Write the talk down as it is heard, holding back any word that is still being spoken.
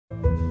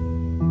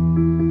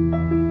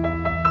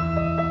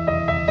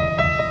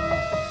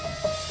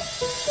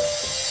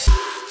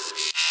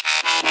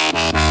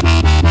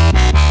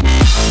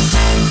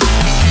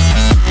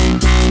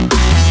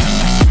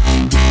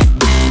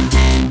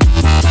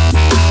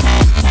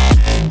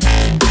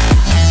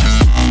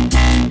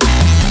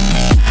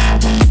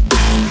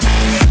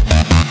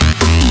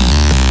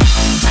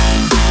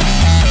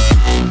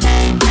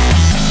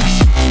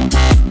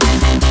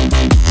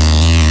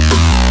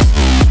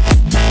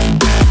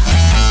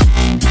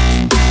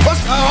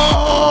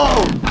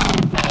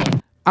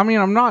I mean,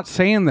 I'm not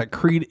saying that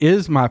Creed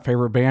is my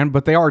favorite band,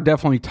 but they are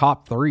definitely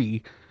top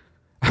 3.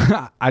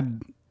 I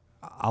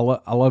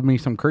love me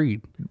some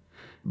Creed.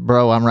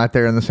 Bro, I'm right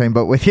there in the same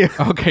boat with you.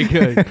 Okay,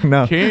 good.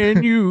 No.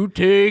 Can you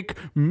take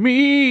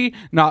me?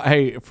 No,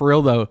 hey, for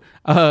real though.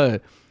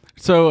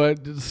 So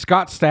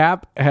Scott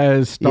Stapp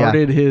has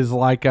started his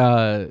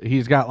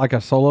he's got like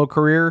a solo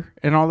career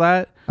and all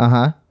that.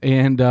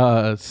 And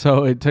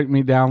so it took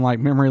me down like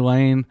memory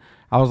lane.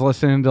 I was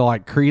listening to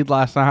like Creed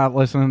last night,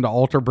 listening to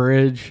Alter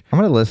Bridge. I'm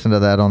going to listen to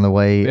that on the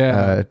way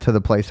to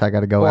the place I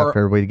got to go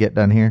after we get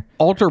done here.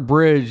 Alter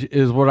Bridge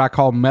is what I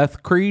call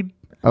meth Creed.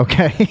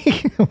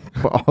 Okay.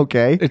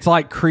 Okay. It's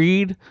like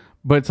Creed,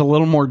 but it's a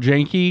little more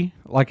janky,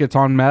 like it's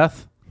on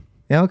meth.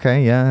 Yeah,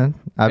 okay, yeah.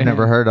 I've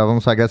never heard of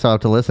them, so I guess I'll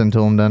have to listen to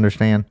them to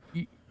understand.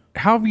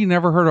 How have you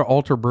never heard of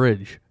Alter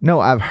Bridge? No,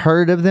 I've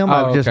heard of them.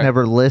 I've just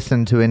never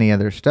listened to any of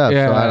their stuff,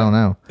 so I don't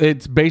know.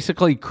 It's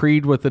basically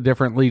Creed with a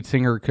different lead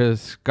singer because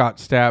Scott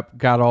Stapp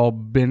got all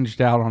binged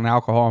out on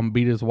alcohol and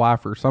beat his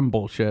wife or some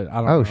bullshit. I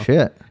don't know. Oh,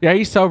 shit. Yeah,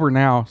 he's sober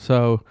now,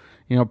 so,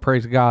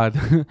 praise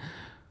God.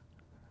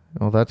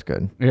 Well, that's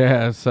good.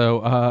 Yeah,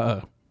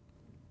 so,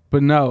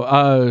 but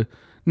no,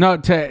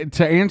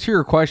 to answer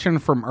your question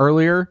from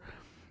earlier,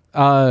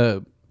 I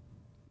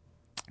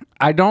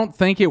don't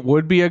think it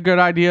would be a good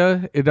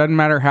idea. It doesn't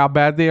matter how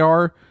bad they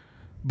are,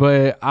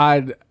 but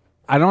I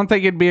don't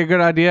think it'd be a good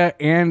idea.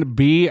 And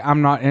B,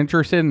 I'm not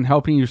interested in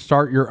helping you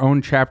start your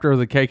own chapter of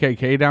the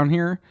KKK down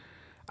here.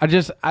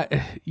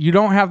 You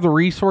don't have the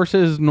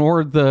resources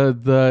nor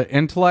the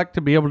intellect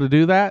to be able to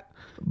do that.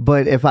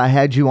 But if I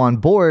had you on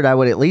board, I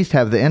would at least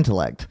have the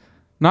intellect.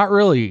 Not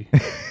really.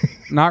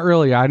 Not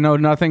really. I know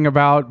nothing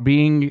about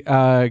being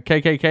a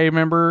KKK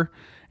member,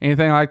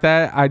 anything like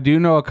that. I do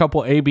know a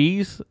couple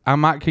ABs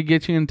could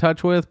get you in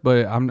touch with,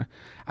 but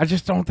I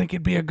just don't think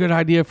it'd be a good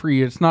idea for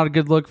you. It's not a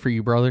good look for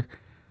you, brother.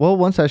 Well,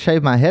 once I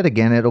shave my head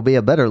again, it'll be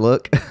a better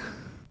look.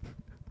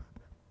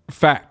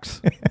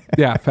 Facts.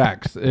 Yeah,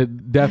 facts.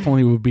 It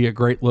definitely would be a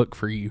great look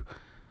for you.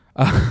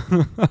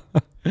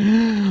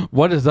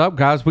 What is up,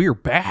 guys? We are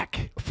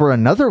back for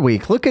another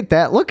week. Look at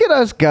that. Look at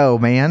us go,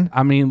 man.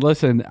 I mean,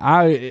 listen,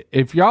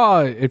 if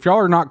y'all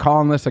are not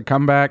calling this a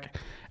comeback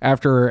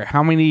after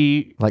how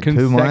many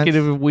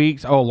consecutive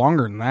weeks? Oh,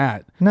 longer than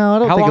that. No, I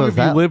don't think it was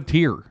that. How long have you lived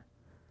here?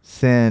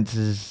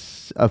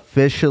 Since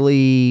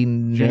officially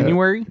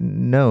January?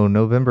 No,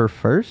 November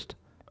 1st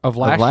of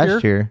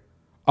last year.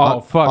 Oh,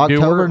 fuck,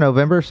 October,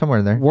 November, somewhere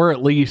in there. We're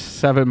at least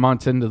 7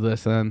 months into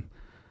this then.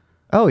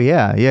 Oh,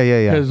 yeah.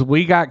 Because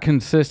we got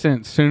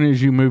consistent as soon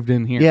as you moved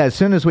in here. Yeah, as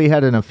soon as we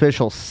had an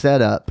official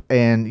setup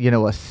and,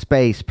 a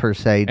space per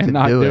se to do it. And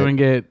not doing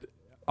it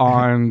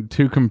on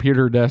 2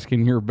 computer desks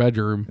in your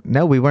bedroom.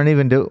 No, we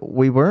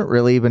weren't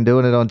really even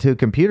doing it on 2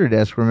 computer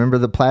desks. Remember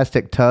the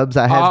plastic tubs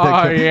I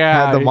had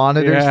had the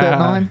monitors sitting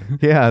on?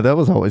 Yeah, that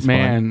was always fun.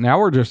 Man, now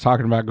we're just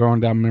talking about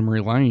going down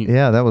memory lane.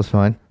 Yeah, that was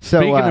fun. So,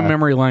 speaking of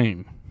memory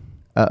lane.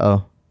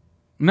 Uh-oh.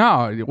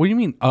 No, what do you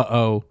mean,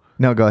 uh-oh?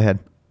 No, go ahead.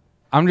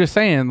 I'm just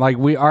saying,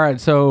 all right,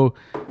 so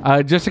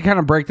just to kind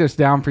of break this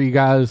down for you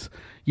guys,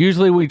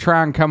 usually we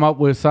try and come up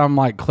with some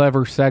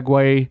clever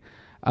segue.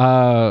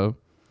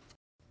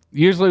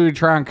 Usually we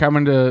try and come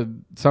into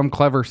some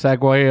clever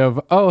segue of,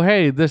 oh,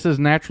 hey, this is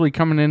naturally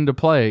coming into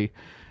play.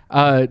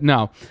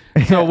 No.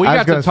 So we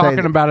got to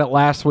talking about it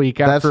last week.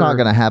 That's not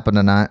going to happen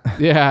tonight.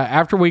 Yeah.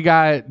 After we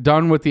got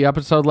done with the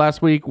episode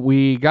last week,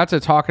 we got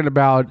to talking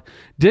about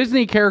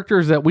Disney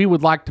characters that we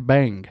would like to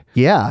bang.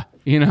 Yeah.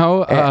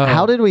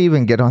 How did we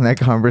even get on that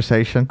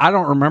conversation? I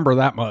don't remember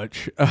that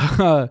much.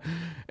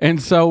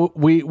 And so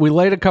we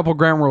laid a couple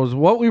ground rules.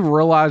 What we've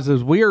realized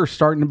is we are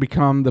starting to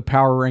become the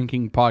power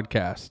ranking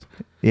podcast.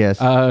 Yes.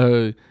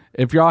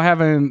 If y'all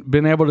haven't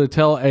been able to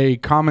tell a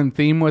common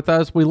theme with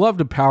us, we love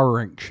to power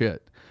rank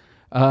shit.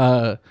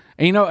 And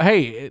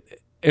hey,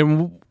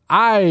 and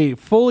I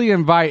fully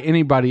invite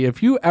anybody,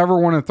 if you ever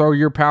want to throw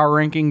your power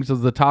rankings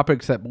of the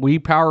topics that we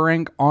power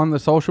rank on the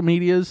social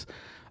medias,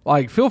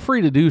 feel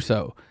free to do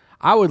so.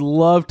 I would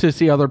love to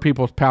see other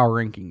people's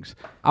power rankings.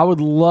 I would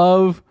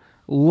love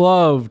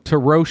to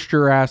roast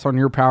your ass on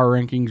your power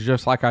rankings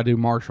just like I do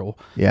Marshall.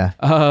 Yeah.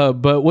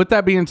 But with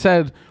that being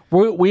said,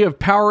 we have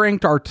power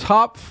ranked our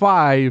top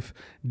 5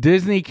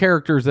 Disney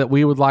characters that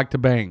we would like to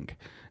bang.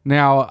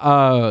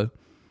 Now,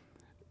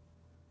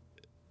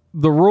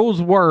 the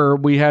rules were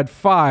we had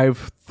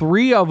 5.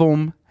 3 of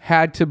them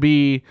had to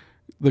be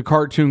the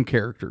cartoon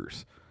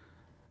characters.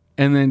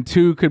 And then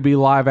 2 could be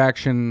live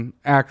action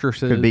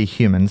actresses. Could be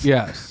humans.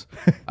 Yes.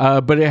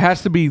 But it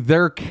has to be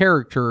their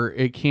character.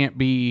 It can't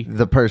be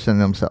the person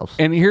themselves.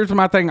 And here's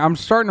my thing. I'm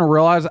starting to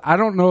realize I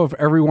don't know if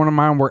every one of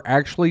mine were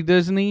actually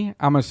Disney.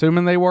 I'm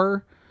assuming they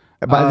were.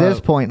 By this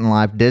point in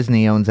life,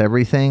 Disney owns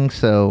everything,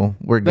 so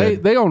we're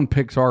good. They own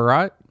Pixar,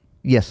 right?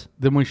 Yes.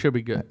 Then we should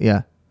be good.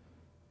 Yeah.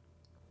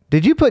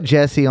 Did you put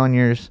Jessie on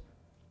yours?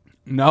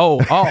 No.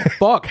 Oh,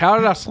 fuck. How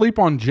did I sleep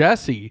on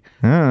Jessie?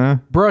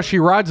 Bruh, she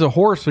rides a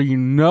horse, so you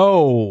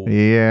know.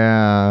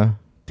 Yeah.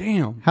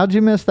 Damn. How'd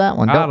you miss that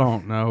one? I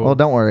don't know. Well,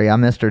 don't worry. I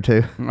missed her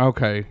too.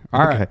 Okay.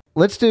 All right.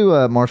 Let's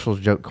do Marshall's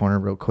joke corner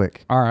real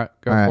quick. All right.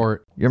 Go for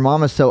it. Your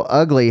mama's so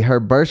ugly, her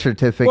birth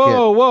certificate.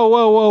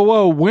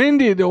 Whoa. When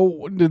did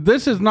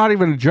this is not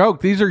even a joke.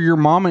 These are your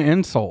mama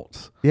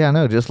insults. Yeah,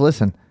 no, just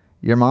listen.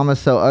 Your mama's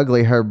so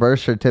ugly, her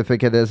birth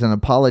certificate is an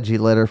apology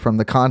letter from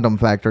the condom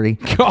factory.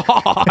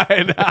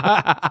 God.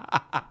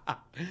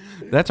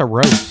 That's a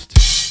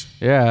roast.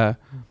 Yeah.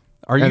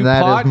 Are you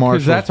pot?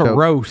 Because that's a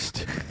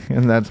roast.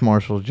 And that's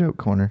Marshall's joke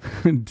corner.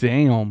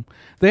 Damn.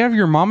 They have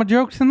your mama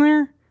jokes in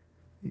there?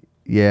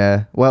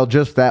 Yeah. Well,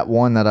 just that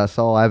one that I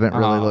saw. I haven't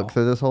really looked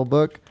through this whole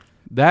book.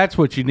 That's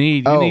what you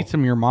need. You need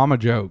some your mama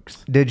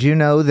jokes. Did you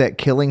know that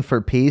killing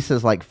for peace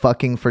is like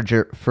fucking for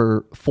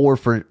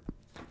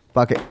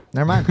fuck it.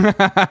 Never mind.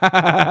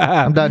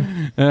 I'm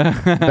done.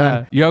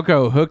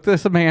 Yoko, hook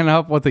this man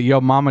up with the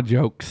Yo Mama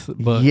jokes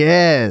book.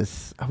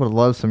 Yes. I would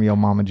love some Yo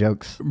Mama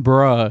jokes.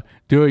 Bruh,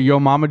 do a Yo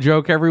Mama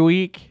joke every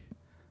week?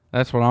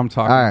 That's what I'm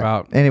talking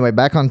about. Anyway,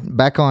 back on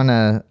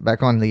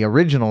the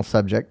original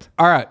subject.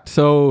 All right.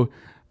 So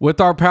with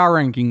our power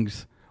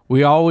rankings,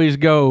 we always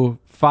go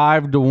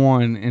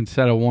 5-1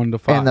 instead of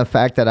 1-5. And the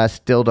fact that I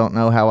still don't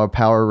know how a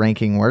power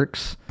ranking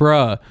works.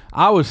 Bruh,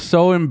 I was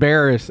so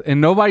embarrassed, and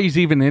nobody's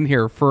even in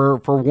here. For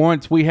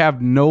once, we have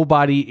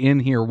nobody in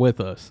here with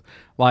us.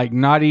 Like,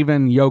 not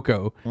even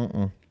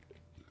Yoko.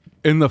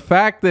 And the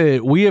fact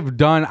that we have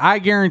done, I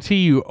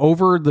guarantee you,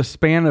 over the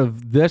span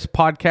of this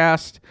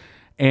podcast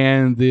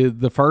and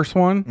the first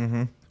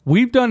one,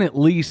 we've done at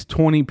least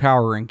 20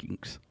 power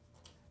rankings.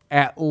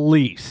 At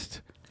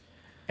least.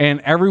 And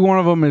every one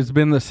of them has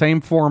been the same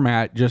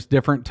format, just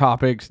different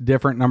topics,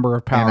 different number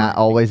of power. And I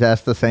always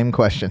ask the same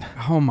question.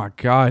 Oh my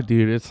God,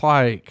 dude. It's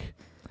like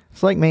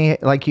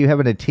you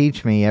having to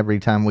teach me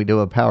every time we do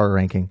a power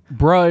ranking.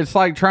 Bruh, it's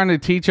like trying to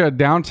teach a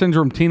Down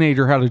syndrome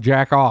teenager how to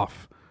jack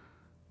off.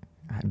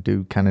 I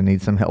do kind of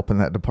need some help in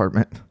that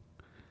department.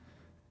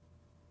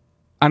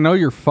 I know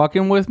you're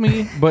fucking with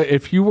me, but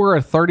if you were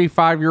a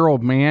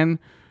 35-year-old man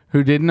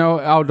who didn't know,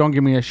 oh, don't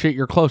give me a shit,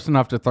 you're close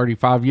enough to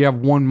 35. You have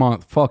 1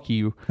 month. Fuck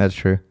you. That's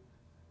true.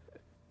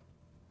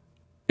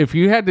 If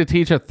you had to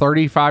teach a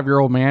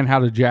 35-year-old man how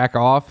to jack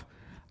off,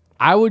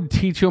 I would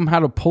teach him how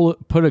to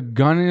put a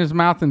gun in his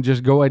mouth and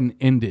just go ahead and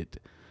end it.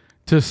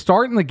 To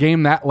start in the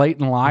game that late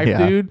in life,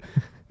 dude,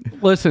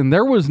 listen,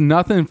 there was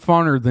nothing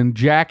funner than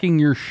jacking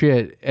your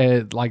shit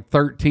at like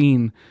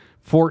 13,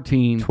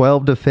 14.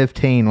 12 to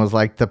 15 was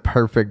like the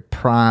perfect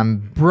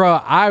prime.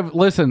 Bruh,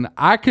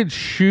 I could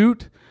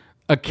shoot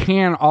a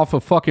can off a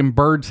fucking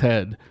bird's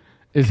head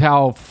is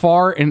how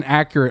far and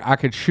accurate I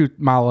could shoot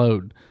my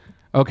load.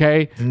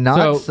 Okay?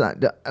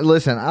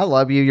 Listen, I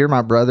love you. You're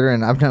my brother,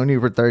 and I've known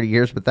you for 30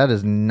 years, but that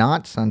is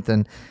not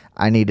something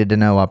I needed to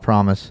know, I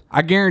promise.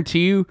 I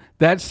guarantee you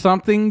that's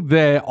something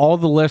that all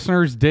the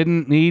listeners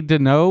didn't need to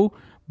know,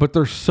 but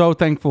they're so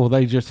thankful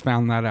they just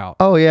found that out.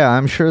 Oh, yeah,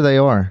 I'm sure they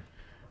are.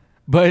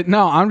 But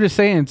no, I'm just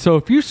saying, so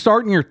if you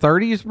start in your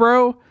 30s,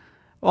 bro,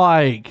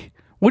 like,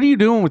 what are you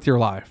doing with your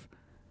life?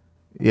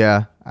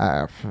 Yeah,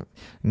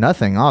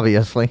 nothing,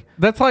 obviously.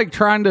 That's like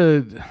trying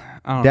to...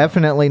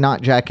 Definitely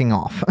not jacking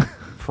off.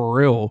 For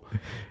real.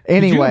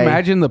 Anyway. Could you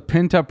imagine the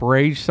pent-up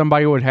rage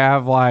somebody would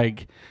have,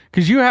 like...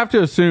 Because you have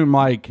to assume,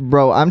 like...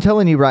 Bro, I'm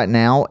telling you right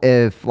now,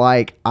 if,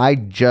 like, I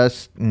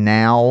just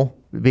now,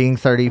 being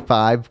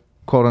 35,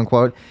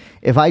 quote-unquote,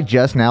 if I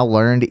just now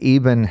learned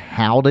even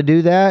how to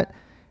do that,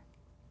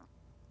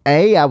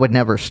 I would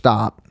never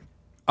stop.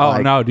 Oh,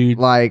 no, dude.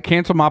 Like,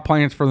 cancel my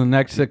plans for the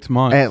next 6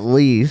 months. At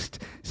least.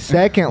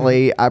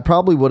 Secondly, I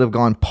probably would have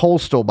gone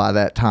postal by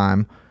that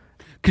time.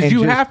 Because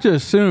you have to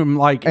assume,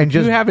 like, if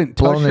you haven't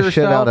touched blown the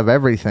shit out of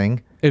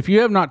everything. If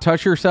you have not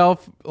touched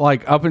yourself,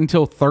 like, up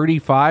until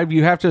 35,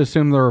 you have to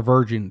assume they're a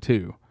virgin,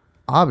 too.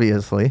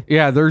 Obviously.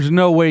 Yeah, there's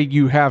no way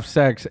you have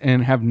sex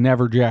and have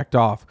never jacked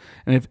off.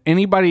 And if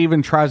anybody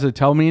even tries to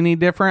tell me any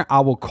different,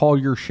 I will call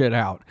your shit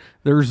out.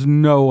 There's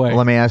no way. Well,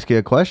 let me ask you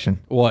a question.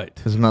 What?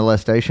 Does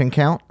molestation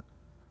count?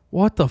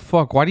 What the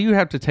fuck? Why do you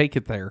have to take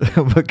it there?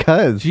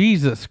 Because.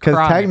 Jesus Christ.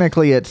 Because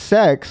technically it's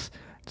sex.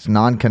 It's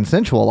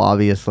non-consensual,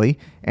 obviously,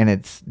 and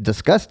it's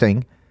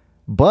disgusting,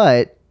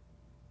 but...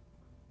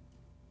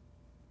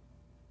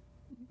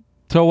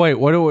 So wait,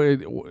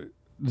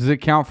 does it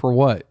count for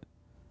what?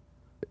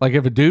 Like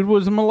if a dude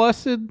was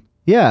molested?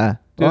 Yeah.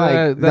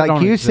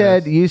 Like you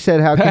said,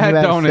 how can you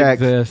have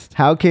sex? Exist.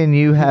 How can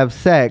you have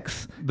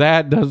sex?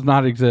 That does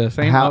not exist.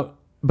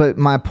 But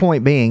my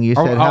point being, you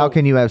said, how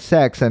can you have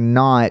sex and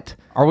not...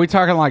 Are we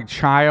talking like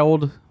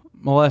child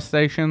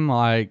molestation?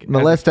 Like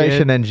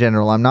molestation in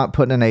general. I'm not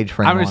putting an age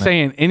frame on it. I'm just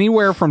saying,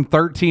 anywhere from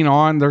 13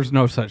 on, there's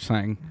no such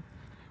thing.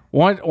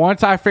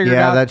 Once I figured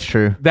out that's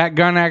true. That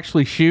gun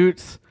actually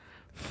shoots,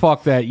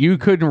 fuck that. You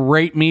couldn't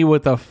rate me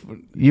with a...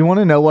 You want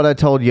to know what I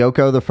told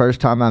Yoko the first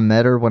time I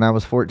met her when I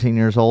was 14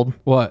 years old?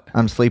 What?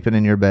 I'm sleeping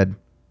in your bed.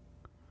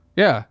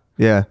 Yeah.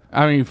 Yeah.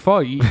 I mean,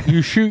 fuck,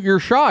 you shoot your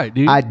shot,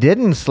 dude. I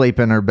didn't sleep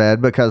in her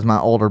bed because my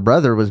older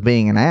brother was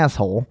being an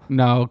asshole.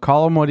 No,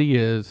 call him what he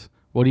is,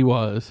 what he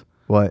was.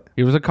 What?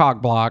 He was a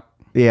cock block.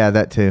 Yeah,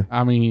 that too.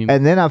 I mean,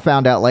 And then I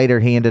found out later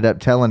he ended up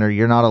telling her,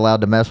 "You're not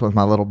allowed to mess with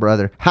my little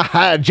brother." Ha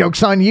ha!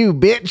 Joke's on you,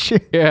 bitch.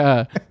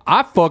 yeah,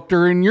 I fucked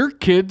her in your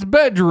kid's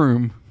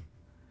bedroom.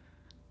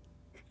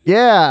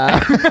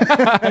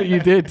 Yeah. You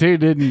did too,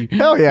 didn't you?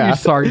 Hell yeah. You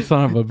sorry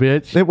son of a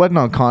bitch. It wasn't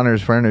on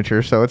Connor's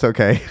furniture, so it's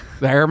okay.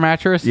 The air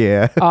mattress?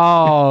 Yeah.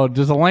 Oh,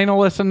 does Elena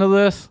listen to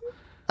this?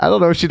 I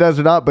don't know if she does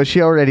or not, but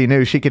she already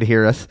knew. She could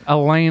hear us.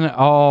 Elena,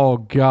 oh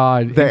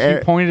God. And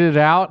she pointed it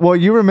out. Well,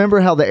 you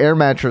remember how the air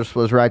mattress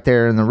was right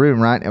there in the room,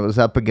 right? It was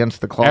up against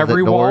the closet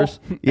Every doors.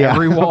 wall?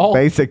 Every wall?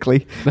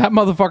 Basically. That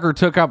motherfucker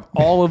took up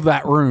all of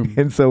that room.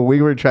 And so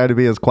we were trying to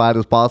be as quiet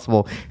as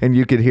possible, and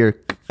you could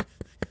hear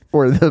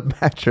where the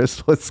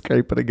mattress was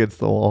scraping against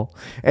the wall.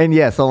 And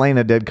yes,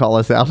 Elena did call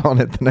us out on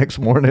it the next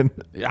morning.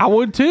 I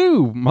would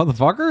too,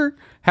 motherfucker.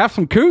 Have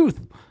some couth.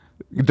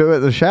 Do it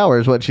in the shower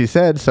is what she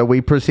said. So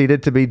we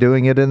proceeded to be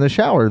doing it in the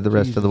shower the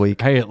rest of the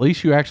week. Hey, at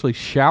least you actually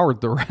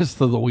showered the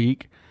rest of the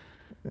week.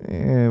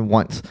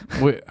 Once.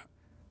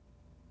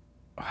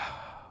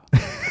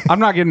 I'm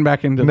not getting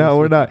back into this. No,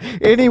 we're not.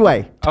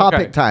 Anyway, topic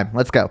Okay. time.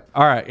 Let's go.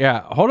 All right,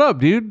 yeah. Hold up,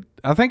 dude.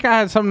 I think I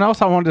had something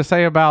else I wanted to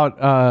say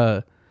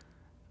about...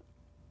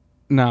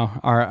 No,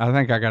 all right. I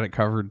think I got it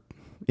covered.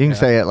 You can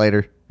say it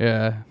later.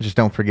 Yeah, Just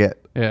don't forget.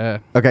 yeah.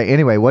 Okay,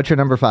 anyway, what's your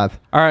number 5?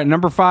 All right,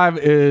 number 5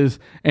 is...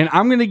 And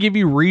I'm going to give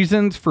you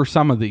reasons for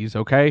some of these,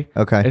 okay?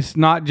 Okay. It's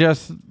not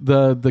just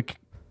the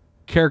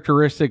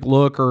characteristic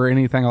look or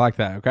anything like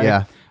that, okay?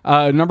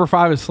 Yeah. Number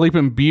 5 is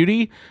Sleeping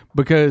Beauty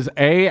because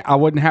A, I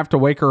wouldn't have to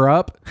wake her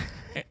up,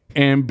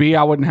 and B,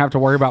 I wouldn't have to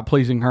worry about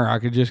pleasing her. I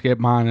could just get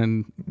mine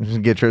and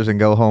Just get yours and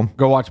go home.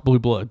 go watch Blue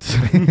Bloods.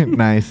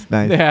 Nice.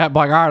 Yeah, I'm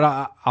like, all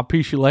right, I'll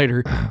piece you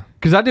later.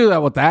 Because I do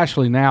that with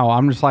Ashley now.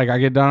 I'm just like, I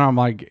get done, I'm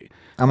like...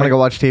 I'm going to go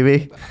watch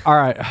TV. All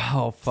right.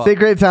 Oh, fuck.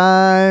 Secret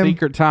time.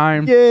 Secret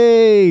time.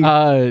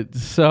 Yay.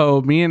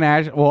 So me and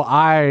Ash,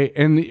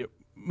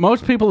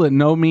 most people that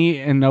know me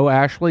and know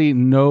Ashley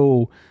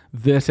know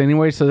this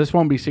anyway, so this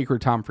won't be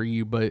secret time for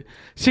you, but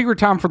secret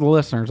time for the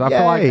listeners. I feel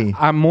Yay. like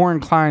I'm more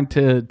inclined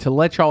to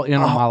let y'all in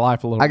on my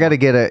life a little I got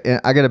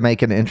to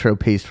make an intro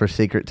piece for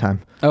Secret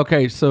Time.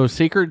 Okay, so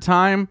secret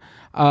time,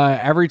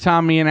 every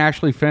time me and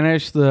Ashley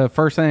finish, the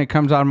first thing that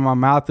comes out of my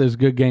mouth is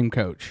good game,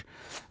 coach.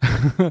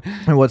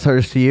 And what's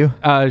hers to you?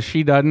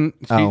 She doesn't.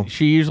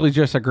 She usually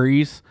just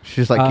agrees.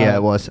 She's like, yeah,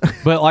 it was.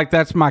 But like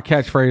that's my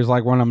catchphrase.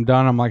 Like when I'm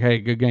done, I'm like, hey,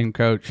 good game,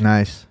 coach.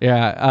 Nice.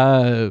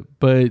 Yeah.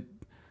 But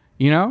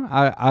you know,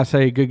 I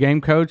say good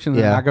game, coach, and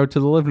then Yeah. I go to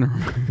the living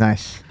room.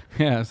 Nice.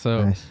 Yeah.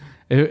 So Nice.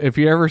 if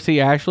you ever see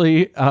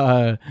Ashley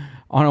on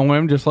a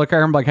whim, just look at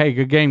her and be like, hey,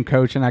 good game,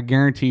 coach, and I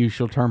guarantee you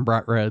she'll turn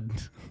bright red.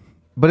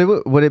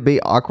 But would it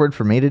be awkward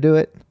for me to do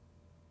it?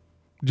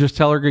 Just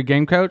tell her good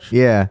game, coach.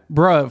 Yeah.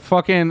 Bruh,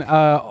 fucking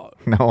No,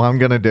 I'm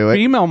going to do it.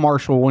 female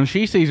Marshall, when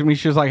she sees me,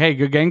 she's like, hey,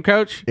 good game,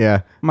 coach.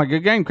 Yeah. I'm like,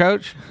 good game,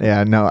 coach.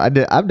 Yeah, no, I've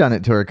done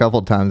it to her a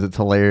couple times. It's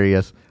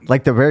hilarious.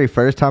 Like the very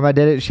first time I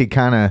did it, she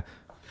kind of...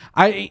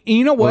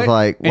 You know what? Was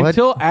like, what?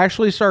 Until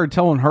Ashley started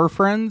telling her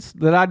friends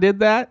that I did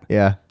that,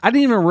 Yeah. I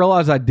didn't even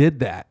realize I did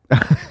that.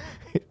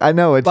 I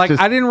know. It's Like,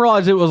 just... I didn't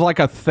realize it was like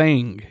a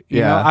thing. You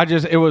Yeah. know?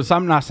 It was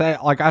something I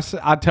said. Like,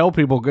 I tell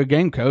people, good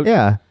game, coach.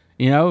 Yeah.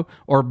 You know?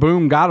 Or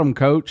boom, got him,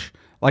 coach.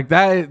 Like,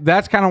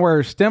 that's kind of where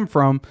it stemmed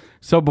from.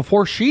 So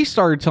before she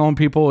started telling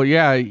people,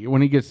 yeah,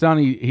 when he gets done,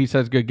 he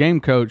says, good game,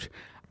 coach,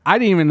 I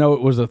didn't even know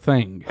it was a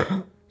thing.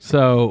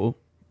 So,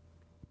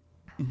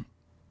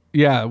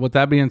 yeah, with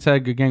that being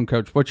said, good game,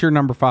 coach. What's your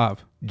number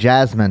 5?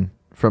 Jasmine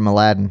from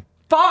Aladdin.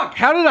 Fuck,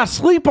 how did I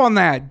sleep on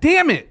that?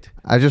 Damn it.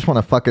 I just want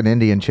to fuck an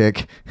Indian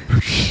chick.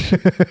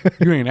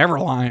 You ain't ever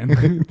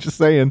lying. Just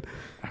saying.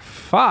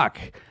 Fuck.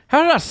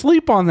 How did I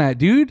sleep on that,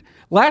 dude?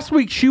 Last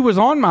week she was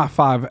on my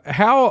 5.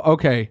 How?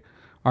 Okay.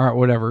 All right,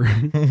 whatever.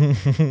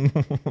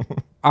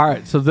 All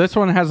right, so this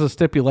one has a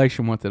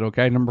stipulation with it,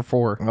 okay? Number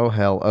 4. Oh,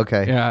 hell.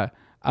 Okay.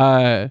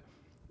 Yeah.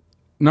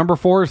 Number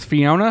 4 is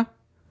Fiona,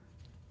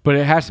 but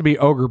it has to be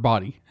ogre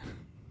body.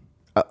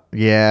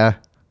 Yeah.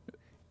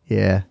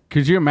 Yeah.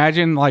 Could you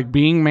imagine, like,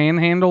 being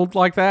manhandled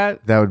like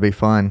that? That would be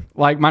fun.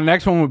 Like, my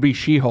next one would be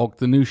She-Hulk,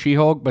 the new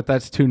She-Hulk, but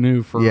that's too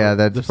new for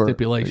That's the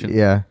stipulation.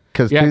 Yeah.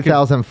 Because Yeah, 'cause-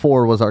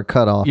 2004 was our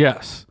cutoff.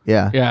 Yes.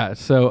 Yeah. Yeah,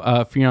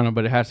 so Fiona,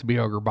 but it has to be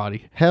ogre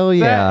body. Hell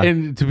yeah.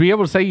 And to be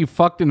able to say you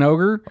fucked an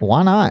ogre,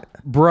 Why not?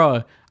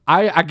 bruh,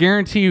 I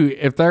guarantee you,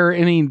 if there are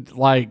any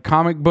like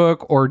comic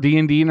book or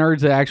D&D nerds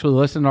that actually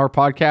listen to our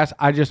podcast,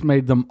 I just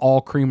made them all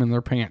cream in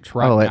their pants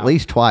right now. At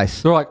least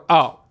twice. They're like,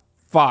 oh,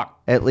 fuck.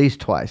 At least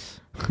twice.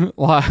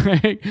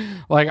 like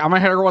I'm going to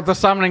hit her with the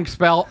summoning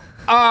spell.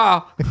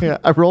 Ah. Yeah,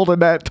 I rolled a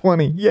nat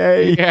 20.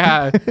 Yay.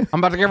 Yeah. I'm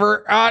about to give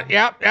her,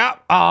 yep.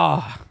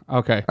 Ah.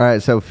 Okay. All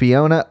right, so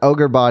Fiona,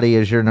 ogre body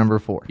is your number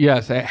 4.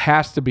 Yes, it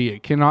has to be.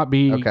 It cannot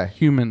be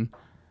human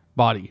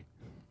body.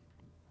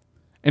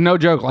 And no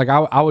joke, like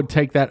I would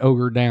take that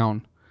ogre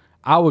down.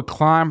 I would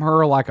climb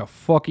her like a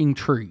fucking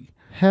tree.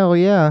 Hell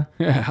yeah.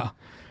 Yeah.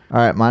 All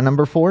right, my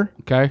number 4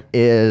 Okay.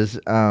 is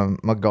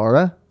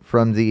Megara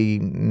from the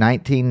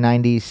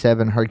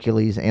 1997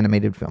 Hercules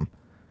animated film.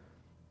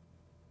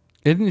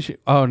 Isn't she?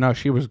 Oh, no,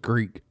 she was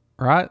Greek,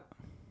 right?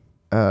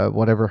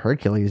 whatever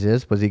Hercules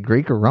is. Was he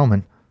Greek or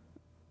Roman?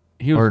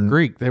 He was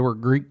Greek. They were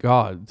Greek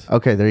gods.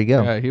 Okay, there you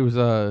go. Yeah, he was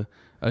a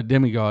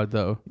demigod,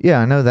 though. Yeah,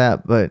 I know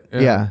that, but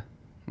yeah.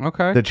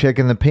 Okay. The chick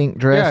in the pink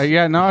dress?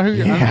 Yeah, no.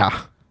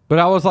 Yeah. But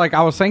I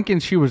was thinking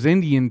she was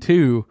Indian,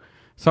 too.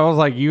 So I was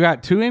like, you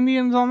got 2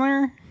 Indians on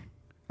there?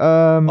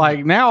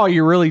 Like, now all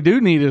you really do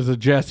need is a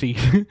Jesse.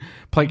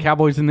 Play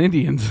Cowboys and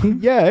Indians.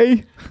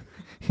 Yay.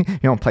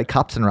 You want to play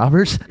cops and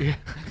robbers?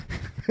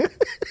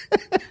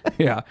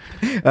 Yeah.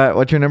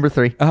 What's your number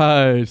 3?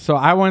 So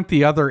I went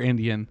the other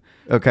Indian.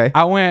 Okay.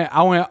 I went,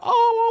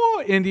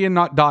 Indian,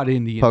 not dot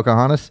Indian.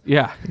 Pocahontas?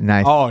 Yeah.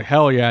 Nice. Oh,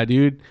 hell yeah,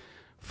 dude.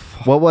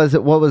 What was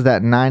it? What was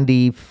that?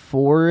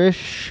 94-ish?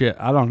 Shit,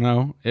 I don't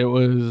know. It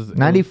was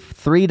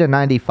 93 to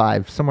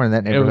 95, somewhere in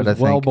that neighborhood, I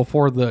think. well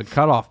before the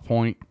cutoff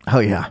point. Oh,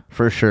 yeah,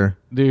 for sure.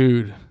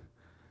 Dude,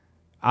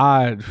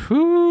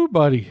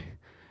 buddy.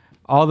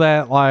 All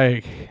that,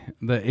 like,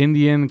 the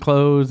Indian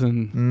clothes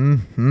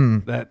and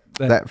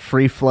that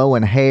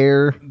free-flowing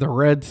hair. The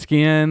red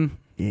skin.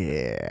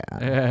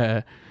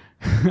 Yeah.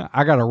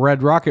 I got a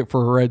red rocket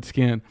for a red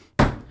skin.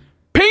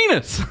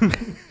 Penis!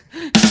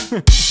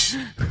 God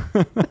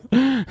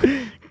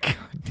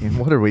damn,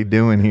 what are we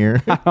doing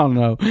here? I don't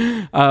know.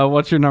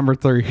 What's your number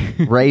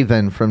 3?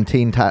 Raven from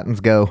Teen Titans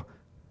Go.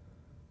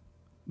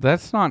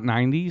 That's not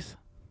 90s.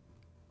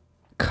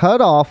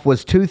 Cutoff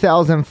was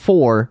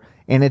 2004,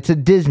 and it's a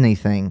Disney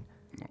thing.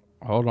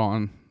 Hold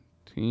on.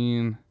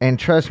 Teen And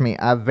trust me,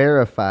 I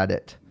verified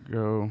it.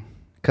 Go.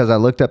 Because I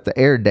looked up the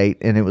air date,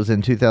 and it was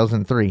in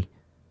 2003.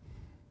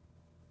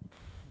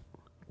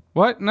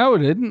 What? No, it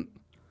didn't.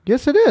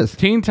 Yes, it is.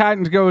 Teen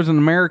Titans Go is an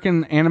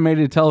American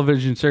animated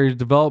television series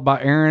developed by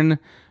Aaron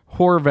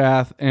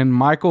Horvath and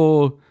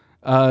Michael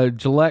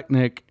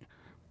Jeleknik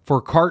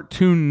for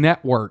Cartoon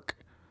Network.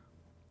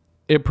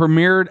 It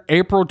premiered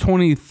April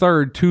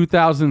 23rd,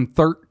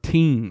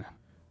 2013.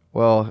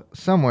 Well,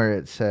 somewhere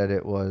it said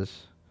it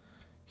was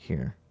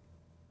here.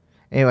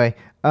 Anyway,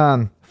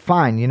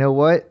 fine. You know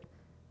what?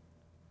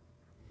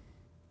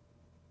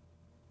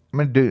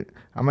 I'm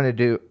gonna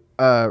do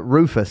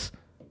Rufus,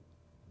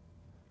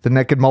 the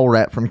naked mole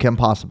rat from Kim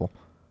Possible.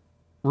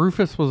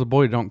 Rufus was a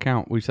boy, don't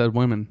count. We said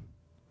women.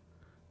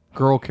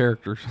 Girl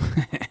characters.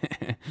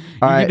 You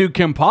right. can do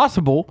Kim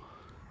Possible.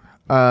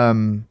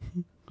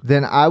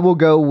 Then I will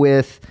go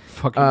with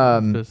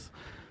Fucking Rufus.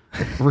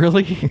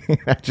 Really?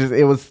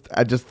 it was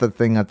just the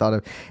thing I thought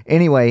of.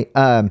 Anyway,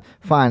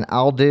 fine.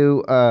 I'll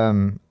do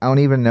I don't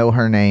even know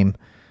her name.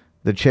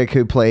 The chick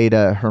who played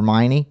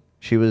Hermione.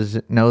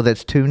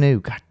 That's too new.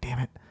 God damn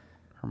it.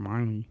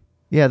 Hermione.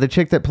 Yeah, the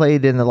chick that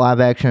played in the live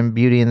action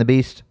Beauty and the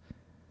Beast.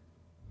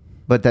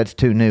 But that's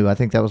too new. I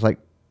think that was like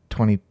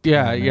 20.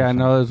 Yeah,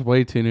 no, that was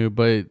way too new.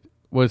 But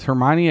was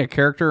Hermione a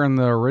character in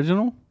the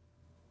original?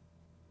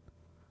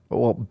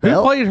 Well,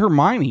 Who played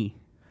Hermione?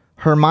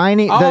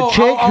 Hermione, the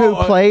chick who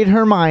played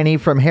Hermione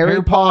from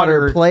Harry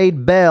Potter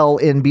played Belle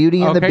in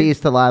Beauty and the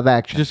Beast, the live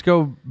action. Just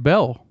go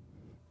Belle.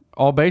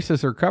 All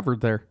bases are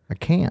covered there. I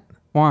can't.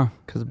 Why?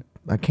 Because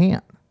I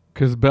can't.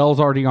 Because Belle's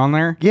already on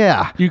there?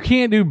 Yeah. You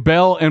can't do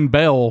Belle and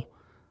Belle.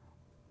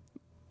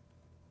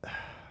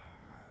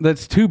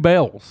 That's 2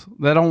 Bells.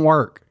 That don't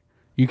work.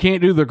 You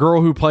can't do the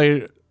girl who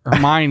played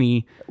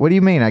Hermione. What do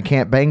you mean? I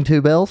can't bang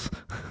 2 bells?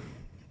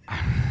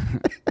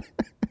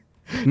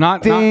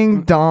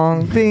 Ding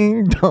dong,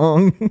 ding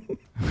dong.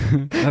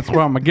 That's what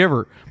I'm gonna give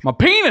her. My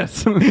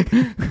penis.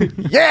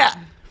 Yeah.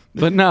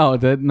 But no,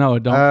 it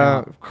don't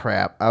count.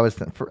 Crap. I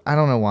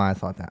don't know why I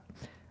thought that.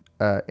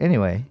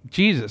 Anyway.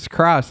 Jesus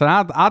Christ. And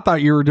I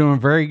thought you were doing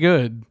very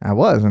good. I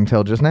was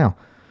until just now.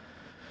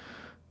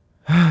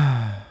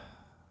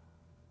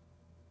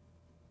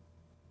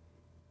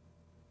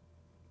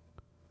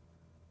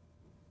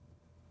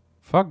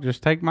 Fuck,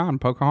 just take mine,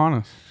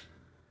 Pocahontas.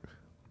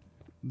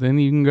 Then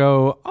you can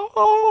go,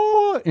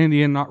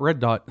 Indian, not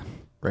red dot.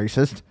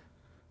 Racist?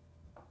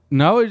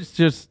 No, it's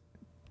just...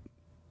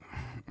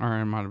 All right,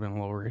 it might have been a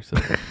little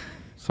racist.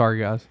 Sorry,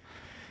 guys.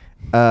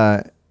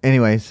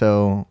 Anyway,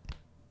 so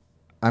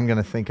I'm going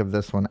to think of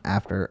this one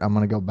after. I'm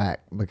going to go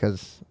back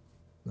because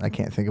I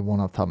can't think of one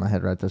off the top of my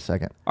head right this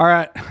second. All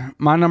right,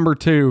 my number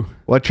 2.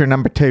 What's your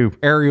number 2?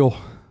 Ariel.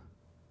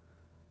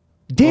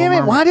 Damn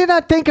it, why did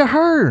I think of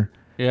her?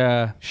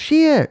 Yeah.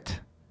 Shit.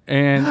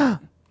 And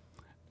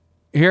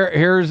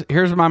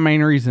here's my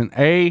main reason.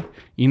 A, I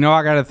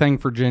got a thing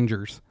for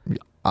gingers.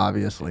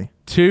 Obviously.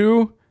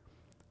 2,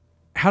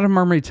 how do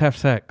mermaids have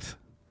sex?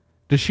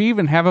 Does she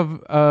even have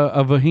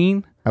a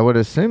vagine? I would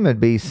assume it'd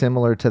be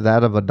similar to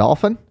that of a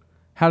dolphin.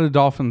 How do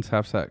dolphins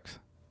have sex?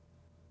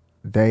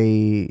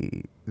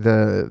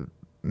 The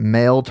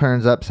male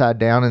turns upside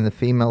down and the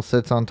female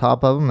sits on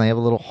top of them. They have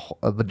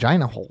a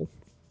vagina hole.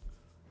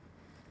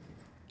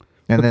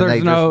 And then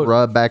they just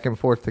rub back and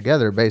forth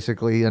together,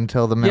 basically,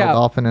 until the male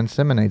dolphin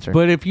inseminates her.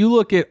 But if you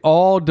look at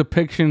all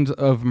depictions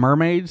of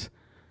mermaids,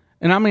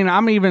 and I mean,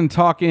 I'm even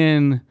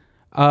talking,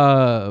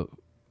 all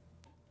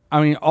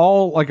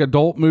like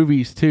adult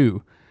movies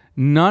too,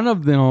 none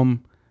of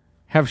them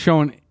have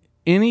shown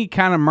any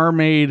kind of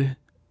mermaid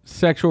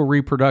sexual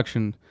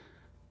reproduction.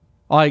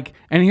 Like,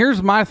 and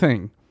here's my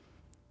thing.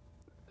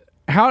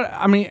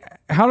 How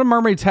do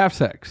mermaids have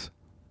sex?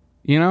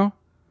 You know?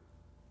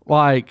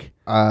 Like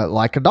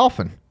a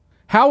dolphin.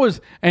 How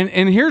is and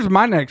here's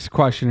my next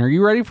question. Are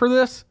you ready for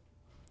this?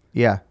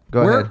 Yeah,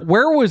 go ahead.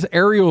 Where was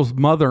Ariel's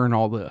mother in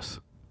all this?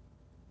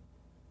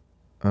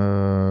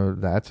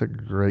 That's a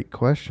great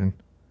question.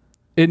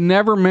 It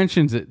never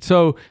mentions it.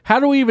 So how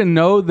do we even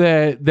know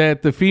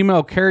that the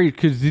female carried?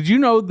 Because did you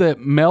know that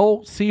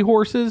male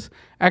seahorses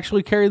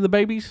actually carry the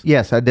babies?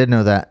 Yes, I did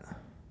know that.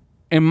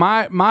 And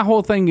my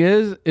whole thing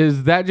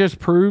is that just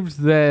proves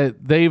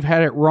that they've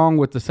had it wrong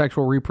with the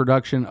sexual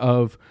reproduction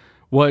of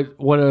what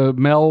a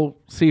male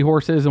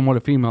seahorse is and what a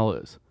female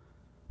is.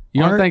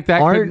 You don't think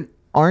that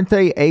aren't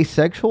they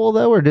asexual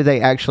though, or do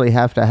they actually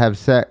have to have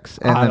sex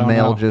and the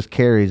male just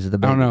carries the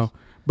baby? I don't know.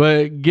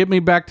 But get me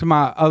back to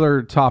my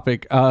other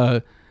topic.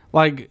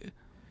 Like,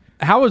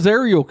 how was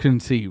Ariel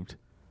conceived?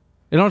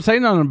 It don't say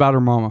nothing about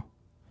her mama.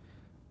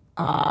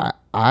 I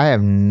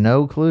have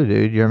no clue,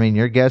 dude. I mean,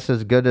 your guess is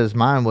as good as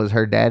mine. Was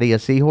her daddy a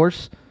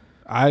seahorse?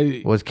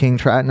 Was King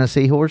Triton a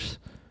seahorse?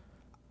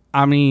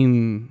 I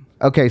mean...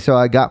 Okay, so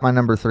I got my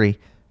number 3.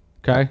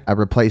 Okay. I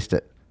replaced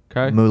it.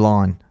 Okay.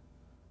 Mulan.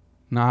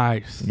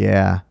 Nice.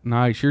 Yeah.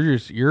 Nice.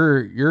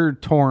 You're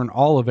touring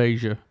all of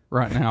Asia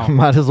right now.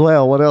 Might as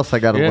well. What else I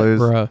got to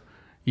lose? Bruh.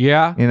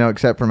 Yeah. You know,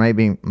 except for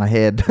maybe my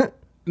head.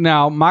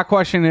 Now, my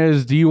question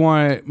is, do you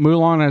want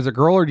Mulan as a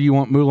girl or do you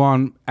want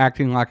Mulan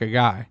acting like a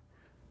guy?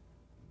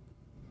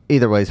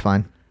 Either way is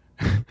fine.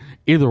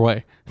 Either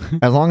way.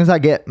 As long as I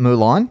get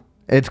Mulan,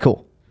 it's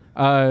cool.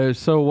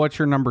 So what's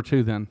your number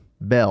 2 then?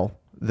 Belle,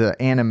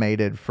 the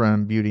animated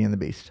from Beauty and the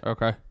Beast.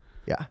 Okay.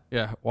 Yeah.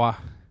 Yeah. Why?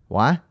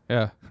 Why?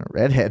 Yeah.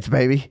 Redheads,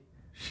 baby.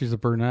 She's a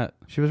brunette.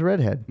 She was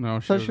redhead. No,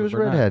 she was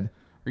redhead.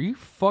 Are you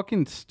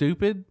fucking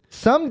stupid?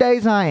 Some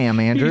days I am,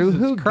 Andrew. Jesus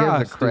Who Christ,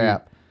 gives a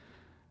crap?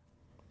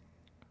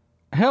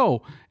 Dude.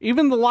 Hell,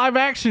 even the live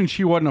action,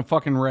 she wasn't a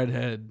fucking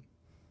redhead.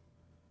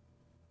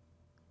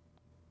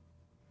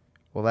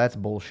 Well, that's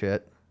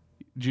bullshit.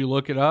 Did you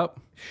look it up?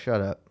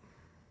 Shut up.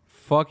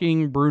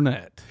 Fucking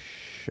brunette.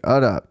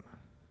 Shut up.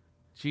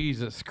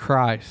 Jesus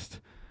Christ.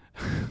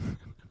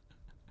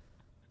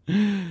 Oh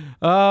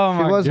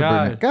She my was a God.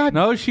 brunette. God.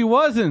 No, she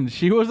wasn't.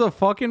 She was a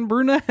fucking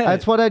brunette.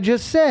 That's what I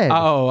just said.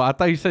 Oh, I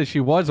thought you said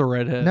she was a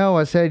redhead. No,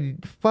 I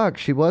said, fuck,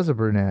 she was a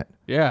brunette.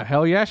 Yeah,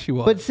 hell yeah, she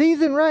was. But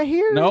season right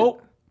here.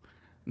 Nope.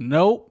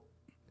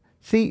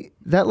 See,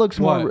 that looks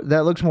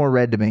more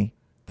red to me.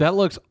 That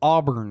looks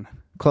auburn.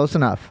 Close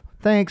enough.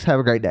 Thanks. Have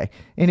a great day.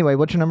 Anyway,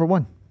 what's your number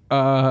 1?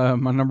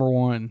 My number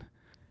 1.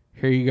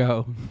 Here you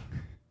go.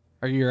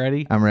 Are you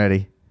ready? I'm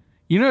ready.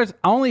 You notice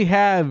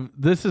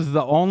this is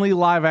the only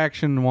live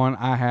action one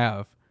I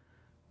have.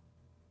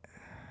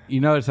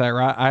 You notice that,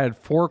 right? I had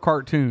 4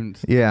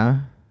 cartoons.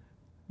 Yeah.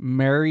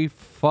 Mary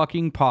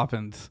fucking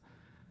Poppins.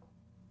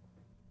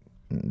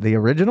 The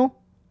original?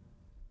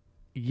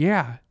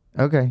 Yeah.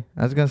 Okay.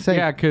 I was going to say.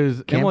 Yeah,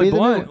 because Emily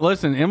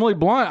Blunt, Emily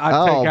Blunt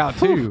I'd take out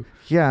too.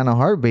 Yeah, in a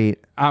heartbeat.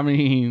 I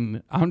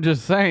mean, I'm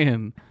just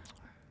saying.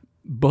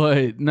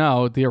 But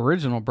no, the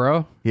original,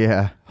 bro.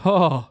 Yeah.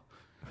 Oh,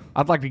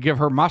 I'd like to give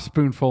her my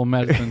spoonful of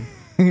medicine.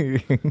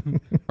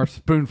 Or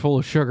spoonful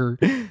of sugar.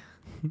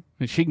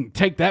 And she can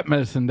take that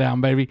medicine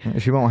down, baby.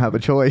 She won't have a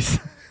choice.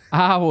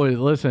 I would,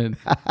 listen.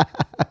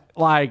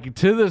 Like,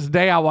 to this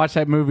day, I watch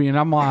that movie and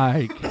I'm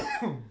like,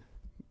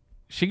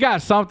 she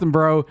got something,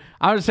 bro.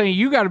 I was saying,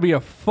 you got to be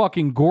a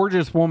fucking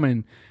gorgeous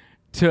woman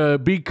to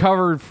be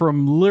covered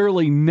from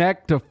literally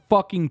neck to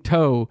fucking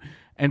toe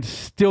and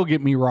still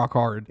get me rock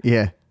hard.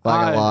 Yeah,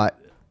 like a lot.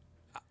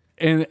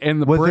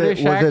 And the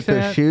British accent. Was it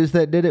the shoes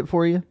that did it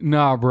for you?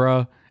 Nah,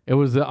 bro. It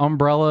was the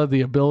umbrella,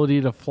 the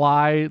ability to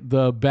fly,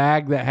 the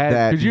bag that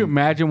had... Could you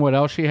imagine what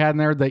else she had in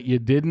there that you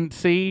didn't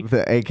see?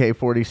 The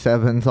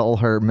AK-47s, all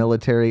her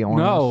military arms.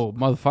 No,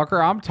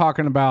 motherfucker. I'm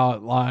talking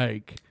about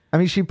like... I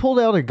mean, she pulled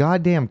out a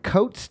goddamn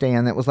coat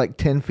stand that was like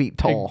 10 feet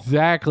tall.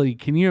 Exactly.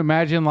 Can you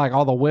imagine like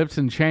all the whips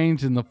and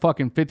chains and the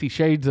fucking 50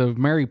 Shades of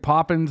Mary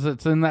Poppins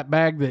that's in that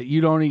bag that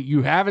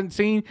you haven't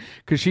seen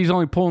because she's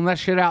only pulling that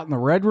shit out in the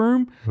red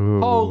room? Ooh.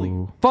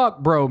 Holy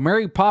fuck, bro.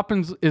 Mary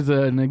Poppins is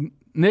an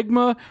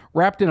enigma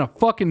wrapped in a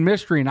fucking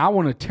mystery, and I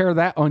want to tear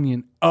that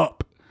onion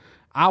up.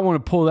 I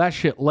want to pull that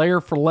shit layer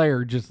for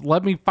layer. Just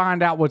let me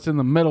find out what's in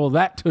the middle of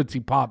that Tootsie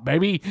Pop,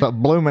 baby. It's a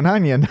blooming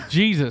onion.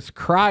 Jesus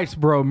Christ,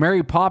 bro.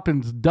 Mary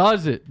Poppins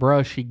does it,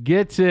 bro. She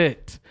gets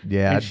it.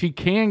 Yeah. And she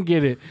can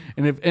get it.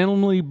 And if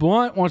Emily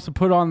Blunt wants to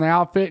put on the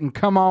outfit and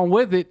come on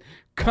with it,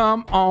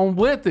 come on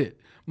with it.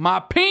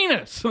 My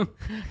penis.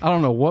 I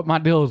don't know what my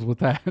deal is with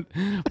that.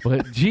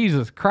 But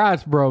Jesus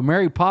Christ, bro.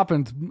 Mary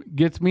Poppins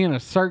gets me in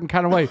a certain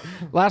kind of way.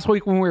 Last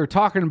week when we were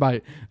talking about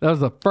it, that was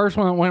the first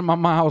one that went in my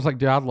mind. I was like,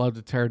 dude, I'd love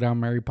to tear down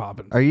Mary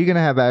Poppins. Are you going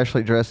to have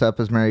Ashley dress up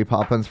as Mary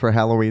Poppins for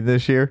Halloween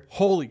this year?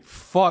 Holy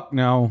fuck,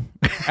 no.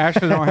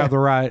 Ashley don't have the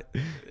right.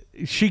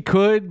 She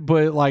could,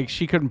 but like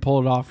she couldn't pull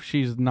it off.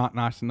 She's not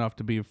nice enough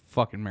to be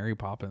fucking Mary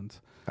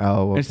Poppins.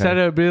 Oh, okay. Instead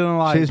of being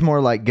like... She's more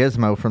like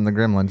Gizmo from the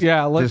Gremlins.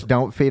 Yeah. Just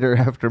don't feed her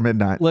after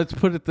midnight. Let's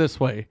put it this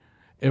way.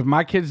 if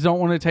my kids don't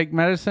want to take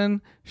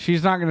medicine,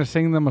 she's not going to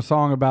sing them a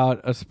song about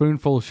a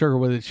spoonful of sugar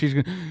with it. She's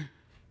going to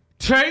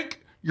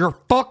take your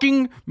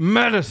fucking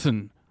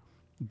medicine.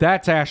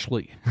 That's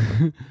Ashley.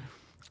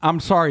 I'm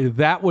sorry.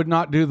 That would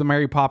not do the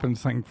Mary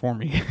Poppins thing for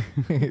me.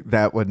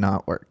 That would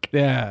not work.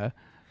 Yeah.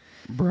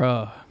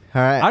 Bruh.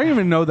 All right. I don't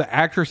even know the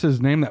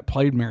actress's name that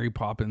played Mary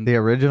Poppins. The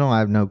original, I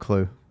have no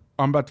clue.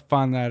 I'm about to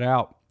find that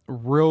out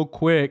real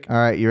quick. All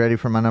right. You ready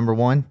for my number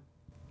one?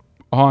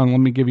 Hold on, let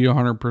me give you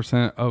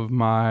 100% of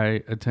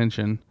my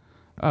attention.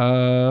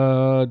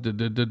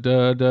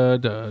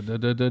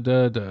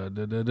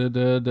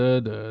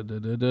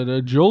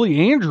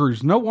 Julie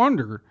Andrews, no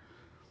wonder.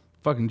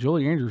 Fucking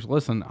Julie Andrews.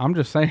 Listen, I'm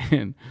just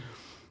saying.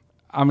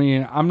 I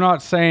mean, I'm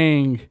not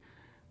saying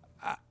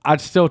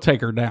I'd still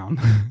take her down.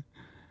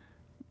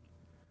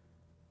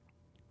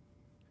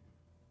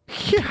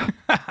 Yeah.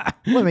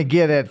 Let me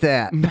get at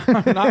that.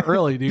 Not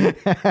really, dude.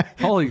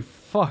 Holy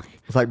fuck.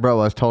 It's like, bro,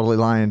 I was totally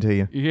lying to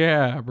you.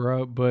 Yeah,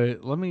 bro. But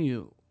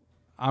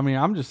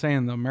I'm just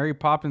saying, though, Mary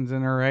Poppins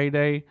in her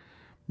heyday,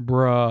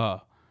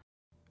 bruh. All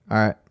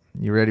right.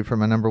 You ready for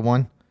my number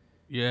one?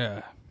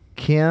 Yeah.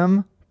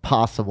 Kim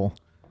Possible.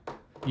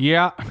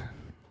 Yeah.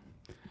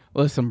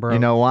 Listen, bro. You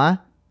know why?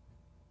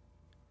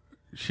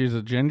 She's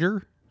a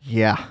ginger?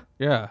 Yeah.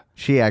 Yeah.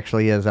 She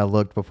actually is. I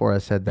looked before I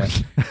said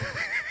that.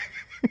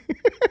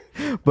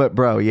 But,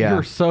 bro, yeah.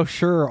 You're so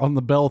sure on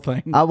the Belle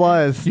thing. I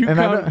was.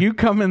 You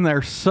come in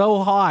there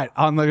so hot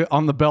on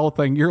the Belle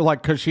thing. You're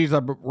like, because she's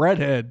a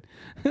redhead.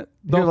 The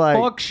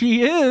fuck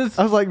she is.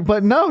 I was like,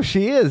 but no,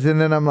 she is.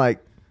 And then I'm like,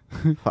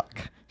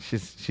 fuck.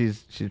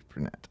 She's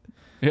brunette.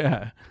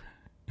 Yeah.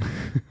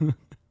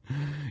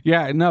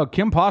 Yeah, no,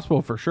 Kim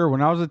Possible for sure.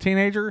 When I was a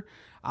teenager,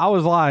 I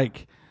was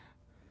like,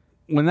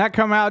 when that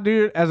come out,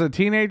 dude, as a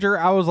teenager,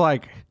 I was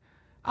like,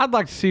 I'd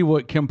like to see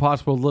what Kim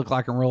Possible looked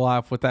like in real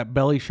life with that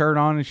belly shirt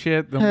on and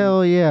shit.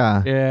 Hell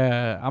yeah.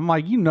 Yeah. I'm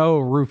like,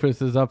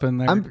 Rufus is up in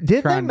there.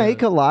 Did they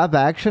make a live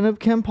action of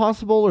Kim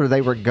Possible, or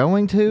they were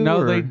going to?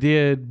 No, they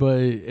did, but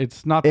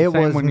it's not the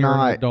same when you're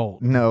an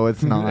adult. No,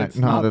 it's not. It's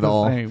not at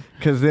all.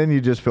 Because then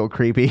you just feel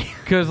creepy.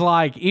 Because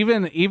like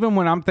even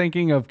when I'm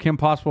thinking of Kim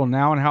Possible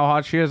now and how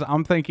hot she is,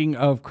 I'm thinking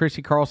of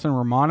Chrissy Carlson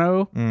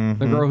Romano,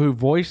 the girl who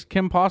voiced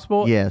Kim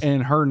Possible. Yes.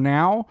 And her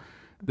now,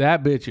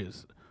 that bitch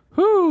is...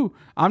 Whoo!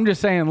 I'm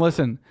just saying,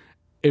 listen,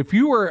 if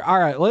you were, all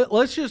right,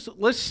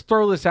 let's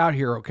throw this out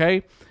here,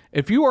 okay?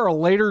 If you are a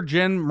later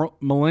gen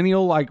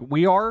millennial like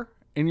we are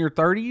in your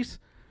 30s,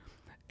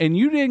 and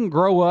you didn't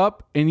grow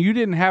up and you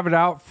didn't have it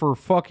out for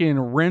fucking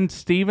Ren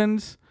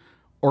Stevens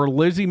or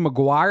Lizzie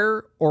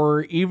McGuire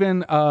or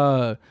even,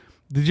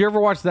 did you ever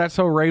watch That's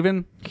So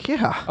Raven?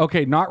 Yeah.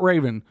 Okay, not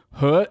Raven.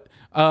 Hood.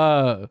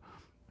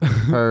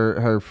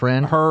 Her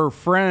friend? Her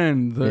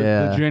friend,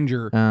 the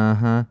ginger.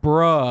 Uh-huh.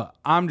 Bruh,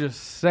 I'm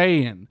just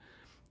saying.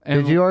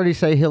 And did you already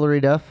say Hillary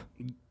Duff?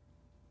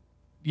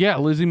 Yeah,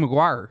 Lizzie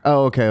McGuire.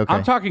 Oh, okay.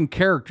 I'm talking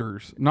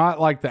characters, not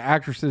like the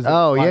actresses.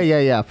 Oh,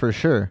 yeah, for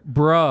sure.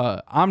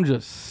 Bruh, I'm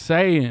just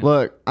saying.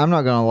 Look, I'm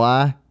not going to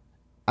lie.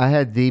 I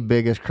had the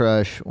biggest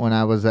crush when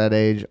I was that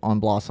age on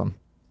Blossom.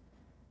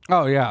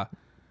 Oh, yeah.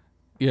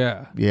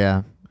 Yeah.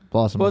 Yeah.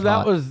 Blossom was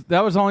hot.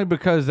 that was only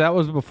because that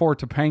was before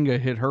Topanga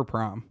hit her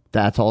prime.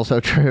 That's also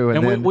true.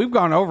 And then, we've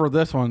gone over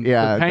this one.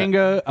 Yeah.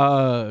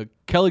 Topanga,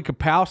 Kelly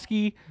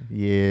Kapowski.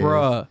 Yeah.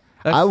 Bruh.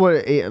 I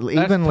would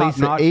even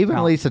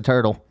Lisa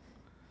Turtle.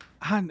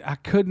 I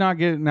could not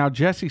get it. Now,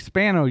 Jesse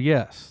Spano,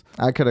 yes.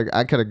 I could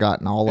have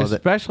gotten all of it.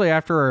 Especially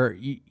after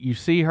you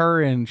see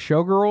her in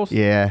Showgirls.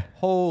 Yeah.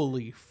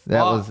 Holy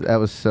fuck. That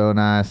was so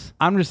nice.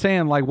 I'm just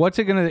saying, like, what's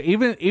it gonna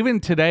even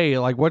today?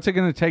 Like, what's it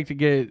gonna take to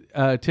get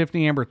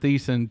Tiffany Amber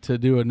Thiessen to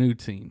do a nude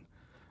scene?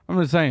 I'm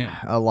just saying.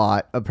 A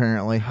lot,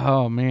 apparently.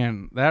 Oh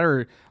man,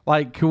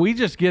 could we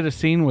just get a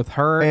scene with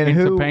her and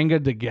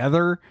Topanga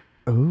together?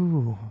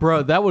 Ooh,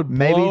 bro, that would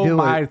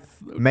blow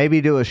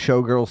maybe do a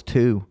Showgirls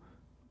 2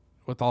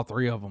 with all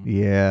three of them.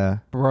 Yeah,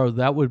 bro,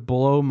 that would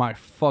blow my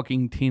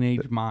fucking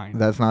teenage mind.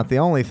 That's not the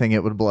only thing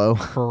it would blow.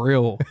 For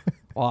real,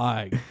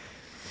 like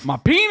my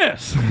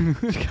penis.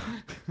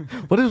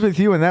 What is with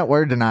you and that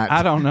word tonight?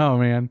 I don't know,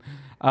 man.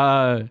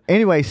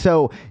 Anyway,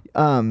 so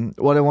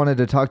what I wanted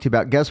to talk to you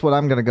about. Guess what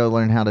I'm going to go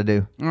learn how to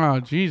do?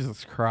 Oh,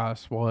 Jesus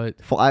Christ! What?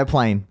 Fly a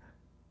plane.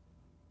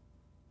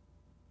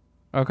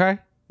 Okay.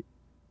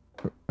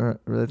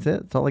 That's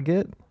it. That's all I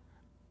get.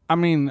 I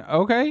mean,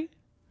 okay.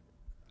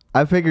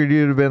 I figured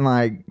you'd have been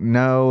like,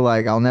 no,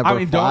 like I'll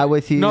never fly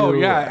with you. No,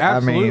 yeah,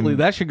 absolutely.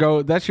 That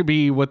should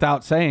be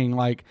without saying.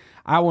 Like,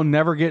 I will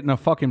never get in a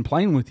fucking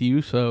plane with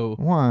you. So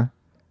why,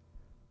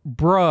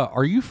 bruh?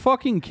 Are you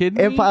fucking kidding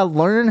me? If I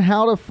learn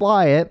how to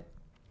fly it,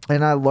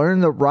 and I learn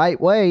the right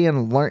way,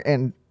 and know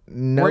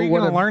where are you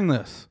going to learn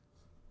this?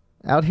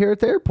 Out here at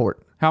the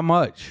airport. How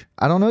much?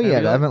 I don't know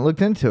yet. I haven't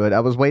looked into it.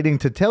 I was waiting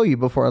to tell you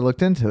before I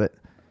looked into it.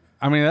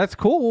 I mean, that's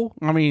cool.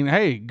 I mean,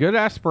 hey, good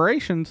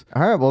aspirations.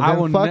 All right, well,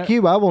 then fuck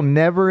you. I will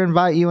never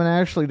invite you and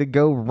Ashley to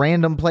go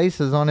random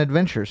places on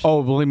adventures.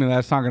 Oh, believe me,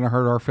 that's not going to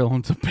hurt our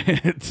feelings a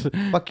bit.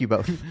 Fuck you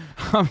both.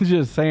 I'm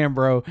just saying,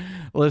 bro.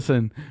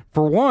 Listen,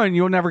 for one,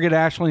 you'll never get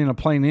Ashley in a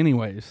plane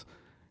anyways.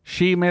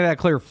 She made that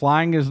clear.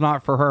 Flying is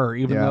not for her,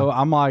 even though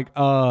I'm like,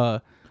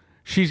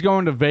 she's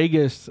going to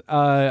Vegas,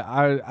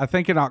 I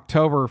think in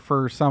October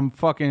for some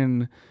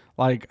fucking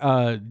like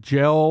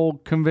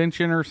gel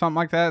convention or something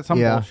like that. Some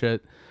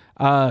bullshit.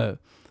 And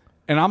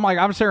I'm like,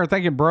 I'm sitting there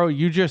thinking, bro,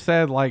 you just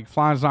said like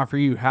flying's not for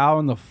you. How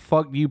in the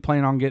fuck do you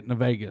plan on getting to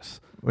Vegas?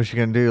 What's she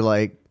gonna do?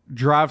 Like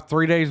drive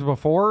 3 days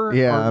before?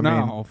 Yeah, Or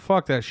no,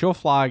 fuck that. She'll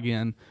fly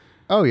again.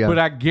 Oh yeah. But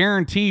I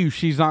guarantee you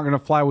she's not going to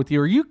fly with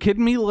you. Are you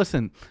kidding me?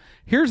 Listen,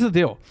 here's the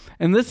deal.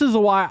 And this is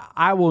why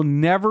I will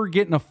never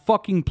get in a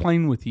fucking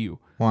plane with you.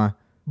 Why?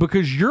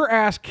 Because your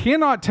ass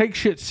cannot take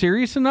shit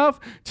serious enough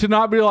to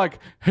not be like,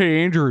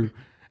 hey, Andrew.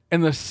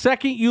 And the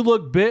second you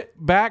look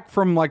back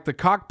from like the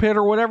cockpit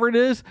or whatever it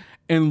is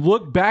and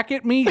look back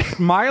at me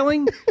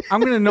smiling, I'm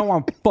going to know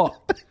I'm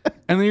fucked.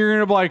 And then you're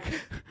going to be like,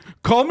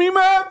 call me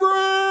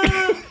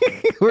Maverick.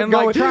 We're and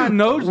going, like try and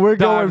nose we're dive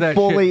going that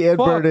fully shit.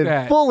 inverted. Fuck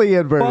that. Fully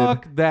inverted.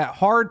 Fuck that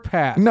hard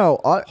pass. No,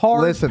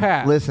 hard listen,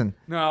 pass. listen.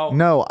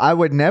 No, I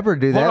would never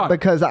do Hold that on.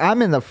 because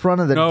I'm in the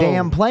front of the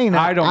damn plane.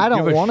 I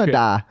don't want to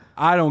die.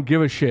 I don't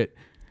give a shit.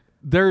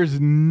 There's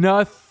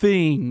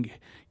nothing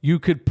you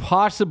could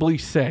possibly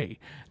say.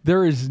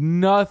 There is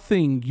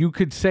nothing you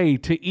could say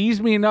to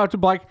ease me enough to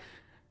be like,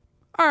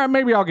 all right,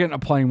 maybe I'll get in a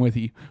plane with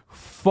you.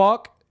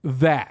 Fuck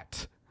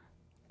that.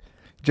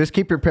 Just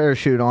keep your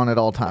parachute on at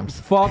all times.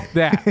 Fuck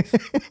that.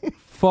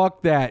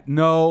 Fuck that.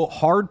 No,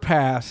 hard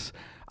pass.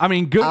 I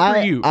mean, good for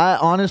you. I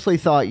honestly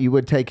thought you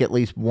would take at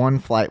least one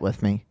flight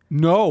with me.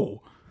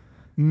 No.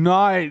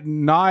 Not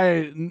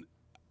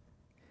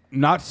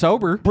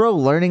sober. Bro,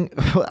 learning,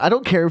 I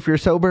don't care if you're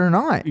sober or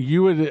not.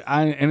 You would,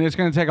 and it's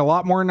going to take a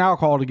lot more than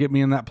alcohol to get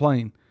me in that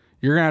plane.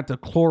 You're going to have to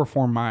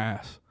chloroform my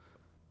ass.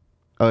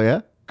 Oh,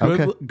 yeah?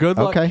 Good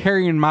luck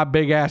carrying my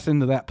big ass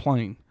into that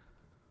plane.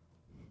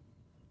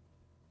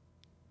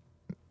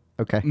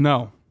 Okay.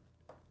 No.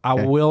 I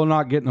will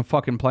not get in a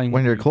fucking plane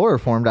when with you're you.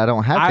 chloroformed, I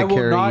don't have to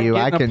carry you.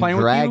 I can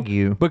drag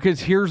you. Because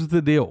here's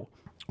the deal.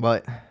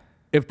 What?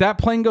 If that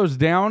plane goes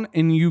down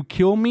and you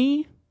kill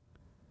me,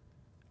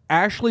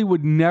 Ashley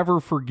would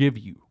never forgive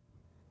you.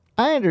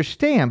 I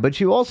understand, but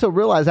you also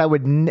realize I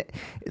would...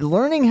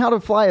 learning how to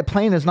fly a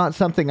plane is not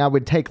something I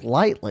would take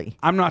lightly.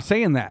 I'm not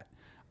saying that.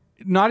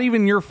 Not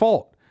even your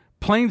fault.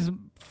 Planes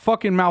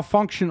fucking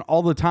malfunction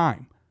all the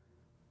time.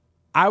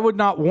 I would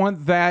not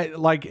want that,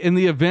 like, in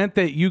the event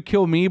that you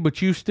kill me,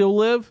 but you still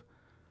live,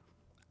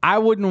 I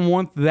wouldn't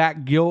want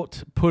that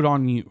guilt put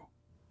on you.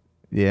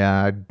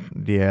 Yeah,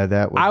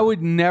 that would... I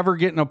would never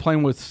get in a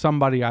plane with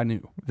somebody I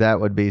knew. That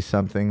would be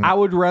something... I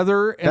would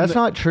rather... That's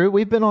not true.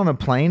 We've been on a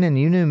plane and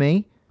you knew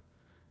me.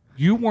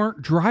 You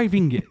weren't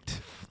driving it.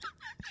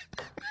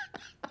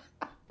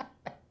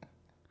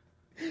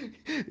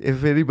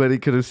 If anybody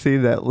could have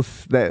seen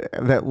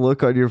that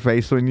look on your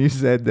face when you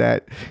said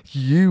that,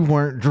 you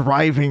weren't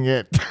driving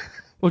it.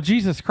 Well,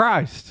 Jesus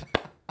Christ.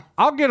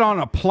 I'll get on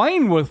a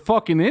plane with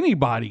fucking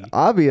anybody.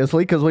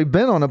 Obviously, because we've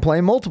been on a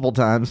plane multiple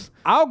times.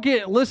 I'll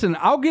get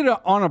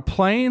on a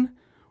plane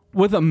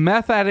with a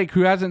meth addict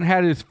who hasn't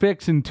had his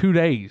fix in 2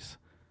 days.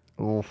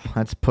 Oh,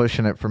 that's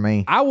pushing it for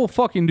me. I will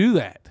fucking do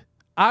that.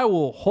 I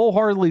will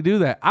wholeheartedly do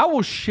that. I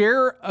will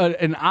share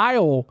an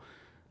aisle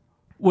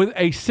with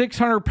a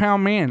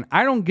 600-pound man.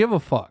 I don't give a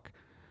fuck.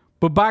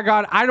 But by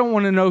God, I don't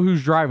want to know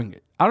who's driving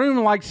it. I don't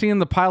even like seeing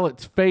the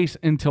pilot's face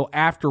until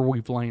after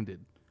we've landed.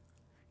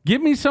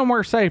 Get me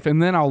somewhere safe,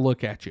 and then I'll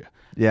look at you.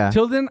 Yeah.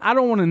 Till then, I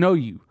don't want to know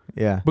you.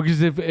 Yeah.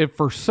 Because if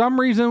for some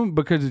reason,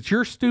 because it's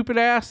your stupid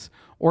ass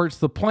or it's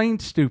the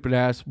plane's stupid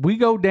ass, we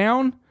go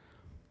down,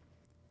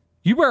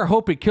 you better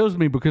hope it kills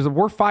me because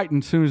we're fighting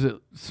as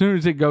soon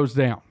as it goes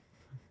down.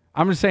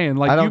 I'm just saying,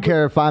 like, I don't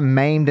care if I'm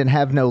maimed and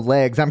have no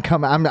legs. I'm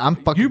fucking coming after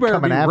your ass. You better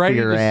be ready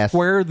to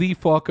square the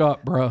fuck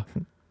up, bro.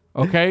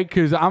 Okay,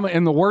 because I'm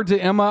in the words of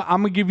Emma,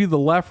 I'm gonna give you the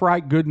left,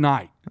 right, good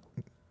night.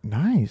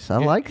 Nice, I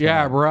like that.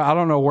 Yeah, bro. I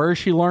don't know where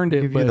she learned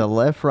it. Give you the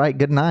left, right,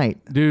 good night,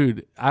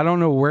 dude. I don't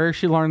know where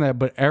she learned that,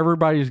 but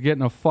everybody's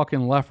getting a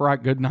fucking left,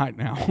 right, good night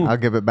now. I'll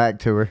give it back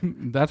to her.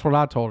 That's what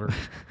I told her.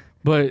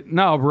 But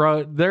no,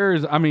 bro.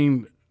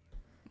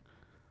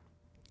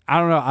 I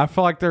don't know. I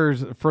feel like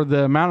for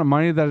the amount of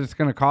money that it's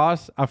going to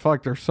cost, I feel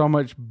like there's so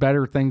much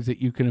better things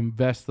that you can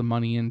invest the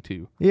money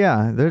into.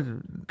 Yeah.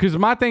 Because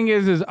my thing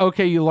is,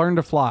 okay, you learn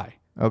to fly.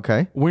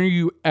 Okay. When are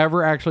you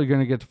ever actually going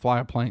to get to fly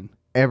a plane?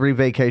 Every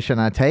vacation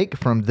I take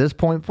from this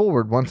point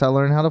forward, once I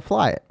learn how to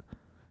fly it.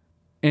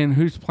 And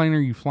whose plane are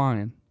you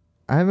flying?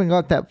 I haven't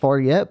got that far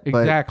yet. But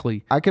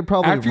exactly. I could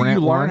probably after you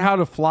learn how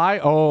to fly.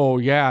 Oh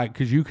yeah,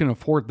 because you can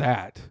afford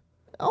that.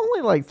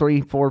 Only like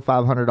 $300, $400,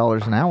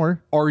 $500 an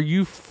hour. Are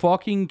you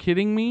fucking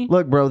kidding me?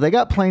 Look, bro, they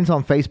got planes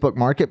on Facebook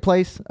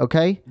Marketplace.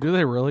 Okay. Do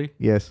they really?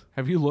 Yes.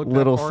 Have you looked?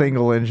 Little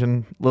single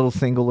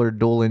or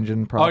dual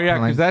engine. Oh yeah,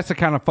 because that's the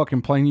kind of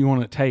fucking plane you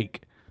want to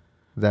take.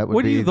 That would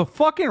What are be you, the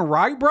fucking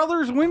Wright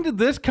brothers? When did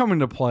this come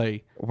into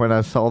play? when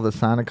I saw the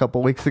sign a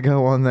couple weeks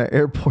ago on the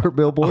airport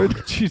billboard.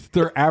 Jeez,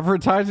 they're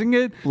advertising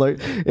it? Like,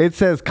 it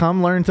says,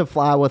 "Come learn to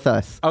fly with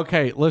us."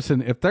 Okay,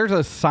 listen, if there's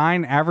a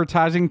sign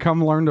advertising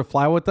come learn to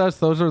fly with us,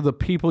 those are the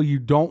people you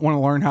don't want to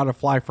learn how to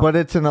fly from. But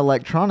it's an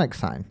electronic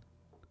sign.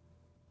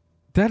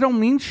 That don't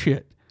mean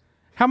shit.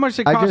 How much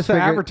it costs to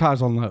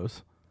advertise on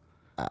those?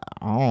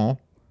 Oh.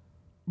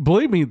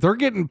 Believe me, they're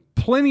getting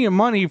plenty of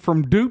money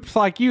from dupes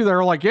like you.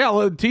 They're like,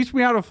 yeah, teach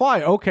me how to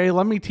fly. Okay,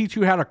 let me teach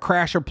you how to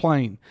crash a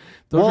plane.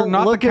 Those Well, are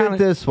not look the at kind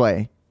it of, this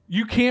way.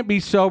 you can't be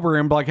sober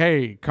and be like,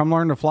 hey, come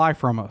learn to fly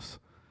from us.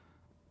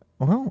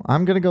 Well,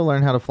 I'm going to go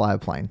learn how to fly a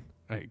plane.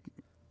 Hey.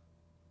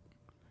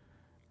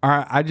 All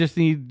right, I just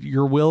need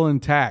your will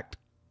intact.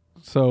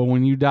 So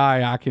when you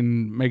die, I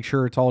can make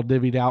sure it's all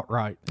divvied out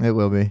right. It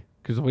will be.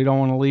 Because we don't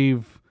want to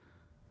leave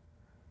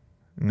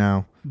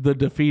No, the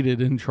defeated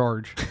in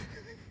charge.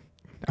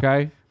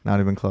 Okay? not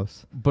even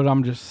close. But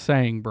I'm just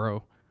saying,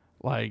 bro,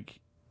 like,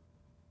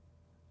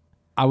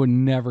 I would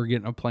never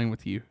get in a plane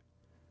with you.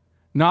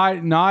 Not,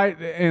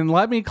 and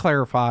let me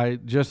clarify,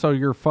 just so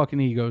your fucking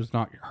ego's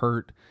not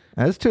hurt.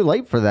 It's too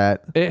late for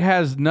that. It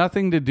has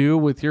nothing to do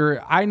with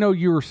I know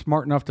you were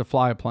smart enough to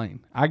fly a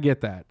plane. I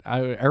get that.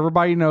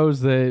 Everybody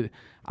knows that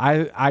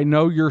I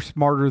know you're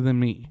smarter than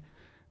me.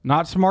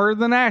 Not smarter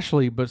than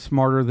Ashley, but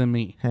smarter than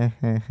me.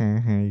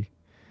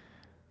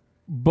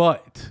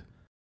 But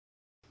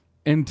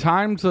in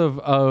times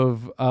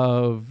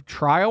of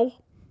trial,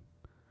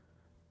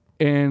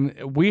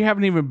 and we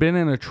haven't even been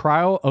in a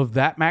trial of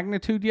that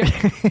magnitude yet,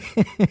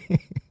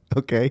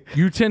 Okay.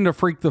 you tend to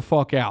freak the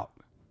fuck out.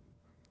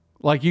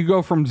 Like you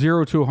go from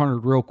 0 to 100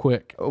 real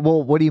quick.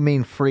 Well, what do you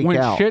mean freak When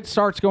out? shit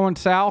starts going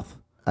south,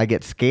 I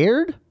get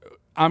scared?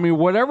 I mean,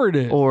 whatever it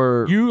is,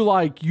 Or-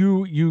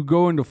 you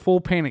go into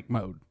full panic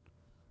mode.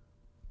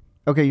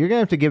 Okay, you're going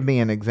to have to give me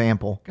an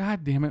example.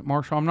 God damn it,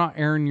 Marshall. I'm not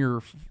airing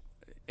your...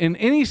 In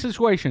any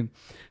situation,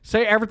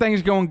 say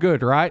everything's going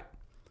good, right?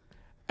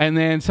 And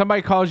then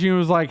somebody calls you and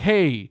was like,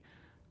 hey,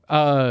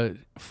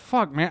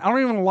 fuck, man, I don't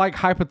even like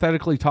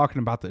hypothetically talking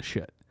about this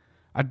shit.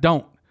 I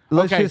don't.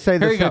 Let's just say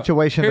the here you go.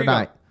 situation Here you go.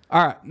 tonight.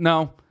 All right,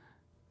 no.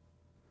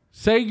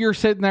 Say you're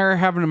sitting there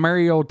having a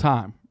merry old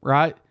time,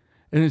 right?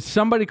 And then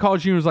somebody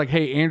calls you and was like,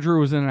 hey, Andrew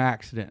was in an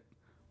accident.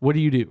 What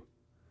do?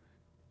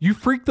 You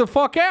freak the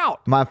fuck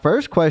out. My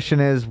first question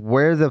is,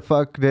 where the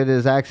fuck did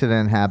his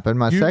accident happen?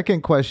 My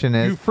second question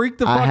is, you freak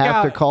the fuck I have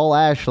out. to call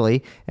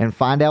Ashley and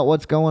find out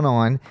what's going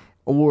on,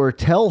 or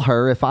tell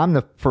her if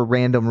I'm for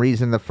random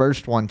reason the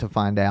first one to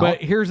find out.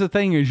 But here's the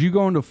thing is you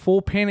go into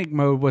full panic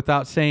mode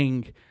without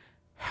saying,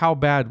 how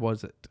bad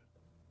was it?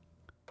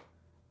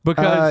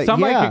 Because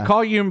somebody could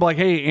call you and be like,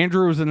 hey,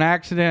 Andrew was in an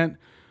accident.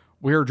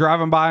 We were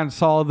driving by and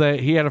saw that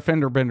he had a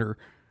fender bender.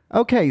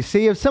 Okay,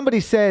 see, if somebody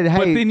said, hey...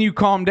 But then you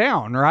calm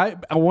down, right?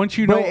 Once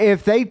you know... But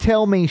if they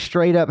tell me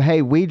straight up,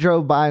 hey, we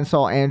drove by and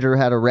saw Andrew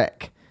had a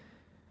wreck.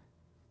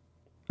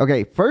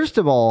 Okay, first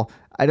of all,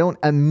 I don't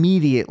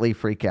immediately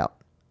freak out.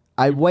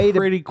 I wait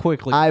pretty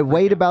quickly. I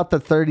wait about the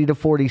 30 to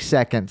 40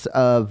 seconds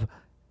of,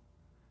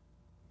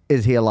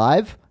 is he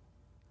alive?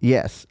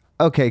 Yes.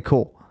 Okay,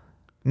 cool.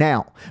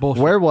 Now,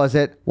 Bullshit. Where was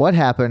it? What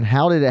happened?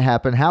 How did it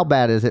happen? How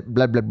bad is it?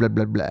 Blah, blah, blah,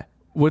 blah, blah.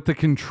 With the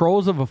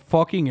controls of a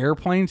fucking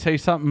airplane, say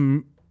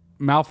something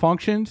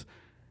malfunctions,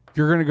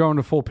 you're going to go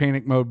into full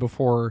panic mode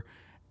before.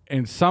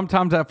 And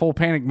sometimes that full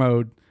panic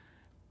mode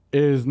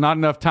is not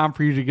enough time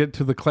for you to get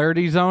to the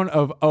clarity zone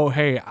of, oh,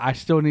 hey, I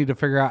still need to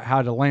figure out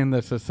how to land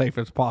this as safe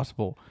as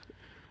possible.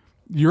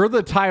 You're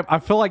the type, I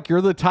feel like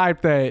you're the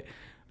type that,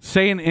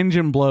 say an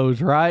engine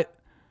blows, right?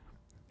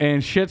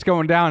 And shit's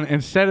going down.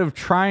 Instead of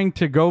trying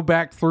to go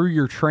back through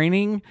your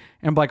training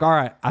and be like, all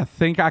right, I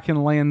think I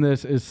can land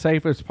this as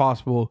safe as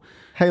possible.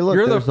 Hey, look,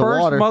 you're the there's the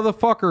first water.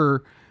 motherfucker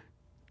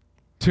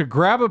to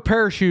grab a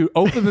parachute,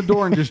 open the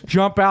door, and just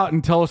jump out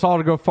and tell us all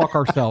to go fuck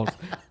ourselves.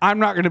 I'm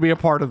not going to be a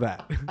part of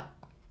that.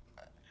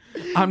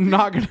 I'm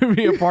not going to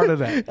be a part of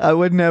that. I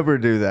would never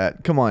do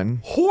that. Come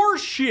on.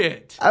 Horse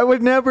shit. I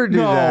would never do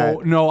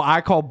that. No,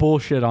 I call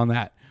bullshit on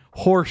that.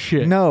 Horse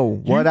shit. No,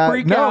 what you I-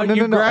 freak no, out, no,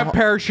 you no, no. grab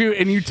parachute,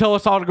 and you tell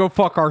us all to go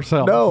fuck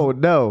ourselves.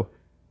 No.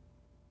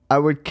 I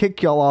would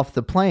kick y'all off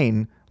the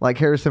plane like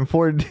Harrison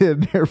Ford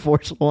did in Air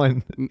Force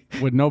One.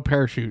 With no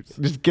parachutes.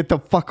 Just get the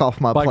fuck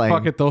off my Like, plane.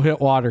 fuck it, they'll hit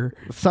water.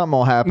 Something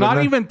will happen.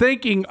 Not even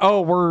thinking,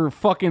 oh, we're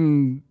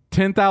fucking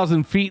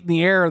 10,000 feet in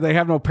the air. They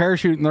have no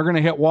parachute, and they're going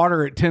to hit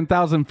water at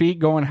 10,000 feet,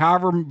 going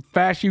however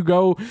fast you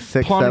go.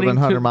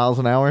 600-700 miles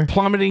an hour.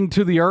 Plummeting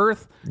to the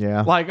earth.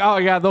 Yeah. Like, oh,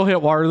 yeah, they'll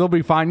hit water. They'll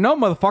be fine. No,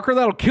 motherfucker,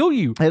 that'll kill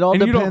you. It all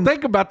and you don't depends-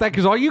 think about that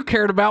because all you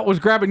cared about was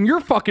grabbing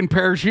your fucking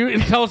parachute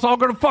and tell us all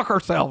going to fuck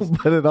ourselves.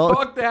 But it all-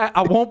 Fuck that.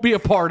 I won't be a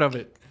part of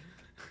it.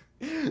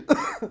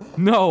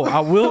 No,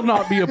 I will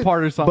not be a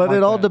part of something But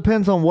it like all that.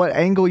 depends on what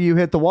angle you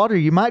hit the water.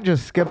 You might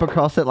just skip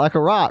across it like a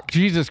rock.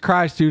 Jesus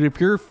Christ, dude. If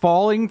you're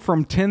falling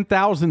from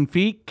 10,000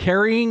 feet,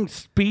 carrying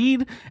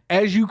speed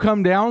as you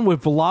come down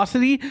with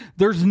velocity,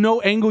 there's no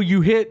angle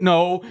you hit.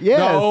 No. Yes.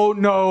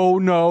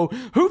 No.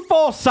 Who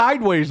falls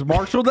sideways,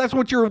 Marshall? That's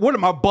what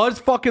am I, Buzz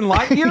fucking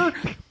Lightyear?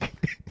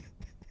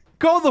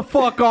 Go the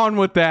fuck on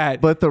with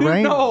that. But the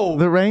rain, No.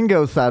 the rain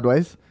goes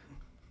sideways.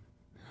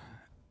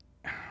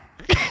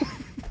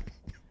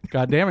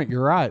 God damn it,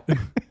 you're right.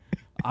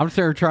 I'm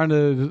still trying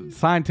to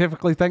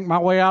scientifically think my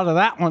way out of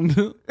that one.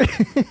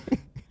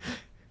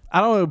 I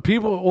don't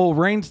know.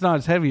 Rain's not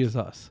as heavy as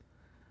us.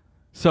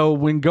 So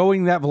when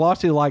going that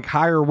velocity, like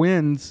higher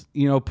winds,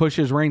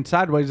 pushes rain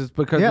sideways, it's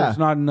because there's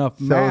not enough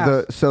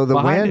mass. So the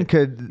wind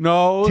could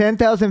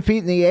 10,000 feet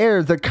in the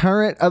air. The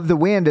current of the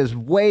wind is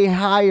way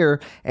higher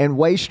and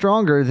way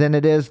stronger than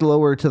it is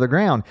lower to the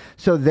ground.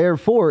 So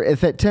therefore,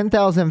 if at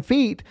 10,000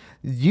 feet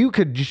you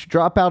could just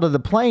drop out of the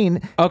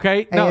plane,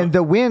 and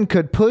the wind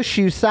could push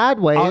you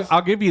sideways.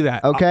 I'll give you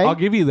that. Okay, I'll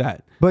give you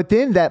that. But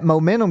then that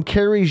momentum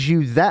carries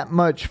you that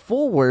much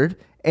forward,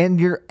 and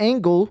your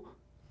angle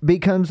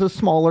becomes a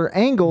smaller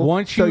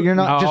angle, so you're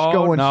not just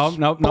going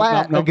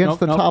flat against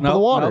the top of the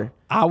water.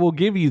 I will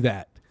give you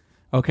that.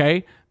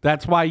 Okay,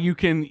 that's why you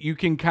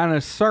can kind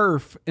of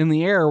surf in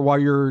the air while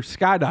you're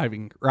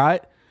skydiving,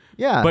 right?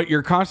 Yeah. But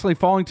you're constantly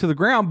falling to the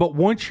ground. But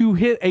once you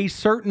hit a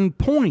certain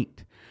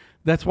point,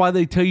 that's why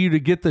they tell you to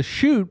get the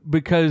chute,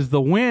 because the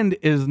wind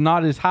is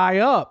not as high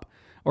up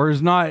or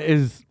is not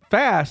as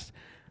fast.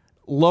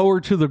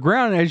 Lower to the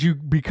ground. As you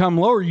become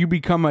lower, you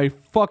become a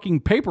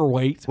fucking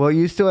paperweight. Well,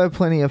 you still have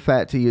plenty of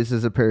fat to use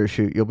as a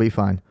parachute. You'll be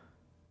fine.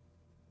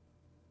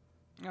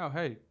 Oh,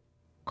 hey.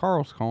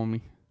 Carl's calling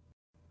me.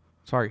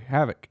 Sorry,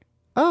 Havoc.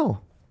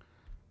 Oh.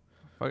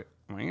 Fuck,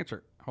 I'm gonna answer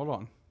it. Hold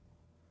on.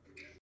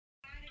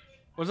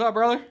 What's up,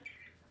 brother? Hey,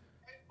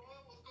 boy,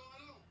 what's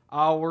going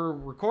on? We're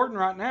recording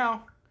right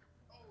now.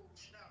 Oh,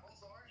 snap. I'm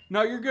sorry.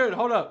 No, you're good.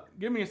 Hold up.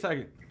 Give me a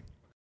second.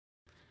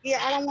 Yeah,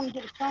 I don't want to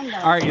get a phone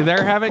down. All right, you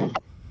there, Havoc?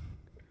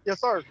 Yes,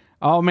 sir.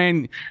 Oh,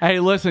 man. Hey,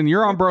 listen,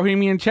 you're on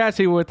Bohemian Chat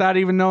City without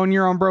even knowing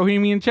you're on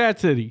Bohemian Chat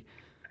City.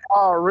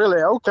 Oh,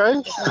 really? Okay.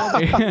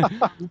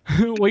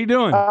 What you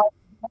doing?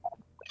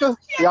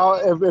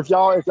 Y'all, if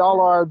y'all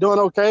are doing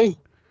okay.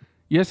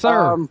 Yes,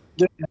 sir.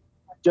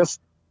 Just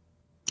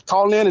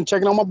calling in and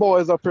checking on my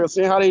boys up here,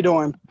 seeing how they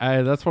doing.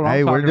 Hey, that's what I'm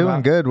talking about. Hey, we're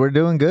doing good. We're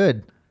doing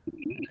good.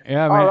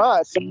 Yeah, man. All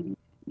right. So,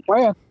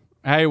 man.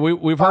 Hey,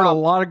 we've heard a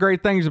lot of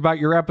great things about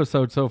your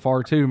episode so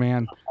far, too,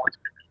 man.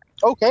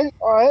 Okay.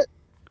 All right.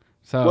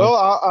 So, well,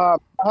 I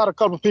had a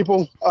couple of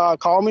people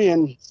call me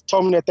and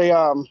told me that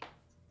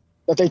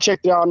they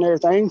checked it out and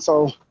everything,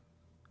 so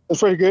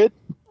it's pretty good.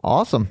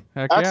 Awesome.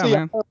 Heck Actually, yeah,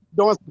 man. I'm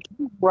doing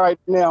some right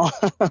now.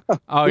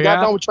 Oh, we yeah?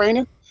 got done with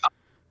training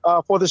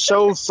for the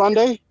show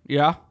Sunday.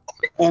 Yeah.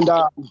 And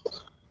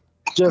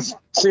just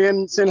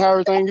seeing how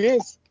everything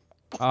is.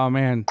 Oh,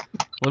 man.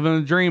 Living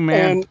the dream,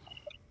 man. And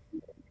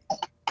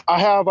I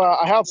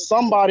have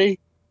somebody,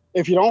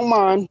 if you don't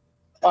mind.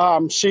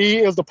 She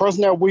is the person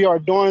that we are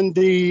doing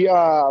the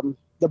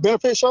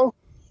benefit show.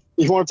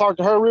 If you want to talk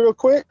to her real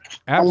quick.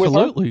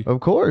 Absolutely. Of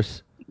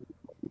course.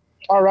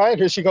 All right,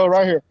 here she goes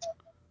right here.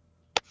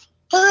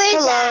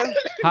 Hello.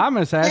 Hi,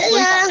 Miss Ashley.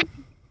 Hello.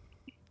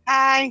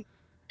 Hi.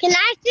 Can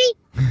I see?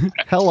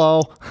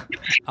 Hello.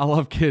 I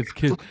love kids.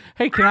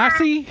 Hey, can I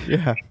see?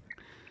 Yeah.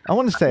 I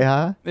want to say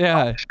hi.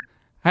 Yeah.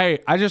 Hey,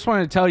 I just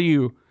want to tell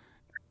you,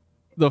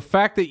 the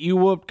fact that you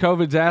whooped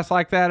COVID's ass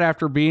like that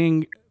after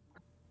being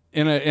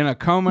in a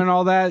coma and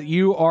all that,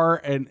 you are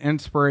an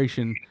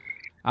inspiration.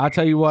 I'll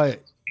tell you what,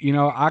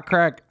 I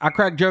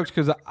crack jokes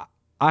because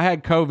I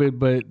had COVID,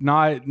 but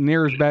not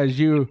near as bad as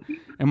you.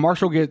 And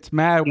Marshall gets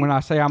mad when I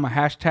say I'm a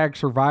hashtag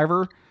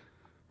survivor.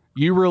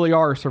 You really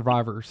are a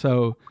survivor.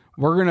 So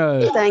we're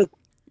going to...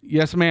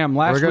 Yes, ma'am.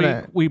 Last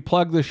week we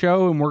plugged the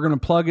show, and we're going to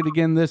plug it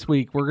again this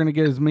week. We're going to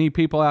get as many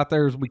people out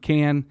there as we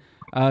can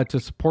to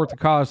support the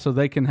cause so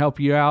they can help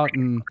you out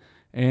and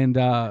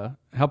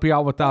help you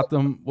out with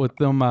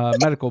them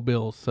medical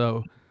bills.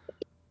 So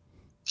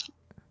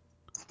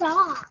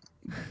Stop.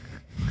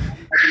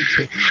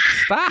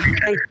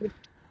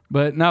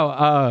 But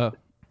no,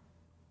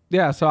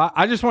 yeah. So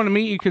I just want to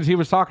meet you because he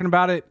was talking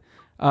about it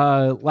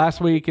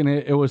last week, and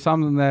it was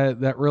something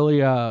that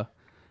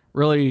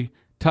really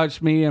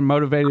touched me and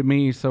motivated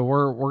me. So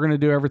we're gonna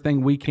do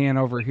everything we can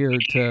over here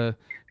to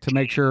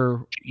make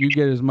sure you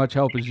get as much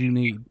help as you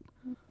need.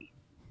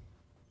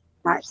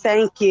 All right,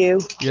 thank you.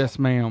 Yes,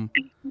 ma'am.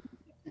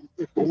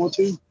 If you want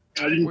to.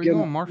 Where you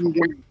going, Marshall?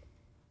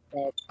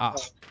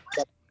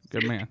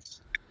 Good man.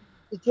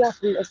 Did you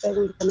ask me if they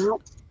want to come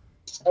out?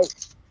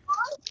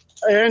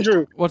 Hey,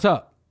 Andrew. What's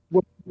up?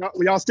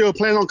 Y'all still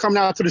planning on coming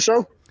out to the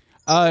show?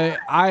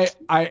 I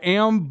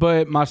am,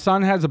 but my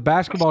son has a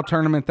basketball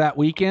tournament that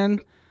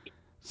weekend,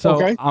 so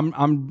okay.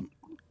 I'm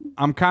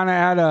kind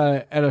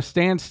of at a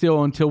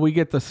standstill until we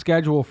get the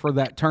schedule for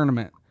that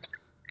tournament.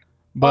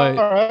 But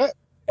all right.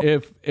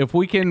 if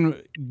we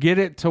can get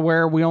it to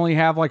where we only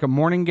have like a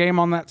morning game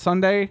on that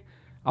Sunday,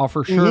 I'll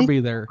for sure be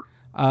there.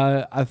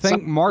 I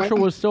think Marshall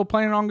was still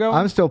planning on going.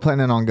 I'm still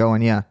planning on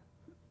going, yeah.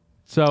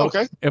 So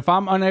if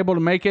I'm unable to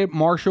make it,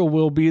 Marshall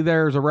will be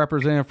there as a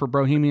representative for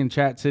Bohemian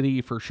Chat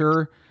City for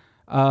sure.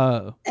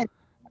 And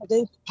I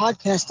do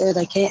podcast there.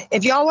 They can't.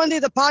 If y'all want to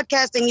do the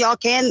podcasting, y'all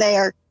can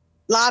there.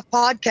 Live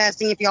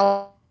podcasting if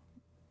y'all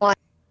want.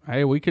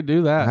 Hey, we could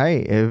do that.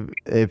 Hey,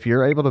 if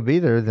you're able to be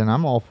there, then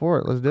I'm all for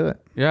it. Let's do it.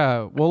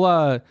 Yeah.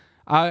 Well,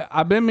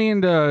 I've been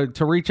meaning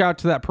to reach out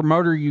to that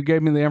promoter. You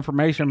gave me the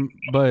information,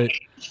 but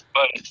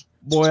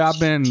boy,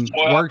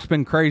 work's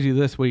been crazy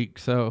this week.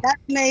 So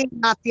That's me,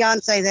 my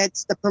fiance.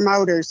 That's the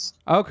promoters.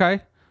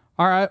 okay.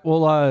 All right.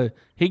 Well,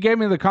 he gave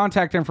me the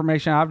contact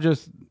information. I've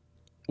just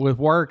with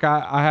work,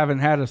 I haven't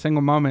had a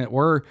single moment.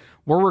 We're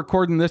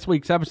recording this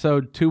week's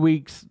episode 2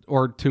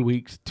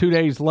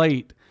 days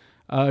late,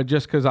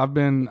 just because I've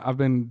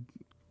been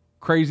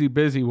crazy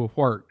busy with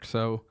work.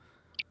 So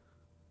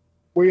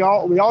We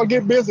all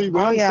get busy. We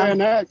Oh, yeah.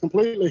 understand that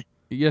completely.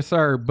 yes,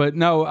 sir. But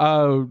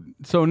no.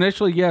 So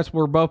initially, yes,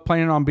 we're both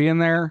planning on being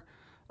there.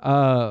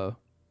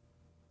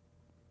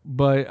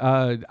 But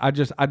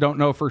I don't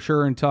know for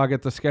sure until I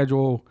get the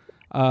schedule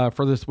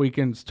for this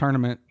weekend's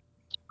tournament.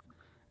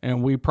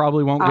 And we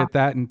probably won't get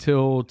that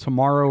until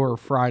tomorrow or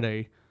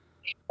Friday.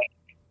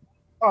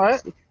 All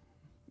right.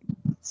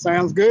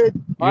 Sounds good.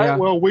 All Yeah. right.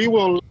 Well, we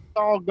will let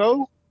y'all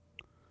go.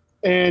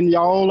 And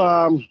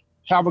y'all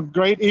have a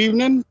great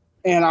evening.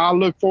 And I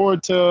look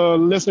forward to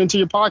listening to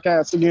your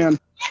podcast again.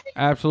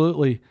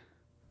 Absolutely.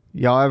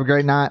 Y'all have a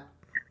great night.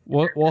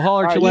 We'll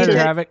holler at you All right, later, you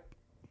too. Havoc.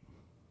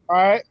 All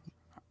right.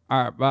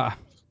 All right, bye.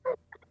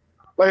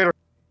 Later.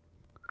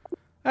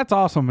 That's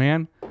awesome,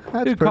 man.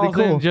 That's Dude pretty calls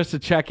cool. in just to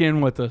check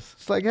in with us.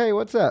 It's like, hey,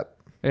 what's up?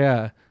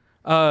 Yeah.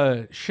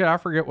 Shit, I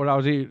forget what I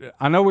was eating.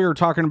 I know we were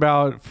talking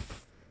about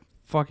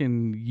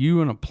fucking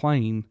you in a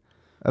plane.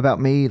 About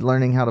me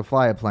learning how to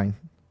fly a plane.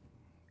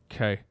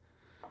 Okay.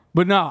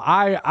 But no,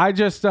 I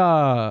just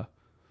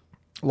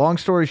Long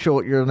story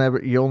short,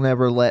 you'll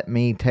never let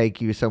me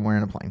take you somewhere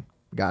in a plane.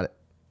 Got it.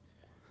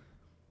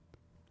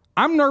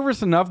 I'm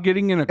nervous enough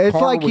getting in a car. It's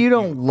like with you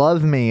don't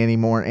love me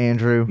anymore,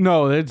 Andrew.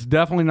 No, it's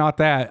definitely not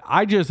that.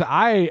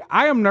 I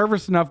am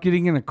nervous enough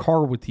getting in a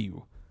car with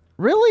you.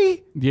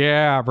 Really?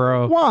 Yeah,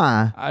 bro.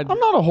 Why? I'm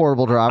not a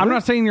horrible driver. I'm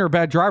not saying you're a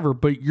bad driver,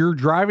 but your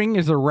driving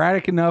is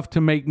erratic enough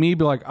to make me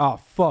be like, oh,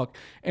 fuck.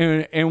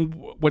 And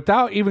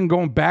without even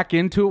going back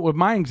into it with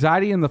my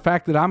anxiety and the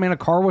fact that I'm in a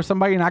car with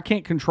somebody and I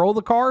can't control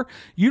the car,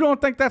 you don't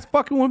think that's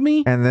fucking with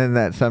me? And then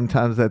that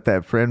sometimes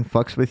that friend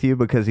fucks with you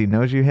because he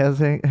knows you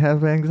have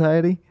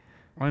anxiety.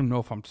 I don't even know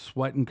if I'm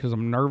sweating because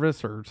I'm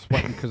nervous or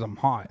sweating because I'm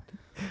hot.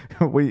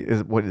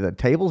 The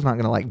table's not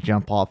going to like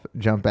jump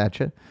at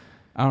you.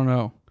 I don't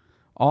know.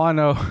 All I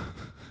know,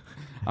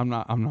 I'm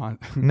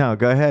not. No,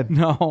 go ahead.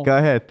 No. Go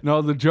ahead.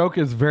 No, the joke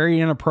is very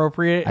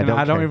inappropriate, and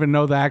I don't care. even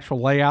know the actual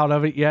layout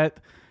of it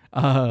yet.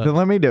 Then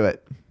let me do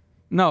it.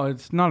 No,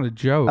 it's not a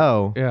joke.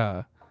 Oh.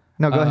 Yeah.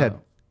 No, go ahead.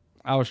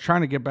 I was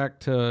trying to get back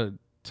to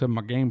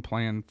my game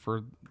plan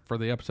for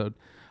the episode.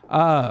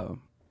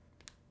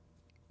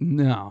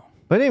 No.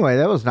 But anyway,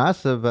 that was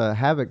nice of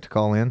Havoc to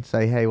call in,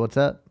 say, hey, what's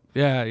up?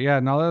 Yeah.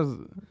 No, that was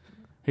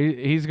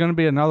he's going to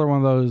be another one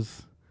of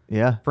those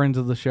Yeah, friends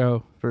of the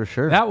show. for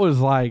sure. That was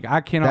like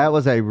That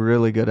was a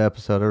really good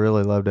episode. I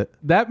really loved it.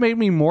 That made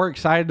me more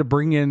excited to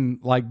bring in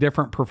like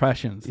different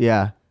professions.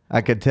 Yeah,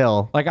 I could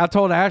tell. Like I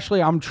told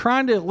Ashley, I'm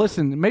trying to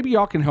listen. Maybe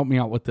y'all can help me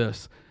out with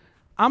this.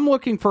 I'm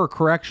looking for a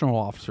correctional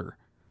officer.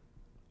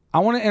 I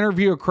want to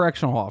interview a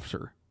correctional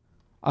officer.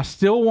 I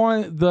still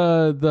want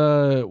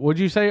the what'd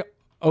you say?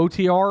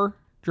 OTR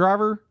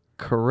driver?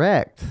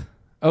 Correct.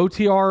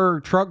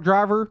 OTR truck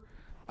driver.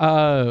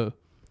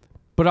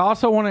 But I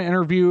also want to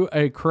interview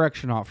a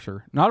correction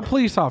officer, not a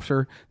police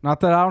officer.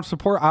 Not that I don't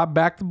support. I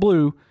back the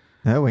blue.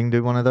 Yeah, we can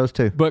do one of those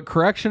too. But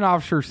correction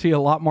officers see a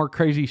lot more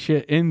crazy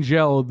shit in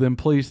jail than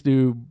police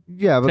do.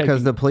 Yeah, because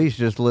taking- the police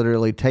just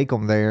literally take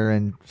them there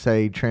and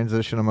say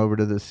transition them over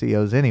to the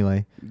COs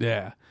anyway.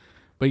 Yeah.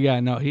 But yeah,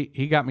 no,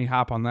 he got me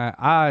hype on that.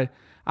 I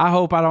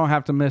hope I don't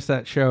have to miss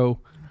that show.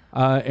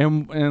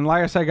 And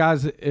like I said,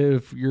 guys,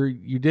 if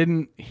you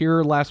didn't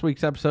hear last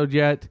week's episode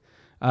yet,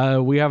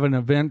 we have an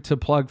event to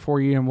plug for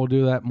you, and we'll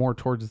do that more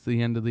towards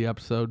the end of the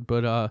episode.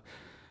 But all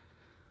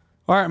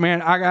right,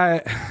 man,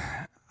 I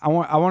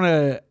want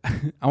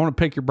to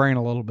pick your brain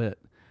a little bit.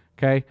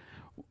 Okay,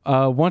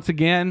 once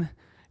again,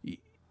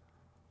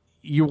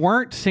 you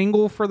weren't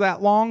single for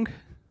that long,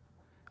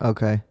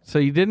 Okay. so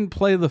you didn't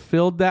play the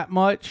field that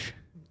much.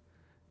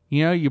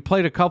 You know, you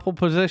played a couple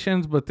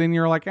positions, but then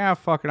you're like,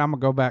 fuck it, I'm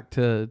gonna go back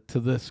to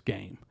this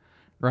game,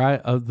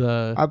 right?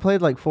 I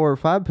played like 4 or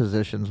 5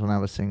 positions when I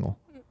was single.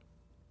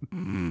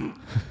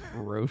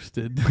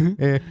 Roasted.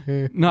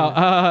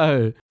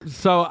 No,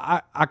 so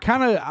I've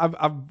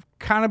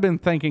kind of been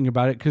thinking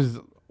about it because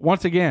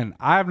once again,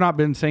 I have not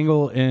been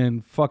single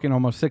in fucking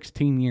almost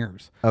 16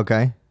 years.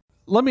 Okay.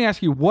 Let me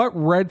ask you, what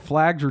red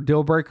flags or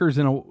deal breakers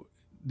do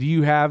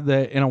you have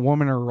that in a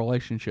woman or a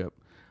relationship?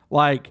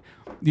 Like,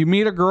 you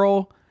meet a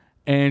girl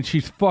and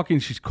she's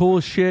cool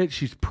as shit,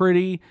 she's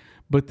pretty,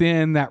 but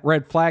then that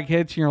red flag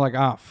hits and you're like,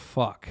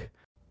 fuck.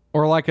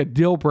 Or like a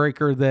deal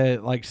breaker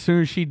that like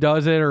soon as she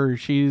does it or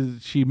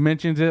she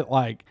mentions it,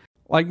 like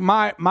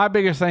my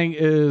biggest thing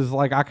is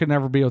like I could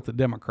never be with a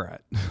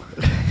Democrat.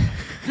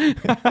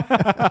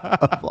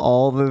 Of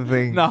all the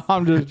things. No,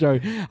 I'm just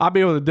joking. I'll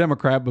be with a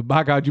Democrat, but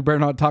by God, you better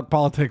not talk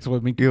politics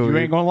with me 'cause you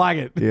ain't gonna like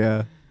it.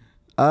 Yeah.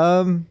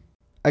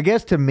 I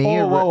guess to me,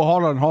 Whoa,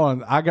 hold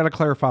on. I got to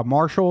clarify.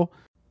 Marshall,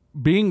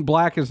 being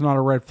black is not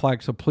a red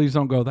flag, so please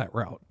don't go that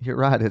route. you're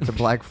right. It's a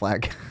black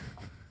flag.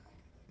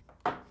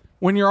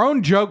 When your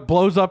own joke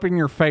blows up in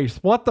your face,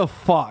 what the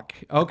fuck?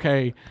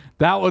 Okay,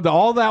 that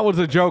was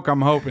a joke,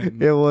 I'm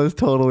hoping. It was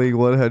totally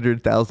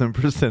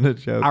 100,000% a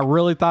joke. I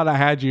really thought I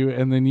had you,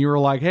 and then you were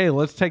like, hey,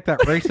 let's take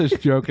that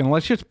racist joke and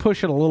let's just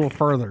push it a little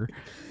further.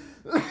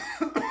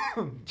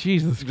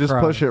 Jesus Just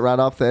Christ. push it right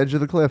off the edge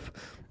of the cliff.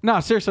 No,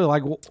 seriously,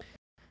 like,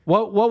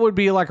 what would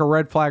be like a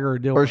red flag or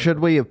a deal Or breaker? should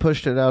we have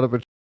pushed it out of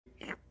a...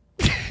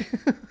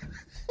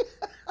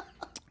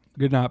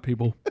 Good night,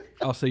 people.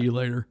 I'll see you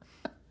later.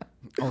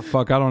 Or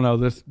fuck, I don't know.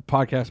 This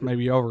podcast may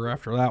be over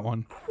after that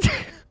one.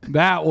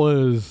 That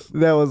was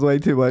way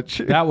too much.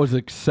 that was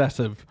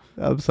excessive.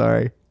 I'm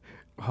sorry.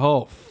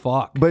 Oh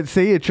fuck. But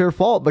see, it's your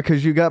fault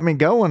because you got me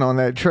going on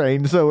that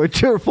train, so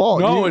it's your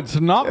fault. No,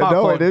 it's not my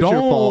No, fault. it is your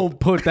Don't fault.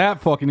 put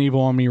that fucking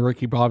evil on me,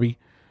 Ricky Bobby.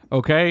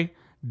 Okay?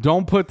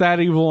 Don't put that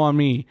evil on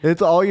me.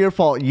 It's all your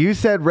fault. You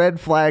said red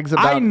flags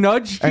about... I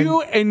nudged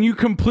you and you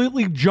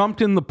completely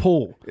jumped in the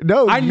pool.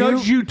 No, I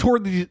nudged you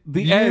toward the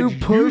edge. You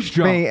pushed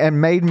me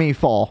and made me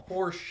fall.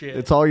 Horseshit.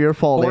 It's all your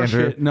fault,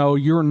 Andrew, Horseshit. No,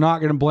 you're not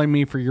going to blame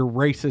me for your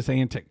racist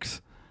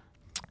antics.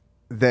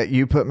 that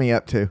you put me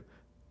up to.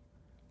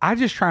 I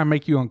just try and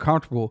make you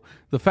uncomfortable.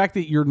 The fact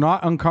that you're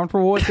not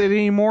uncomfortable with it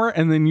anymore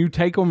and then you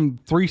take them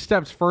 3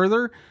 steps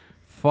further,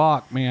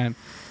 fuck, man.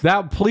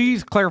 That,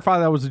 please clarify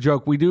that was a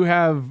joke. We do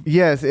have...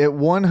 Yes, it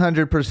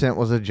 100%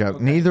 was a joke.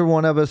 Okay. Neither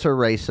one of us are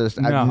racist.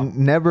 No. I've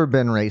never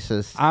been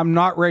racist. I'm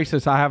not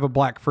racist. I have a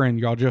black friend.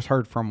 Y'all just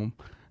heard from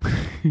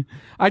him.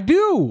 I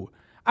do.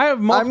 I have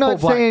multiple I'm not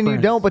black saying friends.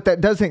 you don't, but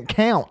that doesn't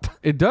count.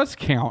 It does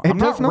count. It I'm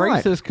does not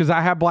not. racist because I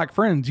have black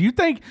friends. You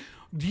think...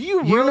 Do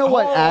you You know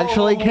what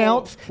actually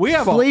counts? We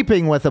have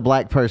sleeping with a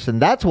black person.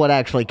 That's what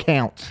actually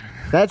counts.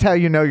 That's how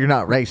you know you're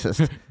not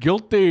racist.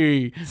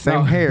 Guilty.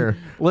 Same here.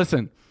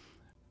 Listen.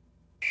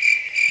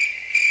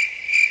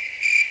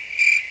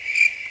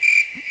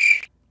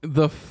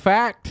 The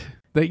fact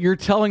that you're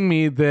telling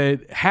me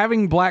that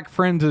having black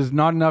friends is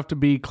not enough to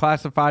be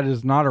classified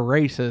as not a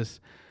racist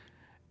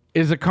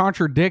is a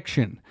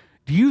contradiction.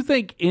 Do you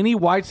think any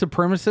white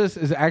supremacist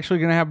is actually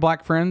going to have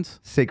black friends?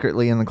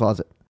 Secretly in the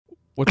closet.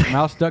 With the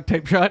mouse duct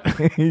tape shut?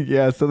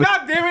 Yeah. So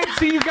God damn it.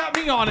 See, you got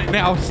me on it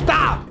now.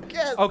 Stop.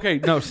 Yes. Okay,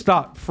 no,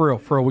 stop. For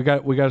real. We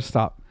got to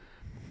stop.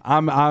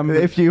 I'm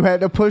if you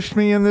had to push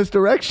me in this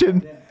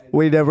direction,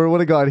 we never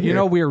would have got here. You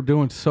know, we are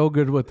doing so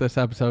good with this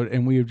episode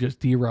and we have just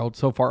derailed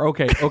so far.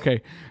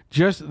 Okay.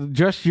 Just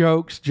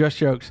jokes.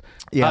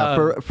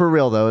 Yeah, for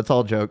real though, it's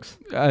all jokes.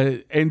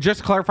 And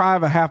just to clarify, I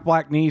have a half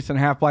black niece and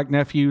a half black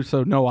nephew,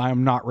 so no, I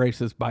am not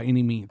racist by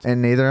any means.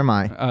 And neither am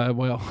I.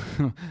 Well,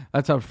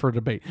 that's up for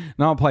debate.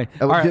 No, I'm playing.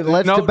 All right,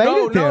 let's debate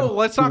it then. No,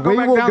 let's not go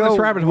back down this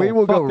rabbit hole. We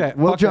will Fuck go. that.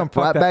 We'll Fuck jump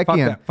that. right back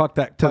in. Fuck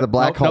that. To the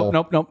black hole.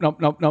 Nope.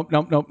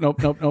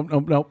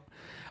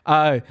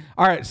 All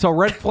right, so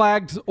red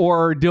flags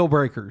or deal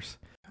breakers?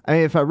 I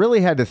mean, if I really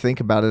had to think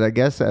about it, I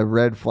guess a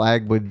red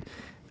flag would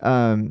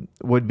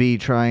be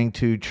trying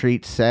to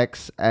treat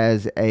sex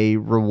as a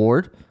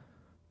reward,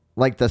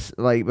 because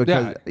I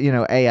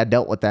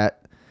dealt with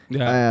that.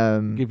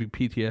 Yeah, give you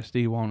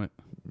PTSD, won't it?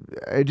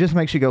 It just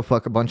makes you go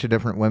fuck a bunch of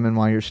different women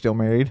while you're still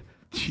married.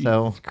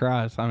 Jesus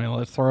Christ! I mean,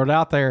 let's throw it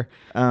out there.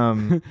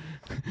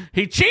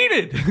 He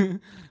cheated.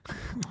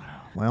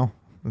 Well,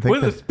 I think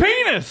with his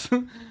penis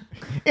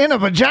in a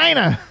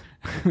vagina.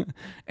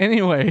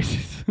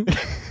 Anyways.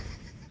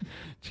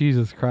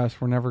 Jesus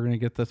Christ, we're never going to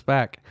get this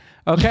back.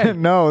 Okay.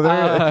 No,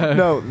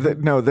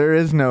 there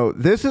is no.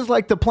 This is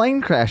like the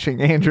plane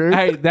crashing, Andrew.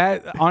 Hey,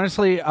 that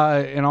honestly,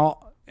 in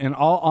all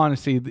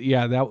honesty,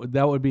 yeah,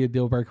 that would be a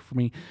deal breaker for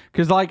me.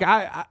 Because like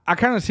I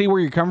kind of see where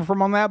you're coming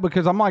from on that,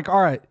 because I'm like,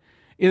 all right,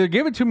 either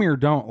give it to me or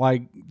don't.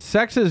 Like,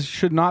 sex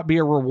should not be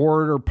a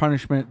reward or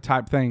punishment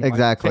type thing.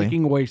 Exactly. Like,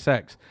 taking away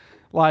sex.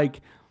 Like,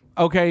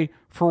 okay,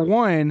 for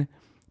one,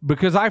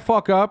 because I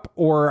fuck up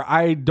or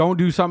I don't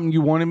do something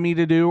you wanted me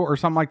to do or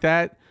something like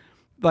that,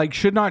 like,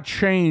 should not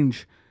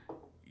change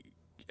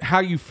how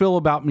you feel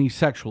about me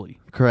sexually.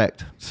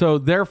 Correct. So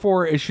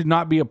therefore it should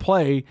not be a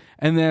play.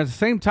 And then at the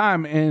same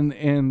time,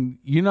 and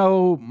you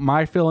know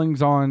my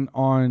feelings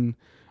on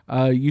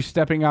you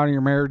stepping out in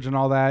your marriage and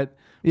all that.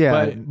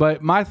 Yeah.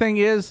 But my thing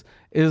is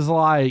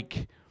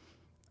like,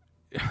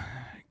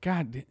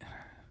 God,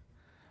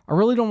 I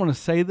really don't want to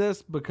say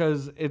this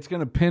because it's going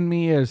to pin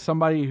me as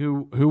somebody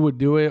who would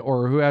do it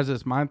or who has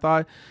this mind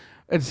thought.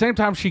 At the same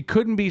time, she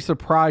couldn't be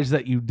surprised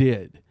that you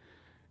did.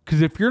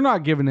 Because if you're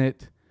not giving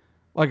it,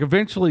 like,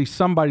 eventually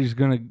somebody's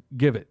going to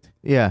give it.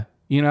 Yeah.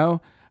 You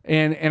know?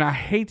 And I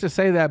hate to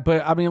say that,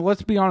 but I mean,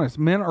 let's be honest.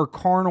 Men are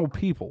carnal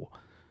people.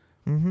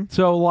 Mm-hmm.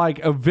 So,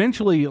 like,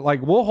 eventually,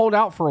 like, we'll hold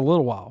out for a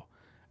little while.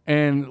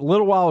 And a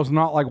little while is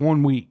not like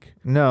 1 week.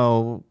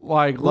 No.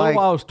 Like, little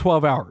while is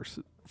 12 hours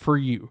for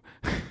you.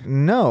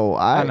 No.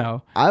 I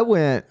know. I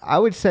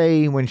would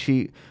say when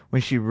she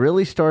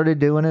really started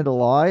doing it a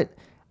lot,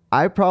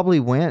 I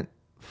probably went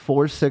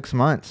 4-6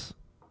 months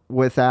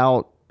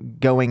without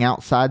going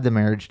outside the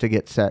marriage to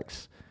get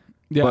sex.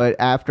 Yeah. But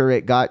after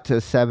it got to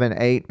 7,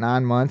 8,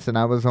 9 months, and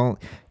I was on,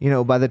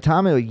 by the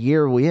time of a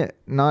year,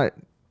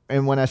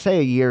 and when I say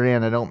a year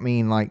in, I don't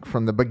mean like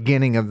from the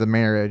beginning of the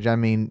marriage. I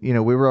mean,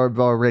 we were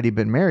already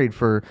been married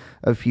for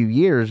a few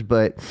years,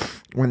 but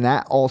when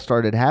that all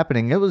started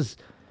happening, it was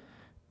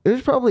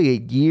probably a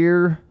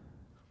year,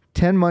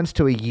 10 months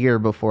to a year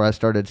before I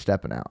started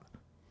stepping out,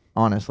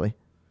 honestly.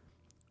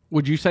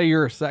 Would you say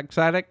you're a sex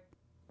addict?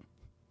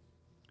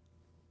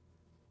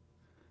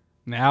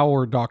 Now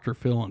we're Dr.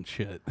 Phil and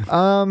shit.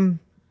 No.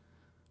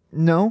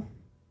 No?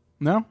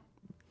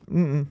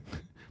 Mm-mm.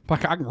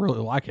 Like, I can really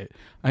like it.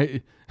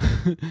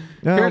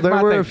 No,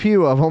 there were a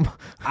few of them.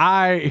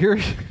 God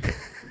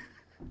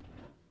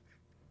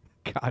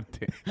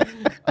damn.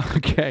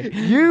 Okay.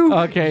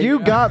 You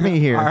got me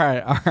here.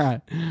 All right.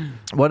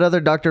 What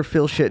other Dr.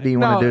 Phil shit do you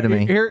want to do to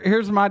me?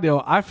 Here's my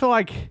deal. I feel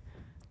like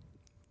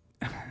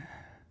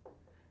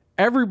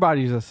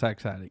everybody's a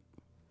sex addict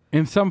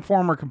in some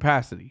form or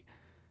capacity.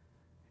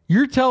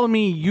 You're telling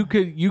me you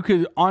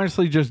could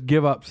honestly just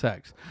give up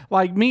sex.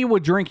 Like me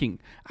with drinking.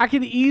 I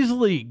could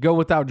easily go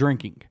without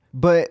drinking.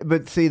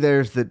 But see,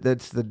 here's the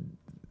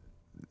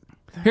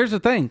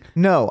thing.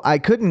 No, I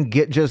couldn't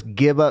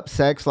give up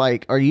sex.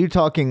 Like, are you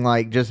talking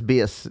like just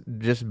be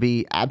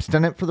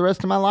abstinent for the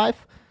rest of my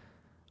life,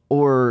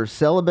 or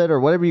celibate, or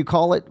whatever you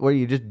call it, where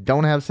you just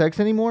don't have sex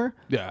anymore?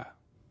 Yeah.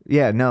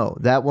 Yeah, no,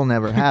 that will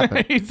never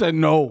happen. He said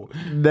no.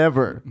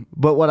 Never.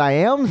 But what I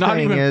am Not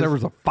saying even is if there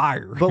was a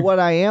fire. But what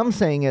I am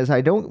saying is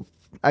I don't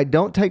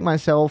take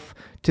myself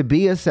to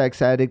be a sex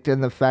addict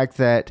in the fact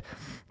that,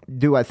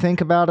 do I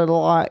think about it a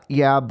lot?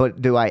 Yeah,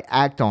 but do I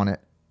act on it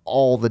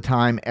all the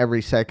time,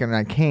 every second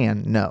I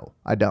can? No,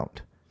 I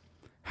don't.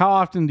 How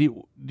often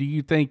do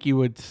you think you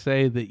would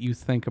say that you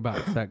think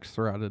about sex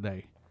throughout a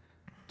day?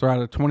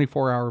 Throughout a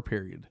 24-hour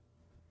period?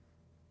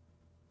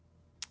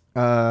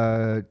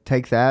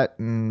 Take that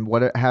and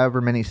however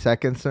many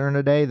seconds are in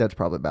a day, that's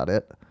probably about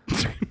it.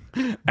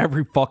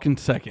 Every fucking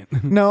second.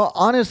 No,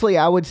 honestly,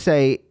 I would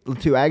say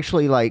to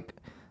actually like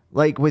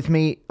with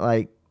me,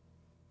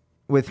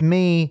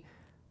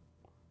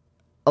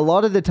 a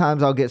lot of the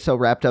times I'll get so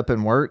wrapped up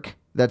in work,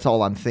 that's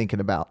all I'm thinking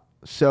about.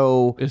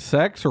 So is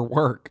sex or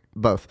work?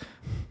 Both.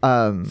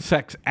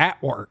 Sex at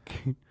work.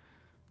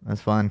 That's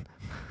fun.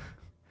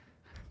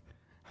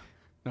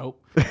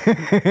 Nope.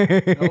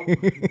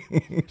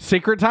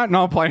 Secret time?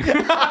 No, I'm playing.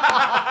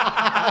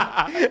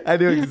 I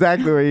knew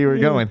exactly where you were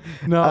going.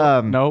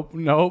 No,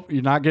 nope.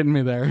 You're not getting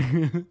me there.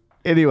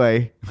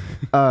 Anyway,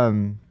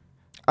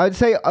 I'd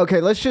say, okay,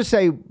 let's just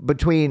say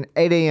between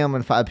 8 a.m.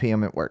 and 5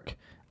 p.m. at work.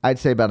 I'd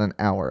say about an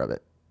hour of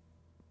it.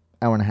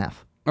 Hour and a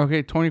half.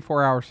 Okay,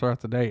 24 hours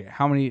throughout the day.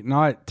 How many,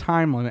 not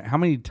time limit, how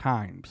many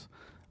times?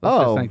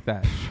 Let's just think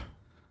that.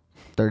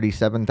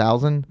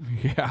 37,000.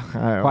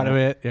 Yeah, quite a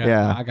bit.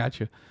 Yeah, I got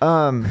you.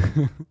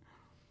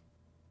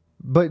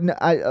 But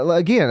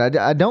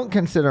I don't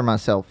consider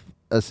myself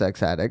a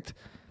sex addict.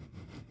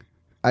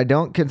 I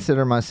don't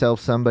consider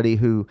myself somebody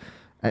who,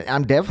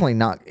 I'm definitely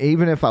not,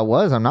 even if I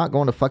was, I'm not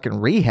going to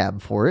fucking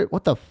rehab for it.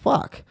 What the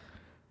fuck?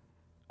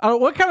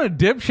 What kind of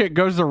dipshit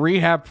goes to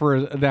rehab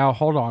for, now,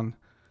 hold on.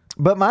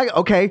 But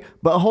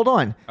hold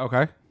on.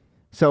 Okay.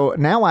 So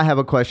now I have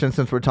a question,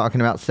 since we're talking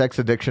about sex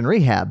addiction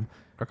rehab.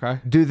 Okay.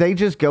 Do they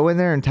just go in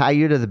there and tie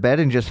you to the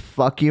bed and just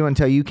fuck you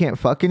until you can't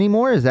fuck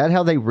anymore? Is that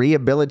how they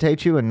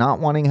rehabilitate you and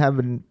not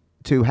wanting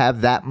to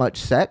have that much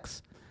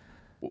sex?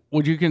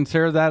 Would you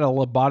consider that a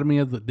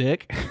lobotomy of the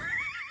dick?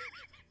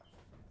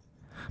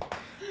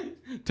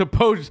 To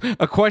pose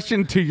a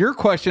question to your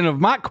question of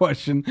my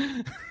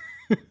question.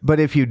 But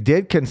if you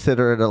did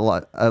consider it a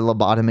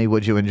lobotomy,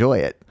 would you enjoy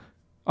it?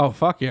 Oh,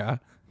 fuck yeah.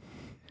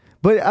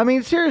 But, I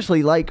mean,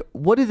 seriously, like,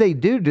 what do they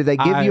do? Do they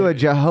give you a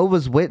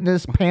Jehovah's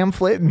Witness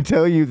pamphlet and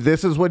tell you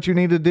this is what you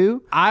need to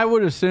do? I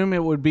would assume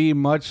it would be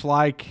much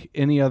like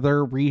any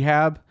other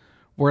rehab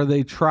where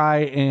they try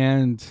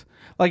and,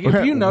 like,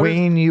 if you notice,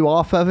 wean you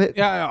off of it?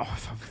 Yeah,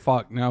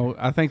 fuck, no.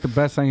 I think the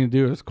best thing to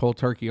do is cold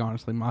turkey,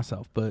 honestly,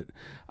 myself. But,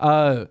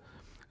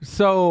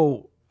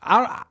 so,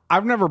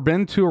 I've never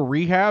been to a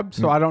rehab,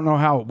 so I don't know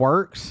how it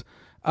works.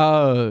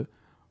 But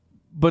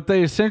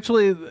they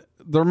essentially,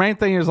 their main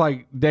thing is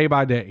like day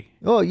by day.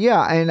 Oh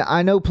yeah, and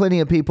I know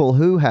plenty of people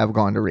who have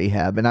gone to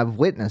rehab, and I've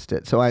witnessed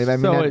it. So I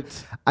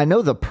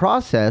know the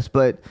process,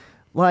 but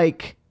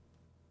like,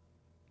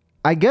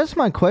 I guess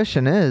my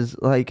question is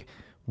like,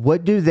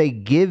 what do they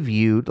give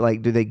you?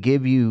 Like, do they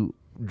give you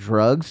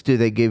drugs? Do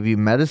they give you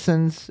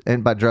medicines?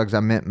 And by drugs, I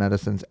meant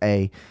medicines.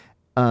 Do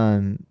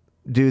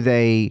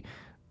they?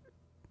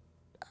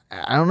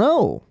 I don't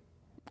know.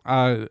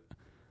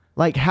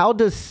 Like, how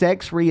does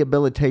sex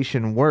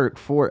rehabilitation work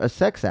for a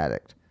sex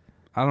addict?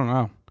 I don't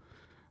know.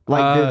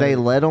 Like, do they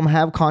let them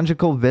have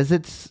conjugal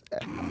visits?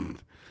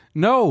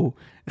 No,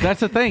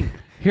 that's the thing.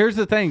 Here's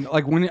the thing.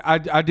 Like, when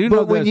I do know,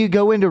 but when you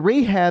go into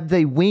rehab,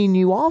 they wean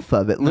you off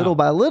of it little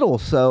by little.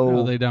 So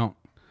no, they don't.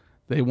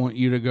 They want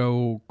you to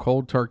go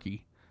cold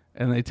turkey.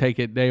 and they take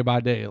it day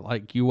by day.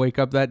 Like you wake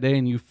up that day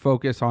and you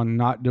focus on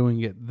not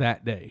doing it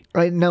that day.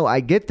 Right? No, I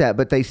get that,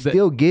 but they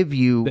still give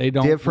you they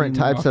don't different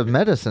give you types of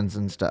medicines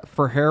and stuff.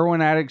 For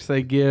heroin addicts,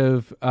 they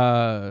give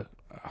what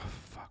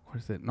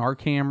is it,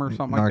 Narcan or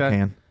something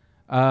like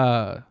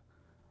that?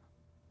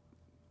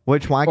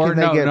 Which why can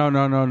they get?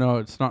 No,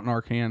 it's not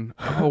Narcan.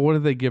 Oh, what do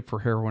they give for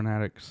heroin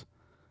addicts?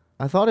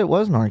 I thought it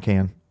was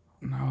Narcan.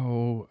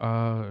 No,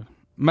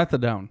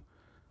 methadone.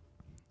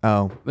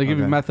 Oh, They give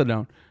you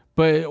methadone.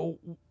 But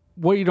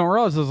what you don't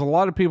realize is a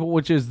lot of people,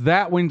 which is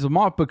that weans them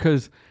off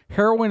because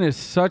heroin is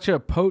such a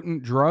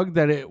potent drug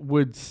that it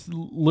would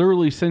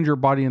literally send your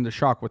body into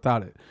shock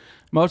without it.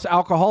 Most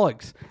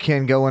alcoholics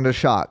can go into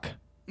shock.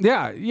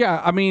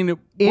 Yeah. I mean,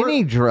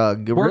 any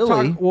drug,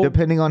 really,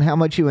 depending on how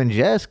much you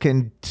ingest,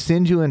 can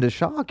send you into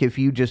shock if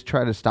you just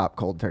try to stop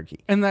cold turkey.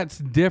 And that's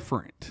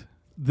different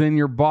than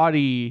your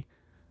body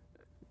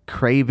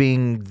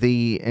craving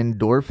the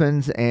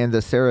endorphins and the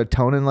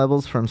serotonin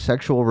levels from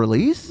sexual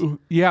release.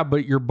 Yeah,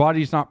 but your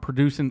body's not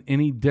producing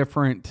any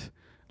different.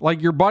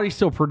 Like your body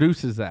still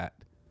produces that.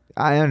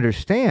 I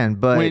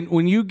understand, but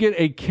when you get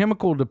a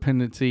chemical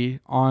dependency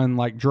on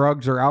like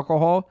drugs or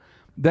alcohol,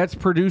 that's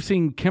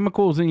producing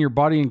chemicals in your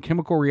body and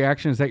chemical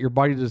reactions that your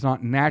body does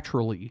not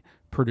naturally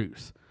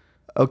produce.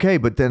 Okay,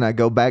 but then I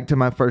go back to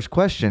my first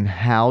question.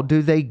 How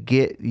do they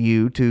get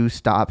you to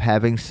stop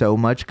having so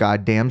much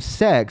goddamn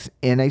sex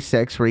in a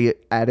sex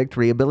addict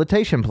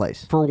rehabilitation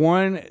place? For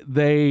one,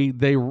 this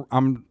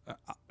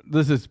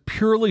is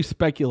purely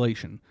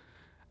speculation.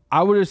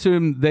 I would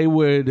assume they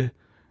would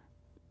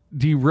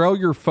derail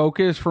your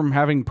focus from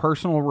having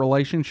personal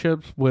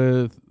relationships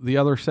with the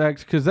other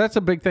sex, because that's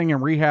a big thing in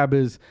rehab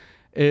is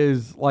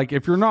like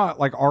if you're not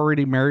like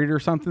already married or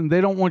something, they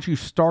don't want you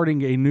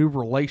starting a new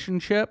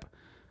relationship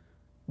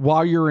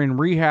while you're in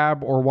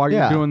rehab or while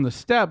you're doing the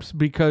steps,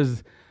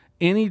 because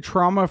any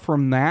trauma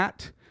from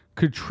that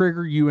could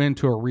trigger you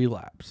into a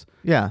relapse.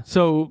 Yeah.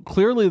 So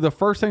clearly the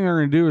first thing they're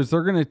going to do is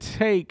they're going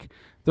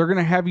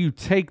to have you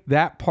take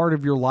that part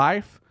of your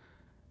life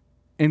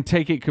and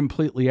take it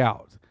completely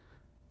out,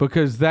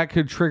 because that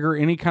could trigger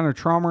any kind of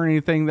trauma or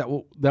anything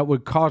that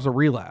would cause a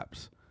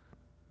relapse.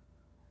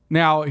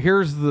 Now,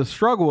 here's the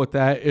struggle with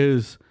that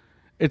is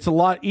it's a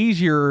lot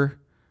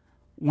easier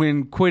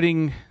when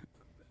quitting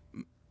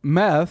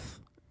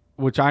meth,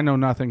 which I know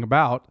nothing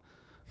about.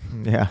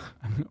 Yeah.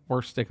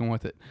 We're sticking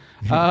with it.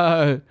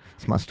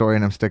 It's my story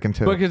and I'm sticking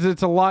to it. Because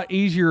it's a lot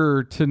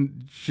easier to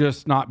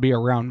just not be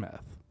around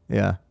meth.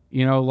 Yeah.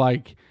 You know,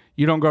 like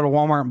you don't go to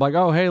Walmart and be like,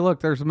 oh, hey,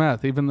 look, there's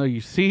meth. Even though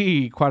you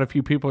see quite a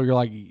few people, you're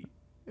like,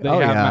 they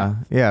have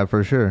meth. Yeah,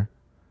 for sure.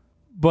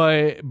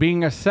 But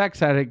being a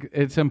sex addict,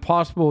 it's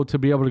impossible to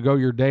be able to go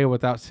your day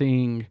without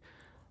seeing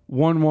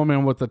one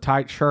woman with a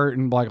tight shirt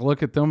and like,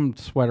 look at them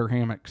sweater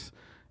hammocks,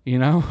 you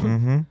know?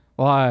 Mm-hmm.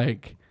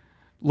 Like,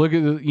 look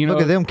at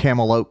look at them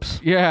camelopes.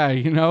 Yeah,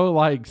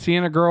 like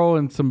seeing a girl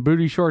in some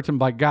booty shorts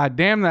and like, God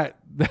damn, that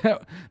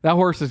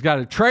horse has got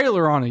a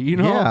trailer on it. You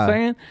know what I'm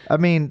saying? I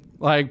mean,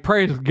 like,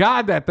 praise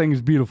God, that thing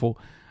is beautiful.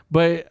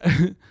 But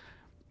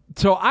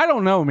so I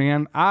don't know,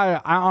 man.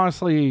 I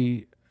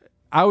honestly,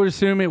 I would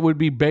assume it would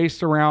be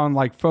based around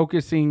like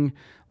focusing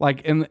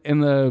like in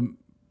the,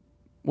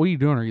 what are you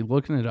doing? Are you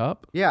looking it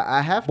up? Yeah,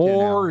 I have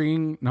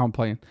Boring. No, I'm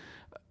playing.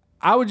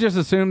 I would just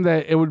assume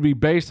that it would be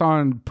based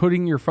on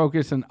putting your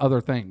focus in other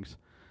things.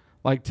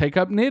 Like take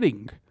up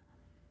knitting,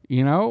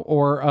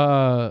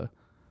 or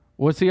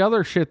what's the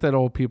other shit that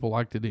old people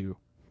like to do?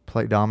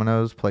 Play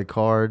dominoes, play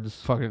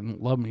cards. Fucking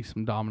love me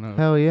some dominoes.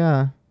 Hell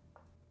yeah.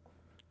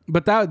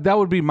 But that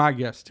would be my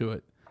guess to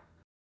it.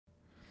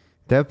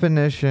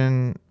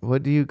 Definition,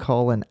 what do you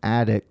call an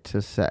addict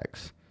to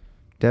sex?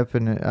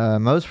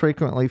 Most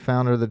frequently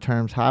found are the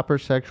terms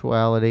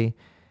hypersexuality,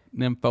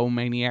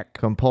 nymphomaniac,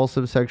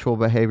 compulsive sexual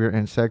behavior,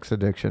 and sex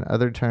addiction.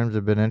 Other terms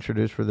have been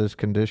introduced for this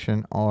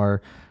condition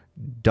are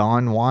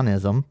Don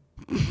Juanism.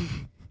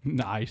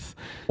 Nice.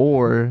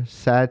 Or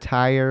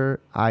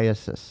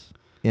satyriasis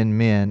in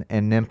men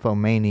and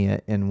nymphomania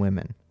in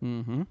women.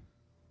 Mm-hmm.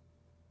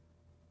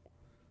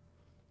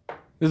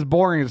 This is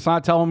boring. It's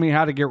not telling me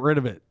how to get rid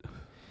of it.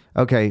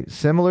 Okay,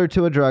 similar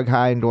to a drug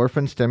high,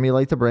 endorphins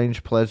stimulate the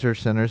brain's pleasure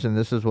centers, and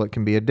this is what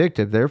can be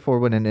addictive. Therefore,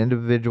 when an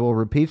individual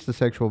repeats the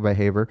sexual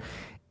behavior,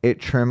 it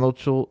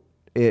triggers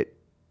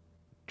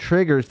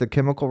the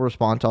chemical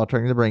response,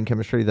 altering the brain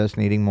chemistry, thus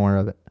needing more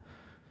of it.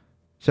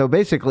 So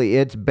basically,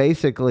 it's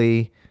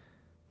basically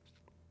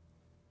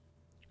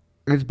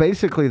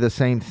the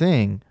same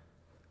thing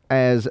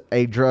as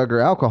a drug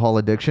or alcohol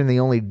addiction. The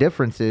only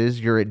difference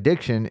is your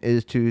addiction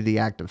is to the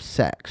act of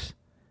sex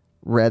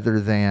rather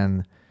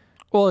than...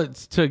 Well,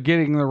 it's to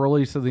getting the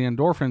release of the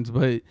endorphins,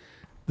 but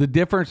the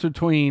difference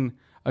between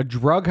a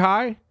drug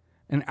high,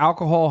 an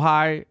alcohol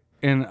high,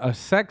 and a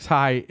sex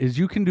high is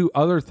you can do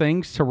other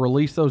things to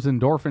release those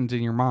endorphins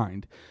in your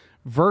mind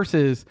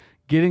versus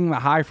getting the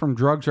high from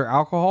drugs or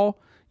alcohol.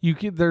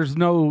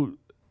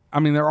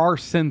 There are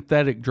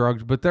synthetic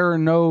drugs, but there are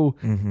no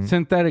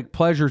synthetic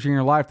pleasures in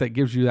your life that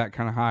gives you that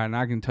kind of high. And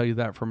I can tell you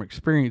that from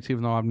experience,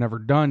 even though I've never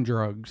done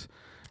drugs.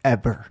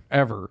 Ever.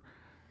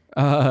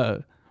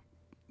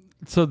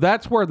 So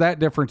that's where that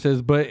difference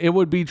is, but it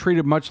would be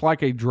treated much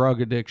like a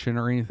drug addiction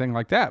or anything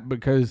like that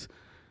because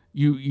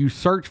you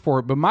search for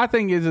it. But my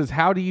thing is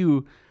how would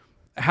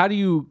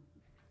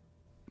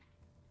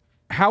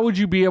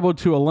you be able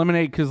to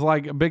eliminate? Because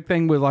like a big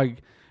thing with like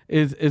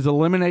is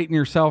eliminating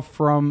yourself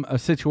from a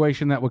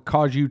situation that would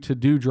cause you to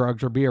do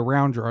drugs or be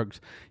around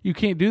drugs. You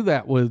can't do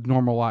that with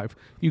normal life.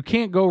 You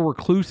can't go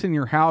recluse in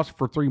your house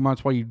for 3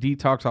 months while you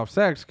detox off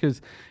sex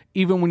because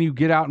even when you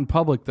get out in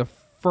public, the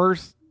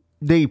first,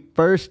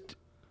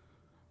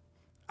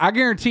 I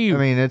guarantee you. I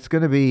mean, it's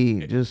going to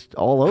be just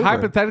all over.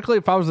 Hypothetically,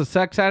 if I was a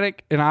sex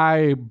addict and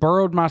I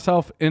burrowed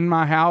myself in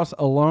my house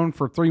alone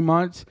for 3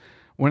 months,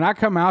 when I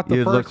come out,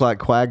 You'd look like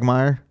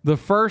Quagmire. The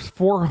first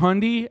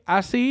 400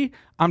 I see,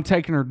 I'm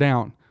taking her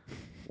down.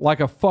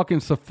 Like a fucking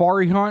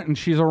safari hunt, and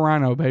she's a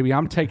rhino, baby.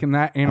 I'm taking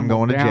that animal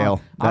down. I'm going to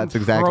jail. That's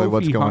exactly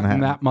what's going to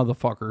happen. That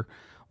motherfucker.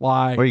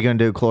 Like, what are you going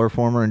to do,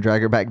 chloroform her and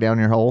drag her back down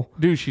your hole?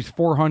 Dude, she's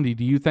 400.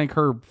 Do you think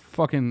her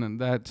fucking...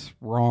 That's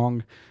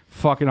wrong.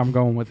 Fuck it, I'm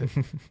going with it.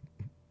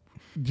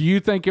 Do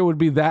you think it would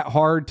be that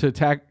hard to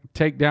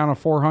take down a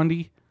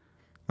 400?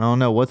 I don't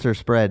know. What's her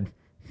spread?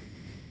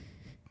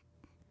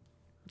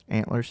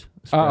 Antlers?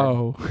 Spread.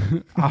 Oh,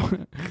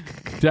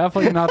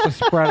 definitely not the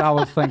spread I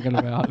was thinking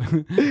about.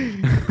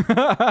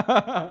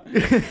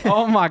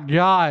 Oh my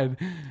God.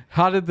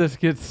 How did this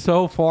get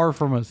so far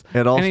from us?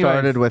 It all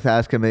started with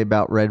asking me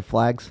about red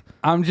flags.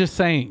 I'm just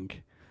saying.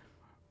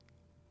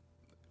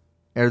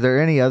 Are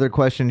there any other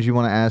questions you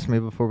want to ask me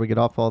before we get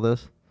off all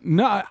this?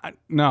 No.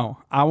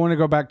 I want to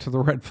go back to the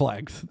red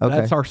flags. Okay.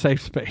 That's our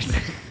safe space.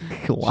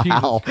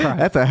 Wow.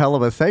 That's a hell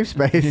of a safe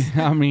space.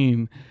 I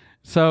mean...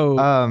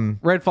 So,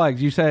 red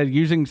flags. You said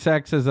using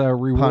sex as a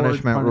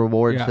reward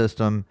reward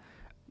system.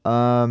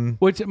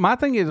 Which my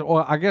thing is,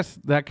 well, I guess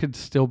that could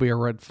still be a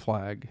red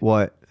flag.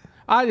 What?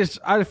 I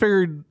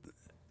figured,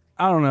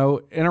 I don't know,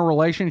 in a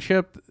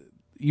relationship,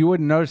 you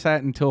wouldn't notice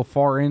that until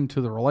far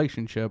into the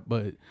relationship,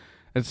 but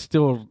it's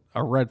still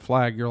a red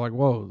flag. You're like,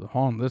 whoa,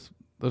 hold on, this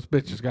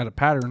bitch has got a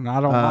pattern, and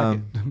I don't like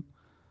it.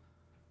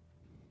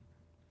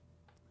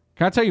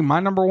 Can I tell you my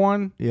number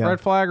one red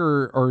flag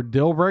or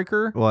deal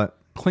breaker? What?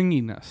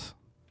 Clinginess.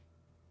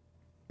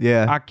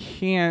 Yeah. I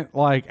can't,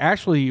 like,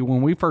 Ashley,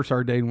 when we first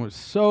started dating, was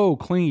so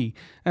clingy.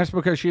 That's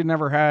because she had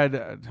never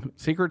had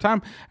secret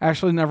time.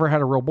 Ashley never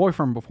had a real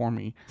boyfriend before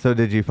me. So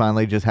did you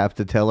finally just have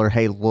to tell her,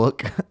 hey,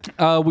 look?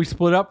 We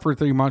split up for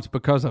 3 months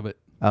because of it.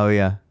 Oh,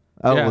 yeah.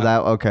 Oh, yeah.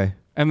 Well, okay.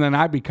 And then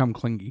I become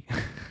clingy.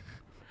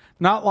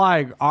 Not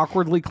like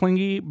awkwardly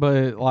clingy,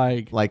 but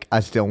like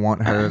I still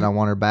want her and I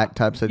want her back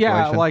type situation.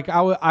 Yeah, like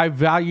I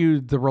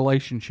valued the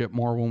relationship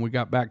more when we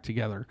got back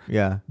together.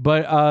 Yeah.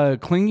 But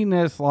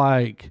clinginess,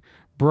 like,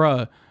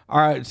 bruh. All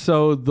right,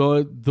 so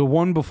the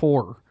one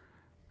before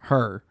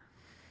her,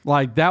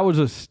 like, that was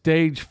a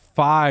stage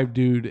 5,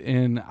 dude,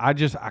 and I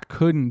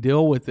couldn't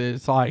deal with it.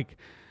 It's like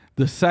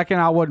the second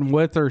I wasn't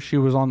with her, she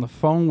was on the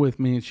phone with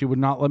me and she would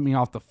not let me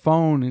off the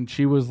phone, and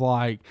she was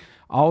like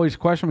always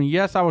question me.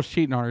 Yes, I was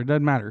cheating on her. It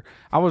doesn't matter.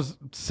 I was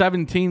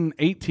 17,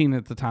 18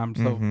 at the time.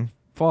 So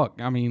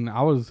fuck. I mean,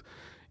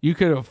 you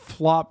could have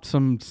flopped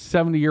some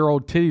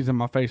 70-year-old titties in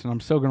my face and I'm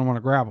still going to want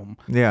to grab them.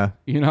 Yeah.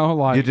 You know,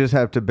 like, you just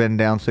have to bend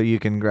down so you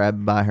can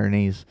grab by her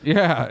knees.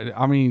 Yeah.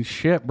 I mean,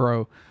 shit,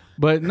 bro.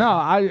 But no,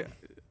 I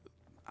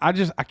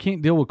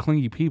can't deal with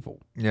clingy people.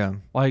 Yeah.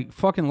 Like,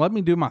 fucking let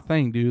me do my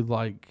thing, dude.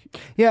 Like,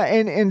 yeah.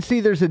 And see,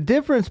 there's a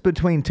difference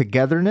between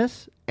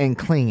togetherness and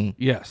clingy.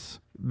 Yes.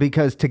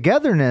 Because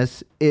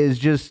togetherness is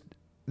just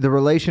the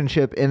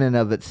relationship in and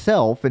of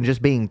itself and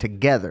just being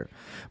together.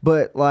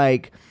 But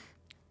like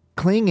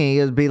clingy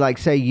is be like,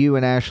 say you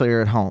and Ashley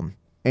are at home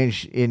and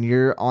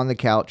you're on the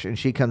couch and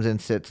she comes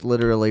and sits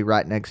literally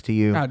right next to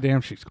you. God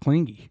damn, she's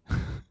clingy.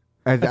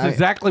 That's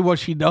exactly what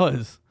she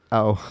does.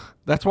 Oh.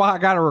 That's why I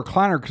got a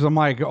recliner, because I'm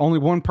like, only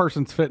one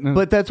person's fitting in.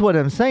 But that's what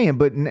I'm saying.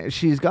 But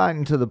she's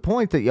gotten to the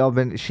point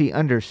that she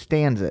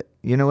understands it.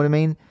 You know what I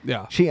mean?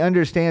 Yeah. She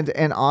understands.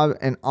 And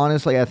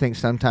honestly, I think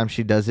sometimes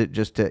she does it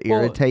just to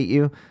irritate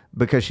you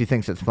because she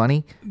thinks it's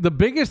funny. The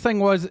biggest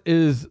thing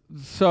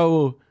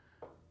so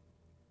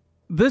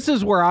this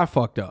is where I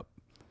fucked up.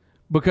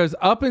 Because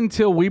up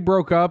until we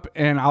broke up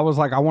and I was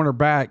like, I want her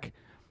back,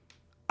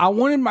 I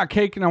wanted my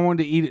cake and I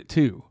wanted to eat it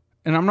too.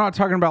 And I'm not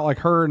talking about like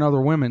her and other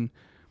women.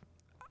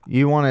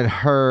 You wanted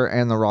her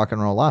and the rock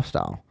and roll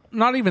lifestyle.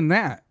 Not even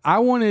that. I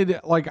wanted,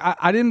 like,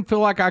 I didn't feel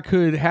like I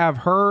could have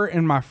her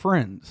and my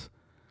friends.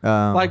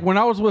 Like when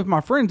I was with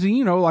my friends,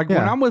 and when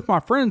I'm with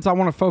my friends, I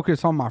want to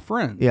focus on my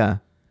friends. Yeah.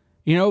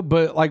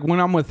 But like when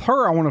I'm with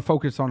her, I want to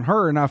focus on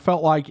her. And I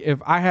felt like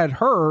if I had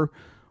her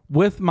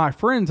with my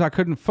friends, I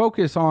couldn't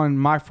focus on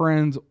my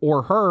friends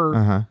or her.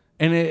 Uh-huh.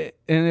 And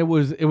it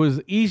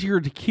was easier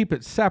to keep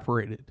it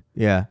separated.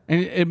 Yeah.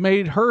 And it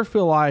made her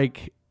feel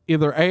like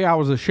either A, I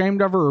was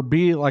ashamed of her, or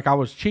B, like I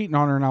was cheating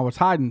on her and I was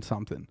hiding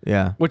something.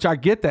 Yeah. Which I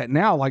get that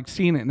now, like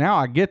seeing it now,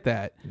 I get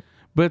that.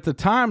 But at the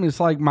time, it's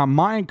like my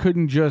mind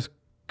couldn't just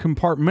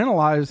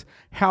compartmentalize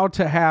how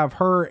to have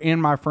her and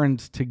my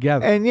friends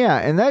together. And yeah,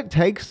 and that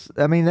takes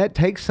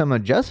some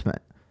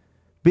adjustment.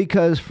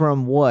 Because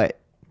from what,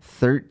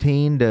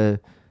 13 to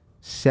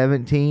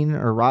 17,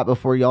 or right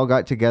before y'all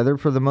got together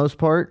for the most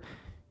part,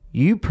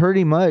 you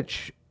pretty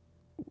much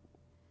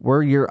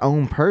were your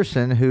own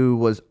person who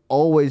was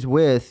always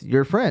with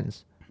your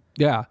friends.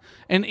 Yeah.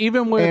 And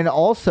even with... And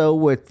also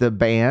with the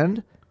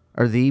band,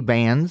 or the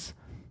bands,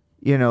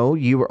 you know,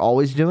 you were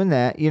always doing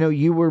that. You know,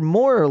 you were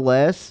more or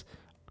less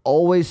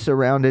always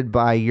surrounded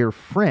by your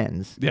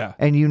friends. Yeah.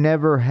 And you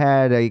never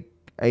had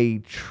a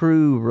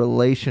true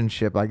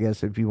relationship, I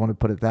guess, if you want to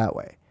put it that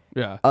way.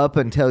 Yeah. Up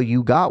until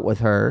you got with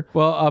her.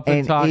 Well, up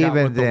until I got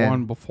with then, the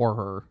one before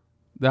her.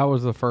 That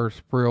was the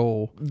first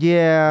real...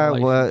 Yeah,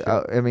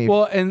 well, I mean...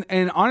 Well,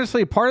 and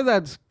honestly, part of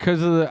that's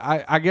because of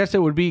I guess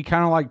it would be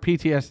kind of like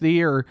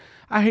PTSD, or...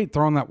 I hate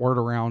throwing that word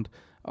around,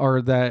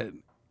 or that...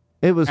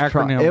 It was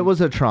it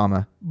was a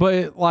trauma.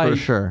 But, like... For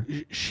sure.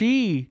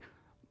 She...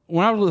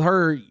 When I was with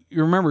her,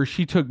 you remember,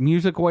 she took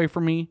music away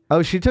from me.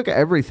 Oh, she took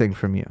everything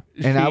from you.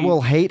 And I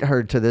will hate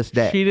her to this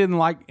day. She didn't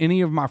like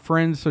any of my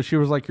friends, so she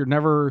was like, you're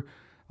never...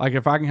 Like,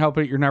 if I can help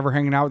it, you're never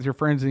hanging out with your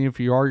friends, and if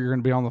you are, you're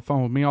going to be on the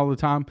phone with me all the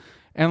time.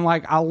 And,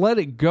 like, I let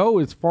it go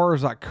as far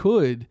as I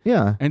could.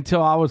 Yeah.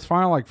 Until I was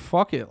finally like,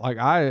 fuck it. Like,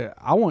 I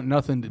want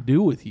nothing to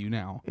do with you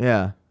now.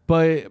 Yeah.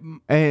 But...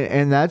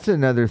 And that's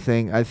another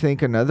thing. I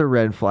think another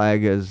red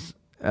flag is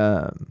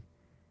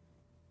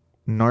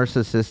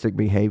narcissistic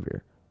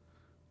behavior.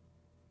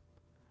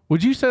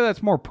 Would you say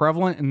that's more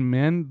prevalent in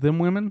men than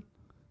women?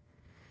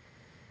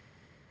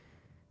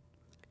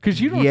 Because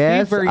you don't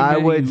see very many I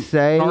would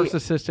say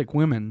narcissistic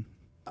women.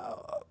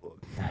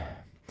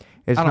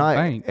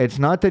 It's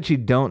not that you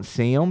don't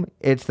see them.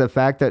 It's the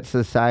fact that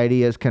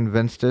society has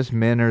convinced us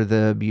men are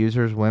the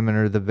abusers, women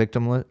are the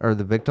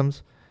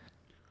victims.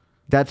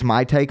 That's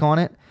my take on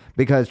it.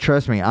 Because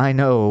trust me, I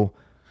know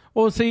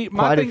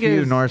quite a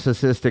few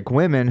narcissistic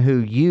women who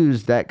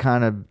use that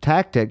kind of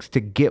tactics to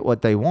get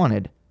what they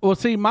wanted. Well,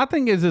 see, my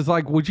thing is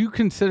like, would you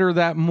consider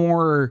that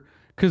more...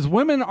 Because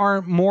women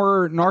aren't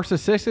more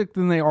narcissistic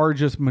than they are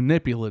just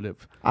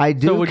manipulative. I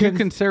do. So would you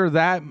consider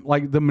that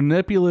like the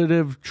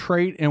manipulative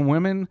trait in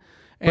women?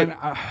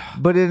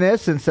 But in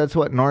essence, that's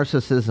what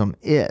narcissism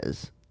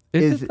is.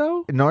 Is it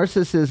though?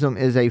 Narcissism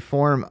is a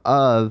form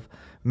of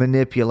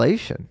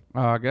manipulation.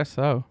 Oh, I guess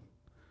so.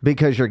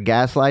 Because you're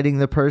gaslighting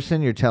the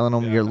person, you're telling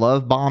them you're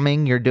love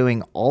bombing, you're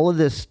doing all of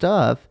this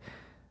stuff.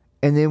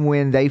 And then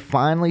when they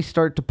finally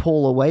start to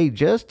pull away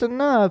just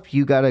enough,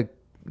 you got to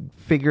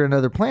figure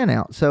another plan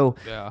out. So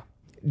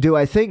do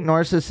I think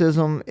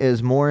narcissism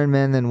is more in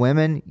men than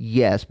women?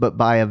 Yes, but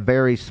by a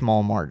very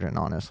small margin,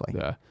 honestly.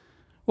 Yeah.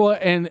 Well,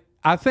 and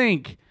I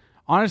think,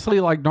 honestly,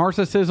 like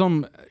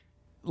narcissism,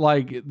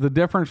 like the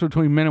difference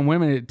between men and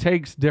women, it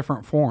takes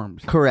different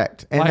forms.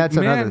 Correct. And like that's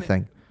another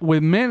thing.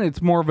 With men,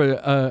 it's more of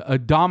a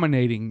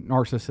dominating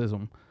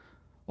narcissism.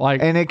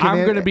 Like, I'm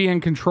going to be in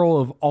control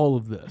of all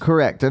of this.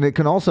 Correct. And it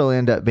can also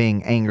end up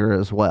being anger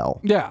as well.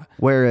 Yeah.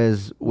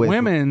 Whereas with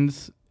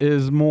women's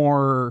is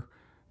more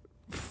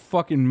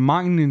fucking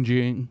mind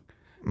ninjaing.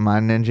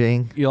 Mind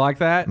ninjaing? You like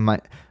that?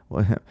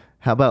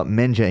 How about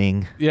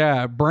ninjaing?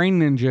 Yeah, brain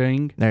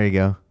ninjaing. There you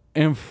go.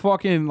 And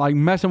fucking like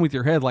messing with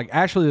your head. Like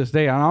Ashley this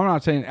day, and I'm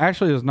not saying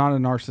Ashley is not a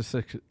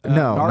narcissistic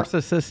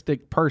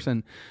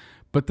person,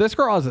 but this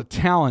girl has a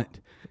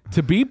talent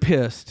to be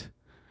pissed,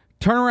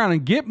 turn around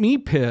and get me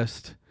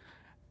pissed,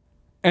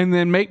 and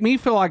then make me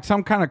feel like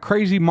some kind of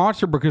crazy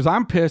monster because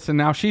I'm pissed and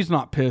now she's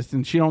not pissed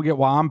and she don't get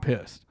why I'm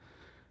pissed.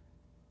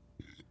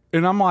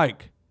 And I'm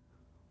like,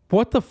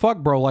 what the fuck,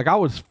 bro? Like, I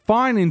was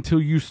fine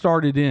until you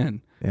started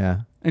in.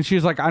 Yeah. And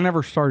she's like, I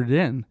never started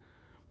in.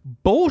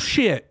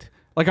 Bullshit.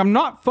 Like, I'm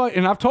not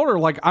and I've told her,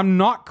 like, I'm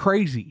not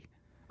crazy.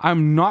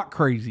 I'm not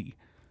crazy.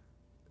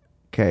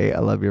 Okay, I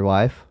love your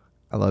wife.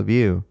 I love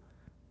you.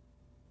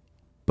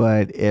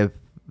 But if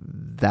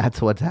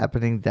that's what's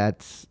happening,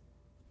 that's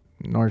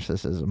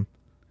narcissism.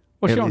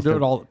 Well, she don't do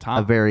it all the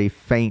time. A very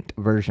faint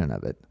version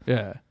of it.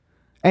 Yeah.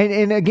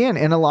 And again,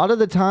 and a lot of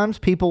the times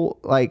people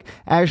like,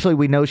 Ashley,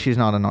 we know she's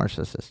not a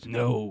narcissist.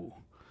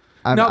 No.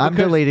 I'm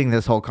deleting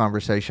this whole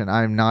conversation.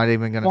 I'm not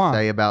even going to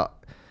say about...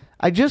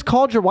 I just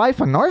called your wife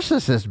a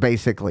narcissist,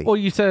 basically. Well,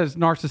 you said it's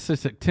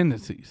narcissistic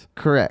tendencies.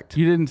 Correct.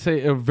 You didn't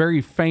say a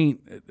very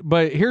faint...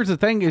 But here's the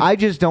thing is... I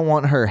just don't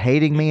want her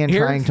hating me and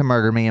trying to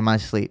murder me in my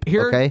sleep,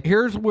 okay?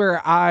 Here's where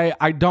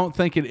I don't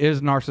think it is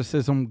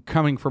narcissism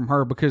coming from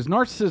her, because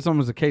narcissism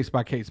is a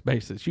case-by-case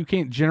basis. You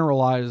can't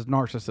generalize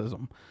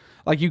narcissism.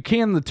 Like, you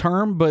can the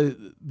term, but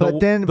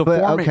then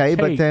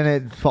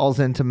it falls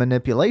into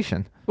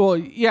manipulation. Well,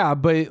 yeah,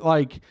 but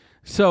like,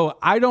 so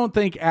I don't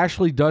think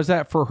Ashley does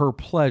that for her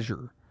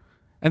pleasure.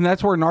 And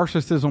that's where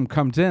narcissism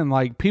comes in.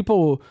 Like,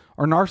 people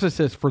are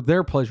narcissists for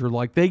their pleasure.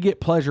 Like, they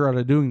get pleasure out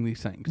of doing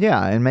these things.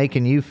 Yeah, and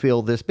making you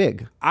feel this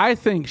big. I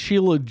think she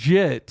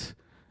legit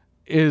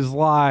is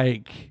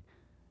like...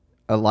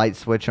 a light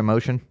switch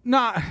emotion?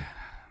 Not...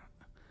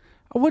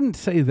 I wouldn't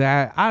say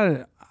that.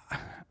 I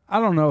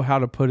don't know how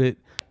to put it.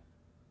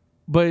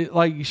 But,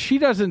 like, she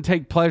doesn't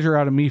take pleasure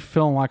out of me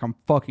feeling like I'm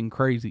fucking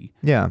crazy.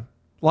 Yeah.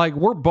 Like,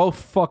 we're both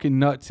fucking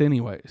nuts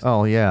anyways.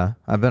 Oh yeah,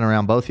 I've been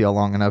around both y'all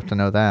long enough to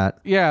know that.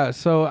 Yeah,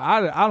 so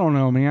I don't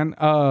know, man.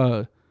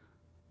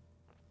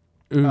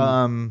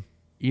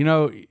 You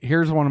know,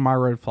 here's one of my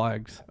red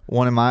flags.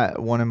 One of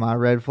my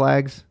red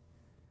flags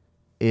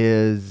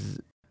is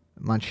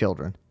my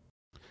children.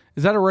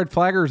 Is that a red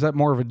flag or is that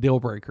more of a deal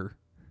breaker?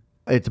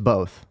 It's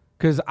both.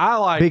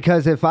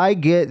 Because if I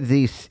get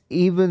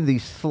even the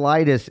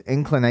slightest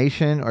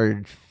inclination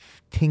or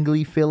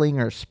tingly feeling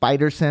or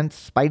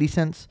spidey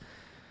sense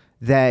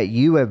that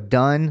you have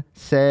done,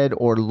 said,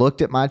 or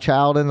looked at my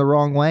child in the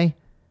wrong way,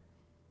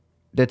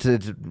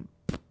 it's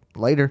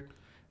later.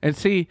 And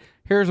see,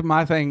 here's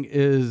my thing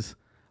is,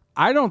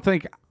 I don't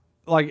think,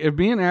 like, if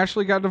me and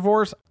Ashley got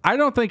divorced, I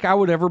don't think I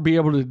would ever be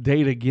able to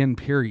date again,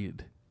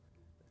 period.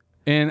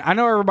 And I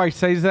know everybody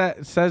says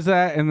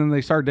that, and then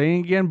they start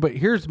dating again, but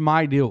here's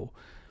my deal.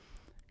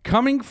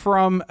 Coming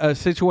from a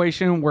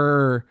situation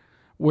where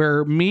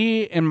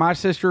me and my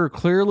sister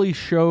clearly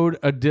showed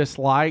a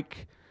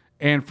dislike,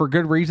 and for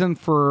good reason,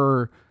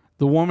 for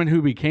the woman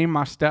who became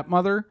my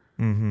stepmother,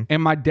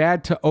 and my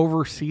dad to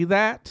oversee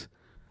that,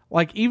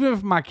 like, even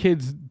if my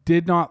kids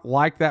did not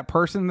like that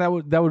person, that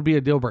would be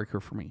a deal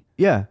breaker for me.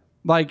 Yeah.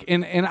 Like,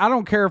 and I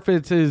don't care if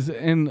it's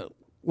and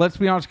let's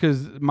be honest,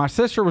 because my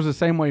sister was the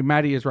same way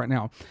Maddie is right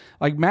now.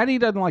 Like, Maddie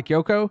doesn't like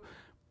Yoko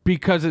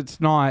because it's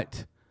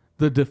not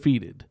the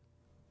defeated.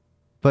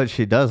 But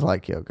she does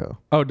like Yoko.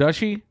 Oh, does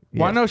she? Yes.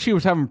 Well, I know she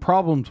was having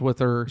problems with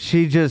her.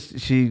 She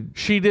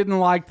didn't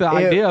like the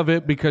idea of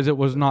it because it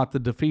was not the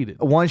defeated.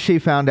 Once she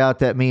found out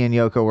that me and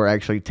Yoko were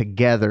actually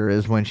together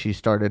is when she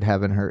started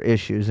having her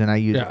issues. And I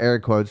use air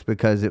quotes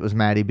because it was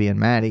Maddie being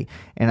Maddie.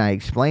 And I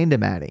explained to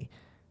Maddie,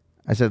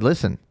 I said,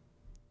 listen,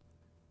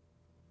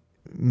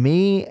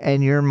 me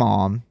and your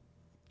mom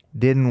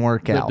didn't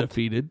work out.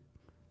 Defeated.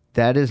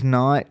 That is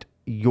not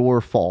your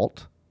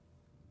fault.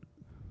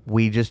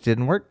 We just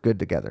didn't work good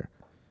together.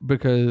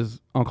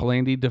 Because Uncle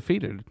Andy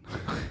defeated.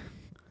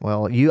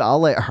 Well,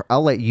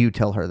 I'll let you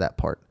tell her that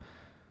part.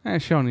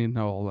 She don't need to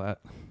know all that.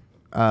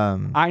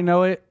 I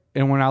know it,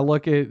 and when I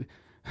look at,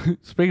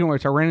 speaking of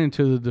which, I ran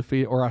into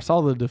I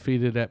saw the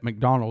defeated at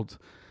McDonald's,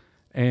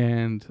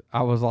 and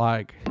I was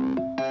like,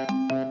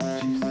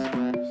 Jesus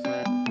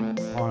Christ.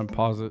 Hold on,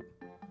 pause it,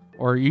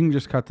 or you can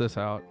just cut this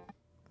out.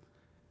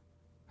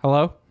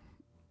 Hello?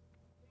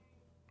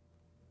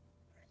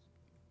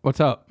 What's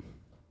up?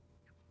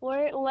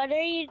 What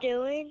are you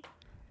doing?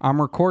 I'm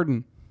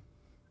recording.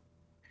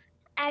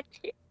 At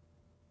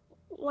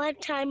what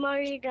time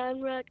are you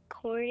done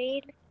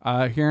recording?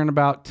 Here in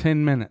about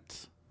 10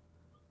 minutes.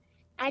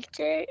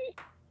 After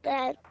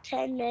that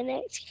 10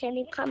 minutes, can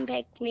you come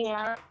pick me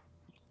up?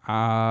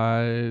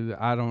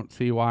 I don't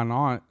see why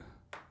not.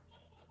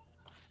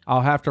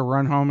 I'll have to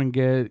run home and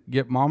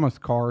get Mama's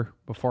car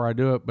before I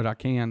do it, but I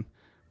can.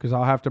 Because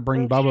I'll have to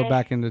bring Bubba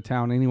back into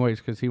town anyways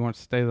because he wants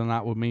to stay the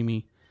night with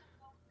Mimi.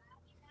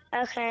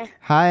 Okay.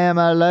 Hi,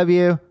 Emma. Love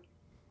you.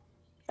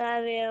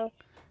 Love you.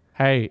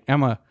 Hey,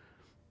 Emma.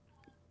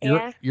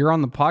 Yeah? You're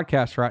on the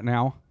podcast right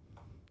now.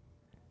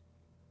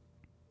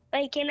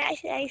 Wait, can I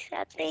say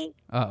something?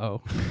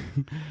 Uh-oh.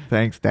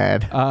 Thanks,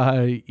 Dad.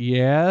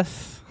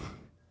 Yes.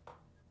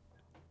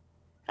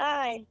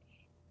 Fine.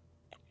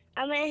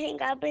 I'm going to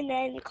hang up and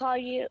then call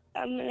you.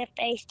 I'm going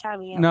to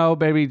FaceTime you. No,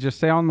 baby, just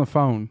stay on the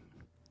phone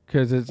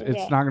because it's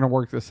not going to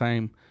work the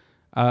same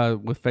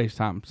with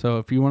FaceTime. So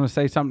if you want to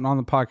say something on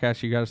the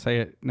podcast, you got to say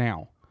it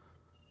now.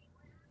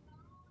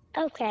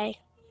 Okay.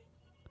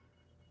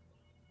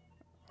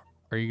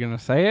 Are you going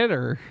to say it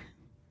or?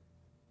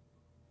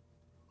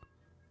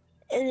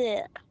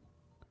 Yeah.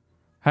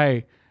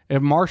 Hey,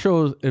 if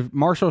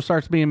Marshall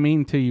starts being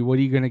mean to you, what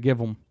are you going to give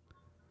him?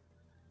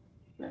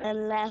 The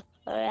left,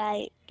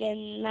 right, good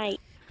night.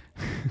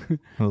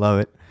 I love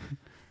it.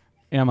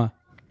 Emma.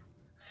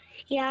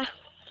 Yeah.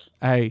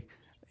 Hey,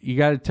 you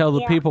got to tell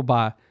the people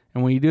bye.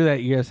 And when you do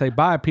that, you got to say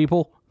bye,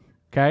 people.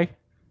 Okay?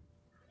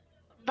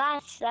 Bye,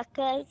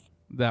 suckers.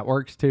 That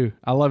works too.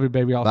 I love you,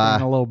 baby. I'll see you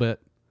in a little bit.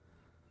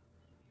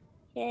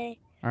 Okay.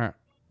 All right.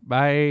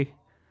 Bye.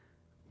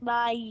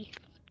 Bye.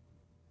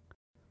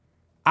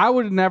 I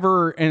would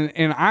never,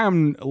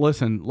 and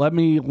listen, let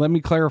me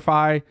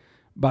clarify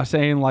by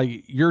saying,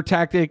 like, your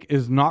tactic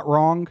is not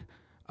wrong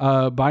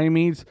by any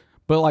means,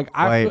 but like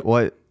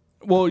what?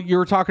 Well, you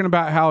were talking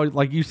about how,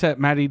 like, you set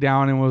Maddie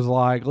down and was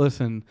like,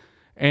 listen,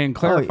 and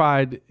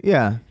clarified.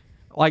 Yeah.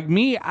 Like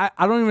me, I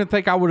don't even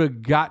think I would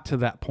have got to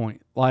that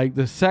point. Like,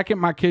 the second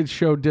my kids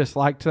showed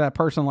dislike to that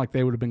person, like,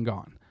 they would have been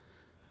gone.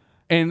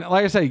 And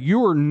like I say, you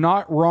were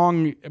not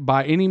wrong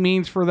by any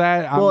means for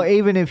that. Well,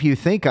 even if you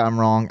think I'm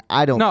wrong,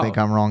 I don't think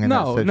I'm wrong in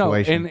that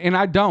situation. No, and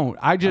I don't.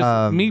 I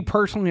just, me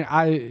personally,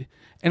 I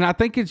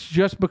think it's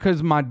just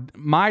because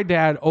my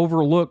dad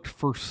overlooked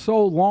for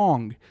so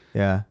long.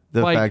 Yeah,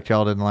 the fact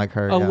y'all didn't like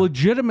her. A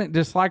legitimate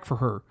dislike for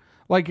her.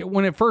 Like,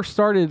 when it first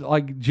started,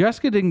 like,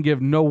 Jessica didn't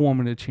give no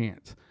woman a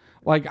chance.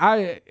 Like,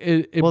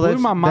 it blew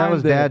my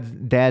mind. That was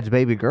dad's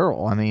baby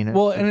girl. I mean,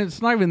 well, and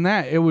it's not even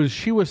that.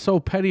 She was so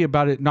petty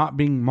about it not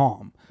being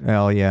mom.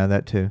 Oh yeah,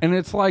 that too. And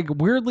it's like,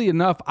 weirdly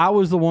enough, I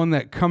was the one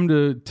that come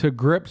to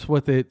grips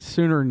with it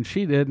sooner than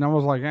she did. And I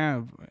was like,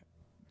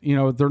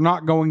 they're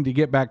not going to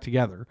get back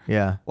together.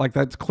 Yeah. Like,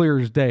 that's clear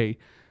as day.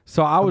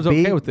 So I was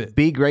okay with it.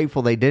 Be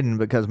grateful they didn't,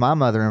 because my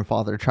mother and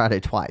father tried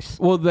it twice.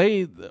 Well,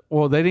 they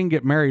didn't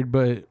get married,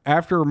 but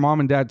after mom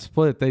and dad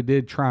split, they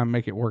did try and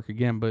make it work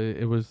again, but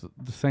it was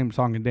the same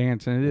song and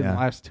dance, and it didn't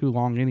last too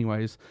long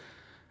anyways.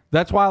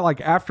 That's why, like,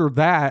 after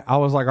that, I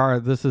was like, all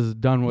right, this is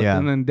done with. Yeah.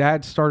 And then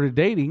dad started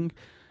dating,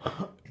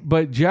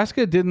 but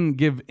Jessica didn't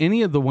give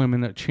any of the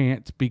women a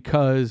chance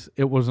because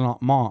it was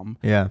not mom.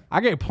 Yeah. I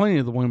gave plenty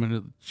of the women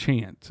a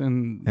chance,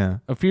 and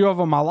a few of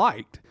them I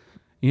liked.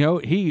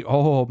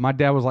 My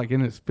dad was like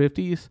in his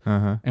 50s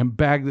and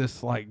bagged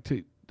this I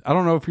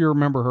don't know if you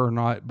remember her or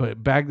not,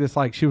 but bagged this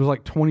she was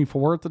like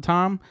 24 at the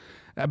time.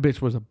 That bitch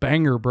was a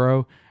banger,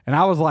 bro. And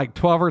I was like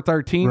 12 or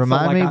 13.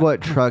 Remind me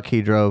what truck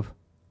he drove.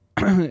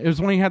 It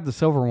was when he had the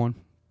silver one.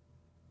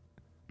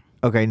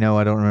 Okay, no,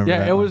 I don't remember. Yeah,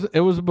 that it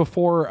was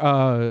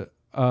before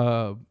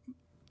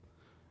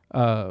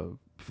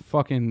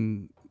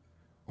fucking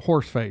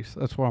horse face.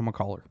 That's what I'm gonna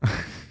call her.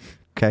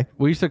 Okay.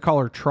 We used to call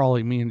her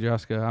Trolley, me and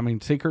Jessica. I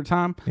mean, secret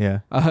time. Yeah.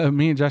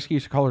 Me and Jessica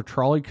used to call her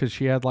Trolley because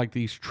she had like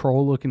these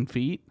troll-looking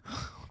feet.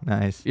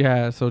 Nice.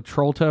 Yeah, so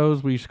troll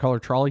toes. We used to call her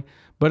Trolley.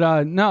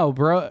 But no,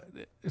 bro.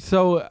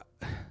 So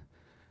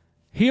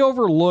he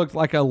overlooked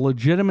like a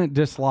legitimate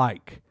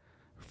dislike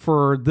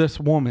for this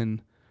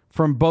woman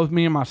from both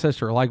me and my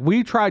sister. Like,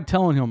 we tried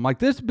telling him, like,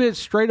 this bitch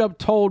straight up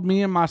told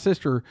me and my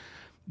sister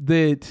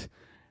that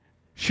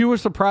she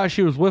was surprised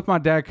she was with my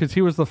dad because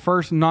he was the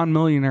first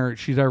non-millionaire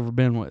she's ever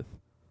been with.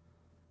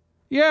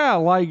 Yeah,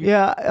 like...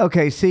 Yeah,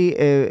 okay, see,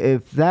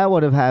 if that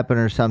would have happened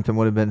or something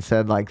would have been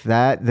said like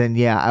that, then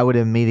yeah, I would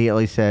have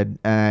immediately said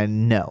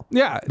no.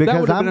 Yeah, that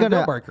would have been a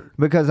deal-breaker.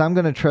 Because I'm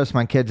going to trust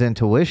my kid's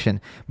intuition.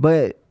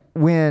 But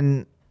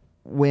when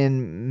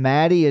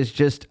Maddie is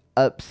just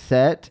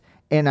upset,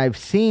 and I've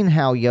seen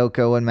how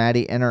Yoko and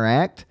Maddie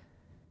interact,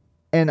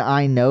 and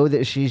I know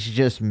that she's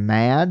just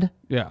mad...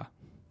 Yeah.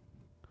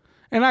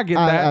 And I get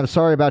that. I'm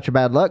sorry about your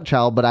bad luck,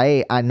 child, but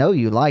I know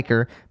you like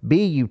her.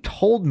 B, you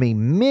told me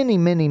many,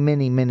 many,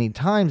 many, many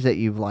times that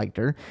you've liked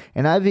her.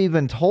 And I've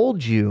even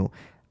told you,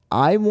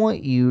 I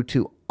want you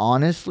to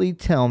honestly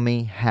tell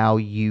me how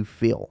you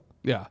feel.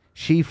 Yeah.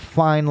 She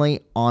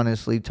finally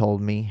honestly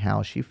told me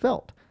how she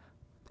felt.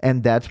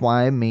 And that's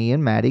why me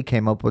and Maddie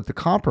came up with the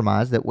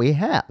compromise that we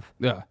have.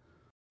 Yeah.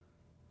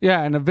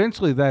 Yeah, and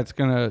eventually that's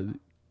going to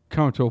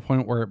come to a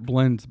point where it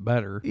blends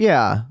better.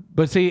 Yeah.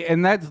 But see,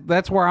 and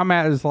that's where I'm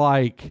at, is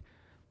like,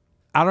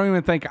 I don't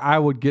even think I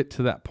would get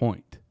to that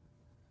point.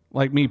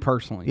 Like, me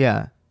personally.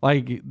 Yeah.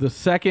 Like, the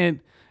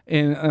second,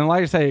 and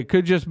like I say, it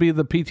could just be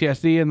the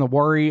PTSD and the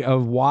worry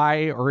of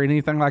why or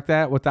anything like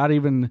that without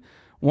even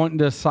wanting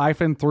to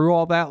siphon through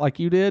all that like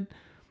you did.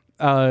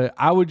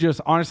 I would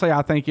just, honestly,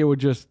 I think it would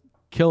just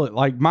kill it.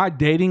 Like, my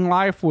dating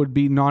life would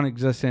be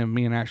non-existent if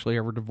me and Ashley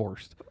ever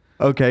divorced.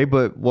 Okay,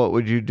 but what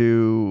would you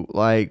do?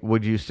 Like,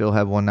 would you still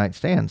have one night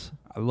stands?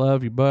 I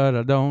love you, but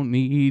I don't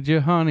need you,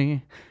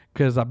 honey,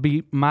 'cause I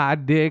beat my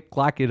dick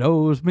like it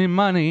owes me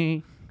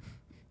money.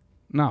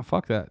 Nah,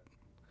 fuck that.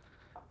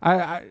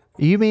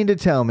 You mean to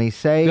tell me,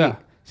 say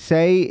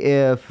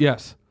if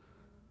yes,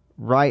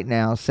 right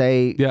now,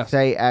 say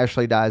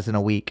Ashley dies in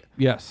a week.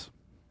 Yes.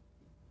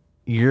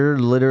 You're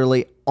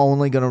literally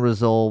only going to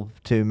resolve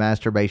to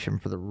masturbation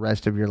for the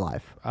rest of your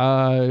life.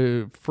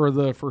 For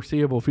the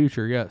foreseeable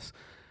future, yes.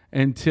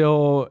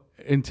 Until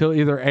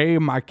either A,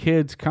 my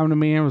kids come to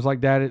me and was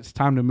like, Dad, it's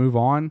time to move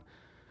on.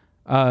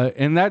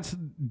 And that's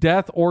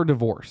death or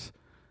divorce,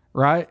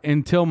 right?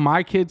 Until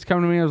my kids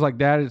come to me and was like,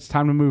 Dad, it's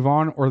time to move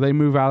on, or they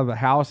move out of the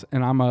house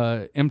and I'm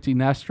a empty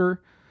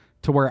nester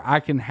to where I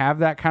can have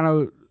that kind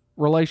of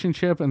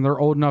relationship and they're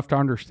old enough to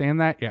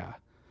understand that. Yeah.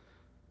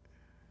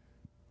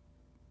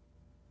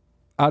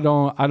 I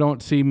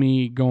don't see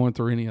me going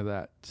through any of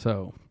that.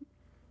 So.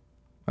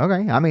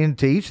 Okay. I mean,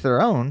 to each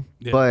their own,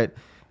 but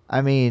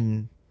I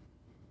mean,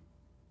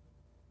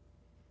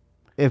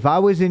 if I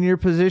was in your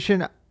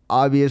position,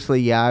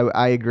 obviously, yeah,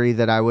 I agree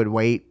that I would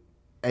wait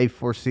a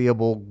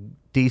foreseeable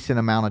decent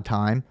amount of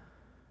time.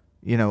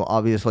 You know,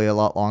 obviously a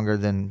lot longer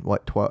than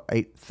what,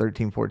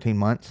 13, 14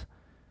 months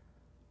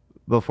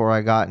before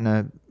I got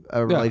in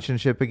a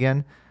relationship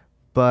again.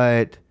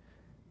 But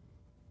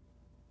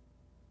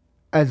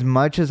as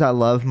much as I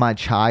love my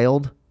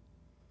child,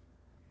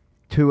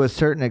 to a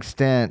certain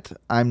extent,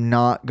 I'm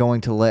not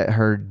going to let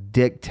her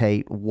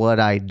dictate what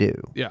I do.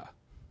 Yeah.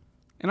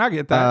 And I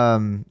get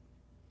that.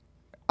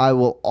 I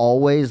will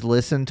always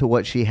listen to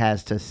what she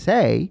has to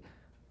say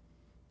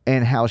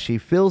and how she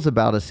feels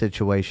about a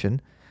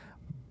situation.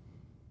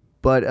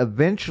 But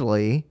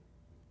eventually,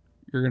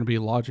 you're going to be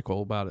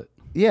logical about it.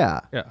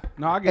 Yeah. Yeah.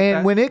 No, I get that.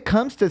 And when it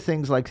comes to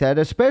things like that,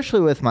 especially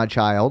with my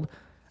child,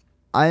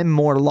 I'm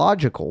more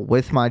logical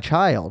with my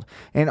child.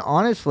 And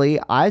honestly,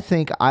 I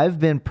think I've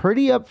been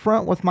pretty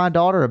upfront with my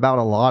daughter about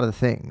a lot of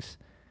things.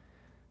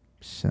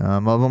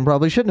 Some of them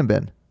probably shouldn't have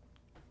been.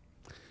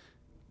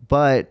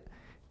 But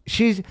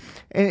she's...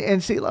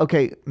 And see,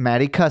 okay,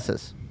 Maddie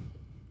cusses.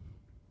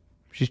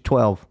 She's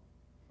 12.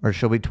 Or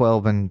she'll be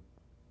 12 in,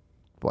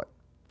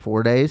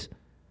 4 days?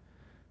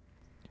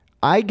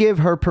 I give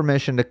her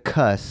permission to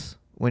cuss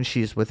when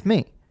she's with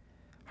me.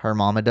 Her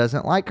mama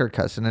doesn't like her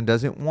cussing and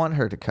doesn't want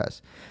her to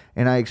cuss.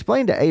 And I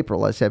explained to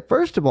April, I said,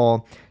 first of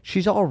all,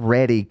 she's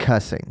already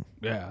cussing.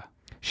 Yeah.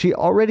 She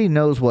already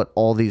knows what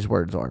all these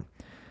words are.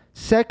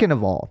 Second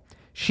of all,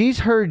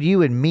 she's heard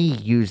you and me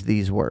use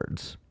these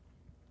words.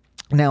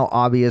 Now,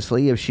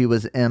 obviously, if she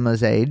was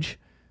Emma's age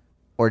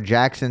or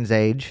Jackson's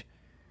age,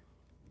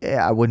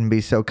 I wouldn't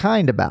be so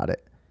kind about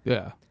it.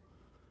 Yeah.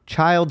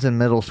 Child's in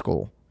middle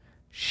school.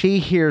 She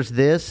hears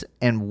this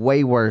and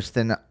way worse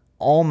than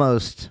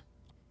almost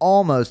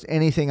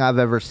anything I've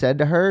ever said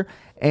to her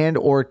and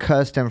or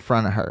cussed in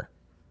front of her.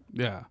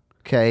 Yeah.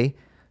 Okay.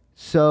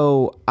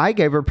 So I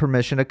gave her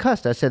permission to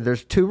cuss. I said,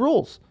 there's 2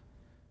 rules.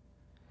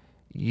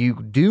 You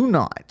do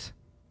not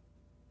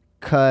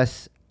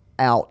cuss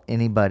out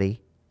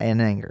anybody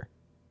in anger.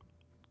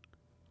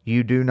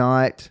 You do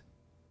not.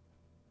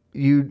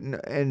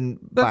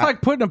 That's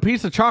like putting a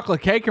piece of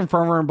chocolate cake in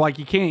front of her and like,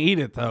 you can't eat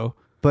it though.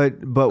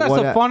 But that's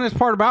the funnest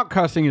part about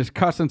cussing is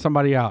cussing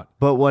somebody out.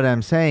 But what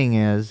I'm saying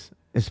is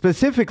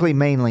specifically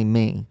mainly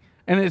me.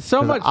 And it's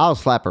so much. I'll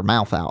slap her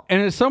mouth out.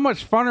 And it's so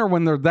much funner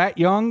when they're that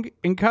young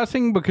in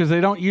cussing because they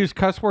don't use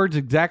cuss words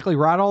exactly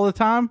right all the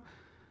time.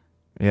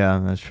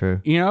 Yeah, that's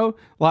true. You know,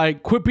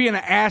 like quit being an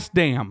ass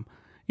damn.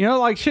 You know,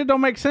 like shit don't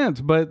make sense,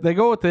 but they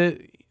go with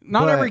it.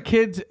 Not every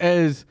kid's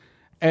as.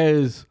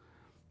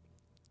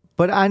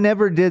 But I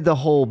never did the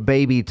whole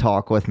baby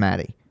talk with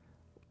Maddie.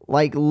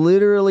 Like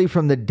literally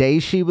from the day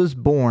she was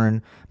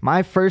born,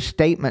 my first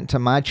statement to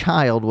my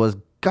child was,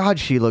 God,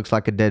 she looks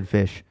like a dead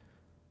fish.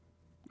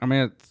 I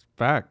mean, it's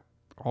fact.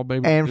 All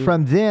babies And do.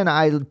 from then,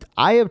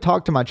 I have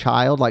talked to my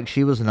child like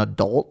she was an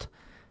adult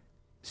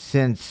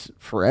since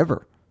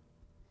forever.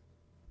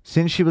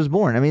 Since she was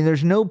born. I mean,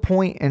 there's no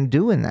point in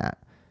doing that.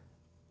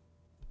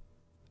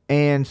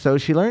 And so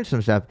she learned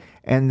some stuff.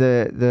 And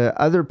the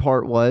other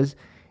part was,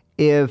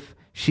 if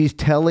she's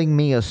telling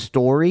me a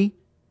story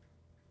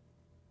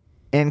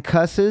and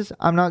cusses,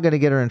 I'm not going to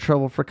get her in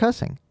trouble for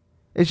cussing.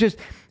 It's just...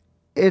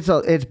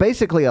 It's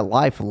basically a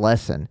life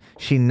lesson.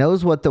 She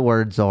knows what the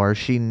words are.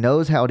 She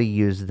knows how to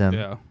use them.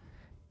 Yeah.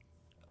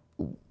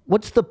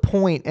 What's the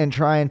point in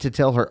trying to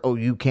tell her, oh,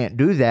 you can't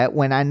do that,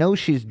 when I know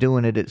she's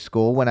doing it at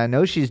school, when I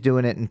know she's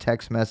doing it in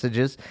text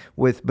messages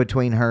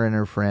between her and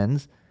her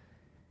friends,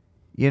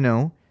 you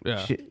know?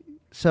 Yeah.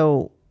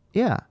 So,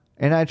 yeah.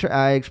 And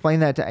I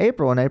explained that to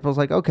April, and April's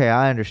like, okay,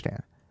 I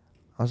understand.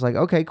 I was like,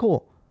 okay,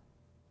 cool.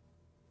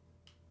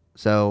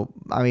 So,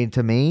 I mean,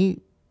 to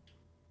me,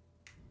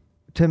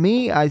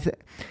 and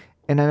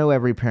I know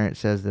every parent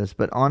says this,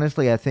 but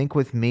honestly, I think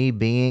with me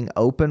being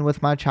open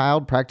with my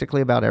child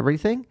practically about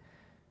everything,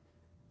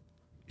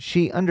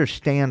 she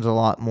understands a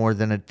lot more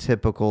than a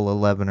typical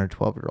 11 or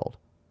 12-year-old.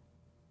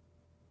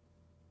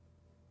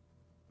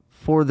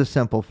 For the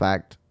simple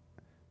fact,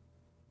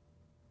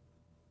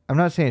 I'm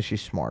not saying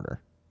she's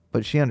smarter,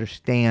 but she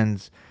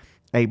understands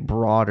a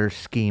broader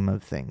scheme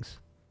of things,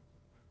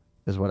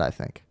 is what I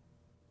think.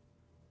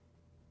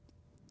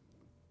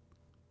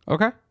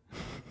 Okay.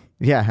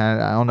 Yeah,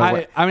 I don't know.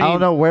 I mean,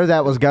 don't know where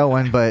that was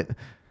going, but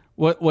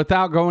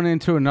without going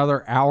into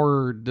another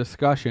hour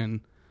discussion,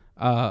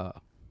 okay.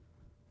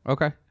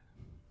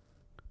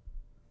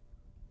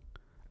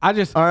 All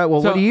right.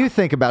 Well, what do you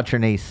think about your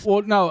niece?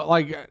 Well, no,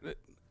 like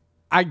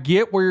I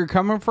get where you're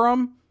coming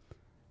from.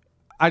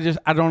 I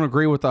don't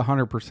agree with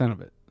 100%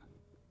 of it.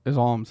 Is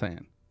all I'm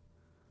saying.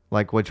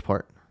 Like which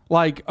part?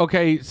 Like,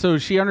 okay, so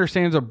she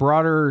understands a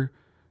broader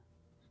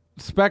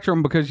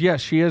spectrum because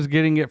yes, she is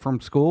getting it from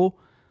school.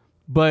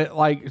 But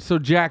like, so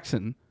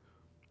Jackson,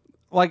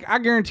 like I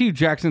guarantee you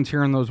Jackson's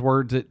hearing those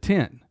words at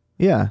 10.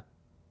 Yeah.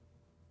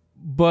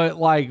 But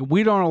like,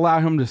 we don't allow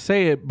him to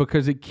say it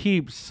because it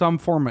keeps some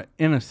form of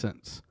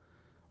innocence.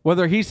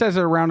 Whether he says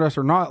it around us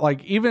or not,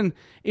 like even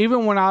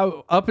when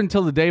up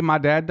until the day my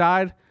dad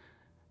died,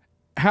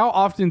 how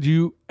often do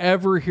you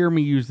ever hear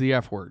me use the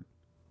F word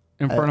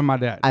in front of my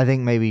dad? I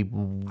think maybe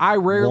I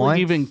rarely once,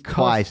 even cuss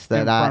twice that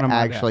in front I of my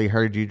actually dad.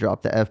 heard you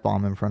drop the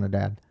F-bomb in front of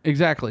Dad.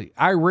 Exactly.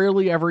 I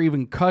rarely ever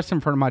even cuss in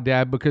front of my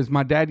dad because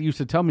my dad used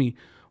to tell me,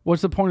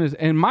 what's the point is,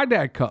 and my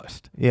dad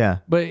cussed. Yeah.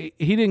 But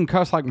he didn't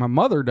cuss like my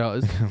mother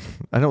does.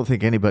 I don't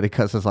think anybody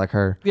cusses like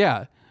her.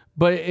 Yeah.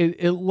 But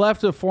it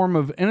left a form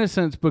of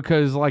innocence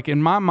because like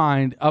in my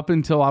mind, up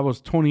until I was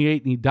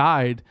 28 and he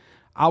died,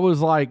 I was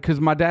like, because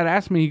my dad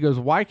asked me, he goes,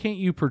 why can't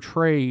you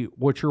portray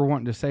what you're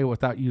wanting to say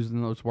without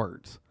using those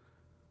words?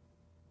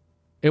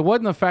 It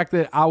wasn't the fact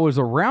that I was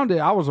around it.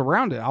 I was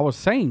around it. I was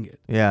saying it.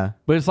 Yeah.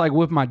 But it's like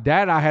with my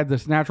dad, I had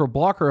this natural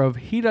blocker of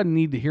he doesn't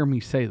need to hear me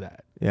say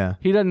that. Yeah.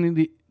 He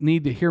doesn't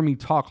need to hear me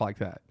talk like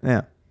that.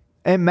 Yeah.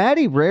 And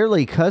Maddie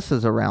rarely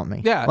cusses around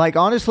me. Yeah. Like,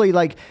 honestly,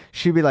 like,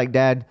 she'd be like,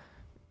 Dad,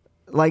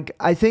 like,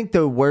 I think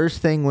the worst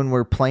thing when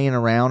we're playing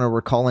around or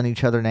we're calling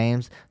each other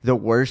names, the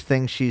worst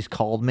thing she's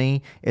called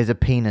me is a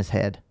penis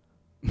head.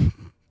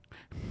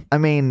 I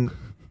mean,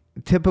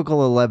 typical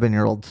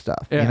 11-year-old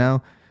stuff, Yeah. you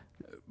know?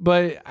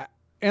 But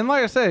And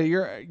like I said,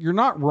 you're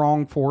not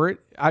wrong for it.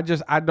 I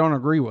don't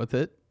agree with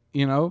it.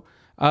 You know,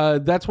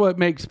 that's what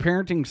makes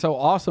parenting so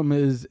awesome.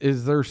 Is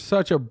there's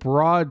such a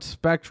broad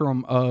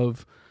spectrum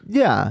of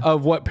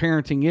what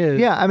parenting is.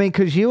 Yeah, I mean,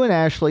 because you and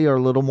Ashley are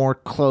a little more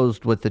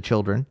closed with the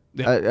children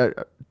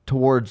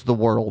towards the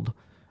world,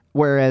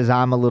 whereas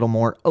I'm a little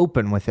more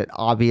open with it.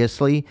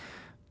 Obviously,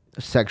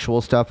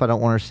 sexual stuff I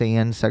don't want her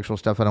seeing, sexual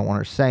stuff I don't want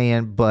her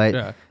saying,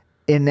 but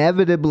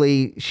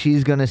inevitably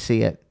she's going to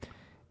see it.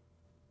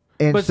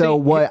 And but so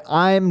what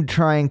I'm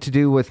trying to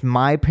do with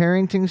my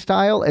parenting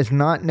style is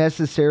not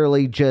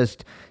necessarily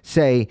just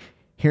say,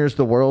 here's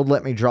the world,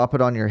 let me drop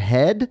it on your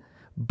head,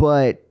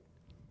 but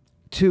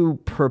to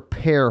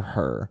prepare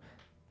her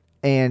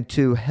and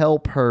to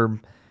help her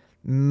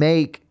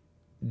make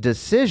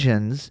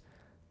decisions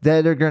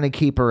that are going to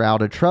keep her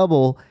out of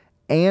trouble.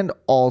 And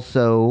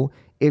also,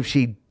 if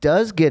she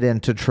does get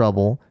into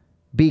trouble,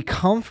 be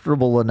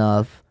comfortable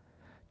enough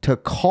to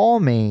call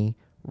me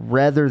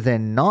rather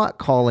than not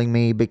calling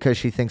me because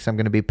she thinks I'm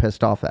going to be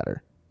pissed off at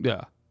her.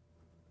 Yeah.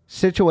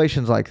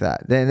 Situations like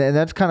that. And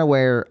that's kind of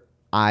where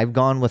I've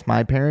gone with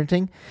my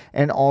parenting,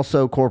 and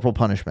also corporal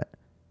punishment.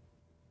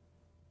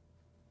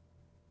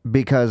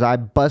 Because I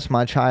bust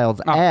my child's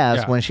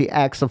ass when she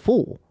acts a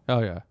fool. Oh,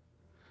 yeah.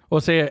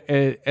 Well, see,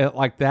 at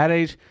like that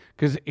age,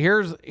 because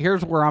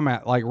here's where I'm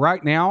at. Like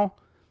right now,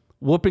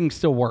 whooping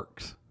still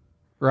works,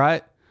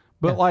 right?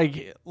 But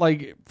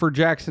like for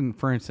Jackson,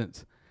 for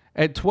instance,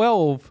 at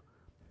 12,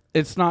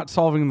 it's not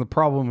solving the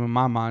problem in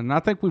my mind. And I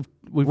think we've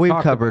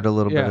covered a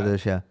little bit of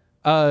this, yeah.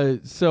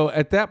 So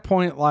at that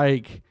point,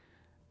 like,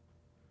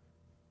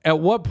 at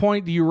what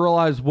point do you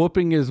realize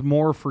whooping is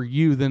more for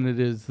you than it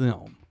is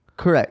them?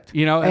 Correct.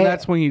 You know, and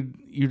that's when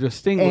you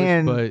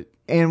distinguish.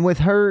 And with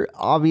her,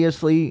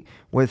 obviously,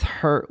 with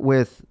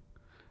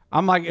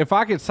I'm like, if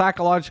I could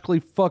psychologically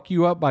fuck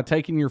you up by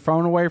taking your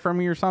phone away from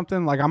you or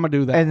something, like, I'm gonna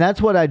do that. And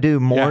that's what I do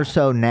more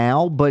so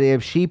now. But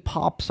if she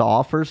pops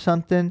off or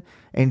something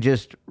and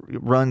just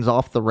runs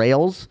off the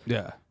rails,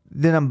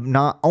 then I'm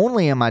not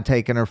only am I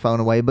taking her phone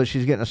away, but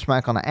she's getting a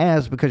smack on the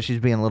ass because she's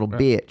being a little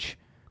bitch.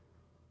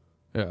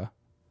 Yeah.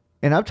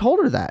 And I've told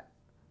her that.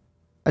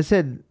 I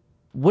said,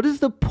 what is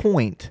the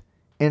point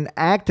in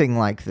acting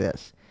like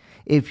this?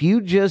 If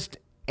you just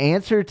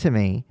answer to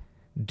me,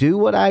 do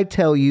what I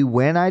tell you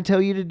when I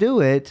tell you to do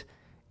it,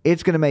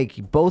 it's going to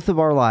make both of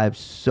our lives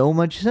so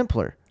much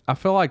simpler. I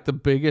feel like the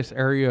biggest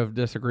area of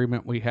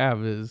disagreement we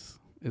have is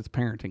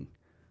parenting.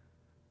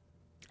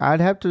 I'd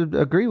have to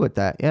agree with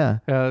that, yeah.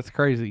 Yeah, that's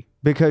crazy.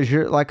 Because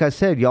you're, like I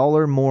said, y'all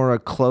are more a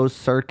closed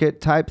circuit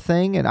type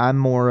thing, and I'm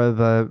more of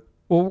a...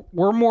 Well,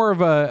 we're more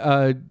of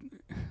a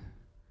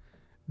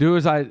do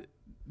as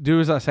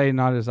I say,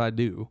 not as I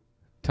do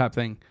type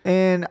thing.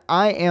 And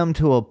I am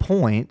to a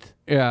point.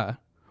 Yeah.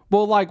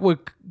 Well, like with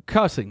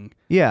cussing.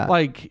 Yeah.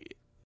 Like,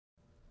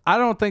 I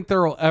don't think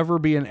there will ever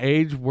be an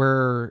age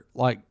where,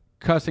 like,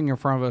 cussing in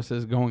front of us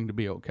is going to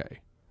be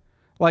okay.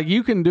 Like,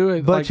 you can do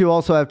it. But like, you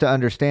also have to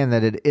understand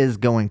that it is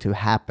going to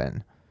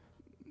happen.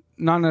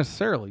 Not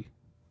necessarily.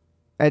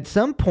 At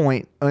some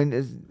point...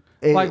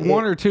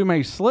 one or two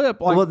may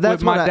slip, like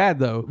with my dad,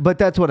 though. But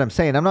that's what I'm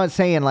saying. I'm not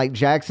saying, like,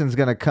 Jackson's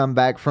going to come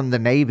back from the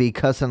Navy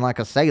cussing like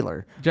a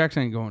sailor.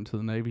 Jackson ain't going to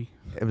the Navy.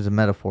 It was a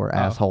metaphor,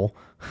 asshole.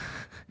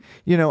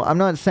 You know, I'm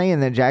not saying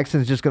that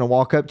Jackson's just going to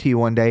walk up to you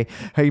one day,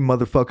 hey,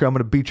 motherfucker, I'm going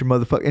to beat your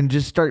motherfucker, and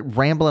just start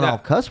rambling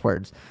off cuss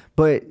words.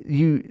 But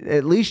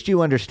at least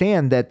you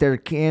understand that there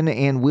can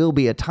and will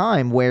be a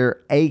time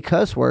where a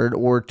cuss word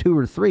or two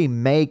or three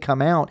may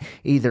come out,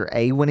 either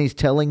A, when he's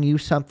telling you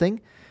something,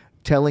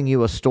 telling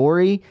you a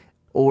story,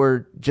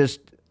 or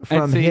just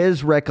from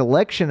his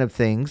recollection of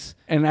things.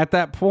 And at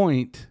that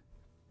point,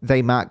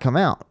 they might come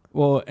out.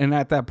 Well, and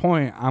at that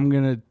point, I'm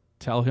going to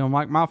tell him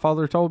like my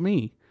father told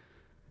me.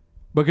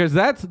 Because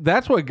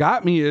that's what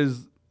got me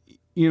is,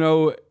 you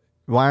know...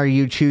 Why are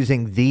you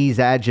choosing these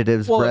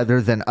adjectives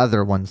rather than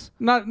other ones?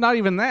 Not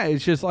even that.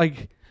 It's just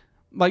like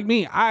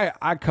me,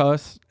 I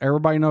cuss.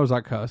 Everybody knows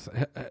I cuss.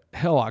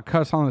 Hell, I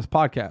cuss on this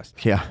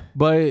podcast. Yeah.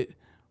 But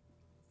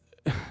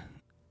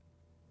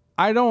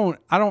I don't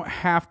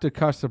have to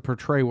cuss to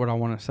portray what I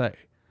want to say.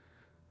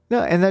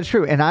 No, and that's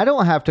true. And I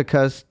don't have to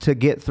cuss to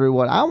get through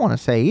what I want to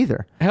say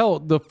either. Hell,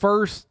 the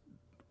first,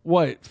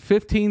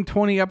 15,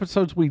 20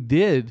 episodes we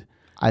did...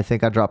 I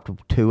think I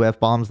dropped 2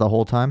 F-bombs the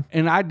whole time.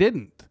 And I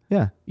didn't.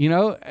 Yeah. You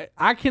know,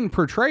 I can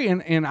portray,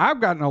 and I've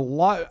gotten a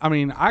lot. I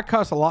mean, I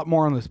cuss a lot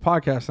more on this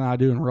podcast than I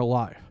do in real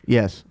life.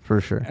 Yes,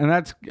 for sure. And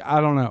that's, I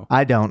don't know.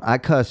 I don't. I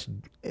cuss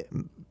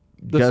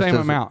the same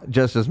amount.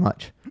 Just as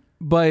much.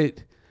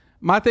 But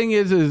my thing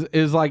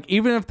is like,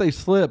 even if they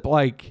slip,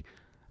 like,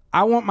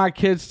 I want my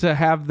kids to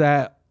have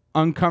that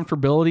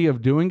uncomfortability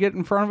of doing it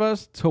in front of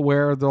us to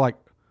where they're like,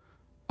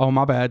 oh,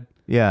 my bad.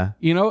 Yeah.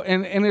 You know,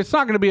 and it's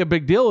not going to be a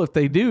big deal if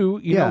they do.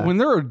 You know, when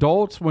they're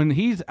adults, when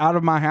he's out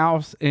of my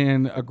house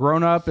and a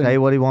grown up. Say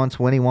what he wants,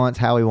 when he wants,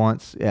 how he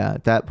wants. Yeah,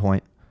 at that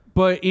point.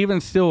 But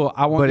even still,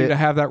 I want you to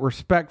have that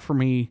respect for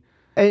me.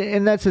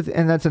 And that's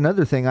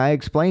another thing I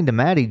explained to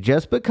Maddie.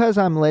 Just because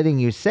I'm letting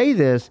you say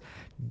this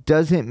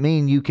doesn't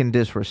mean you can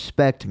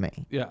disrespect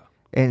me. Yeah.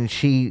 And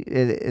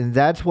and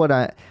that's what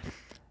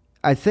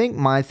I think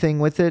my thing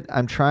with it,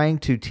 I'm trying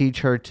to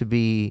teach her to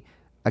be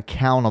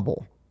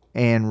accountable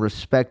and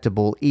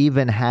respectable,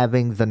 even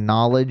having the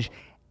knowledge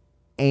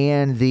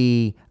and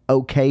the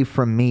okay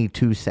from me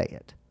to say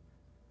it.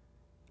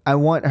 I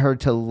want her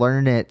to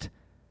learn it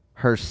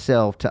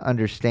herself, to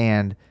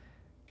understand,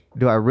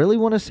 do I really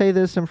want to say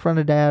this in front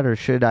of Dad, or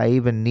should I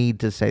even need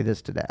to say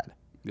this to Dad?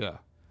 Yeah.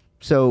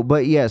 So,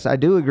 but yes, I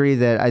do agree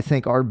that I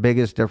think our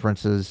biggest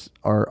differences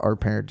are our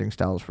parenting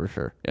styles for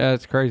sure. Yeah,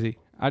 it's crazy.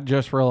 I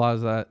just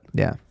realized that.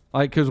 Yeah.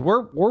 Like, because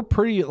we're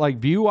pretty, like,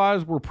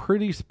 view-wise, we're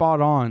pretty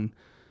spot on.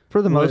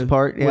 For the most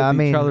part, yeah.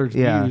 With each other's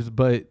yeah. views,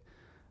 but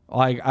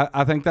like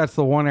I think that's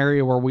the one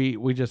area where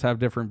we just have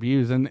different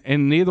views, and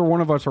neither one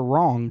of us are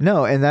wrong.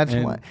 No, and that's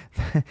why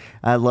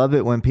I love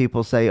it when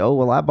people say, "Oh,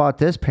 well, I bought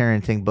this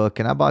parenting book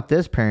and I bought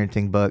this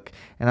parenting book,"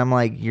 and I'm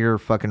like, "You're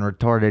fucking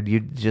retarded.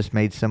 You just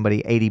made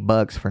somebody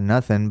 $80 for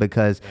nothing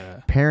because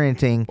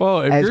parenting."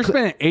 Well, if you're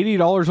spending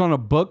 $80 on a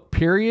book,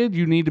 period,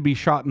 you need to be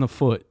shot in the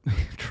foot.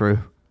 True.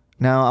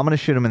 No, I'm gonna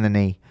shoot him in the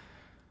knee.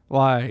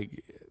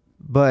 Like,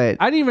 but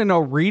I didn't even know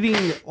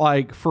reading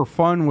like for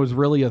fun was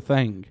really a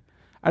thing.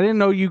 I didn't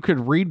know you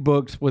could read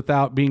books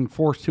without being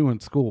forced to in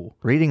school.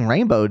 Reading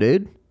Rainbow,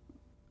 dude.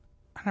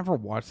 I never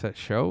watched that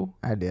show.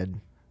 I did.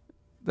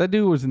 That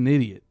dude was an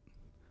idiot.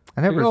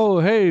 I never. Like, oh,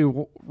 hey,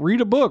 read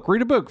a book.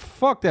 Read a book.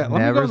 Fuck that.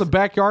 Let me go to the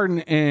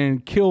backyard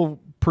and kill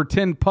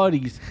pretend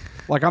putties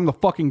like I'm the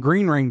fucking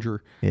Green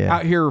Ranger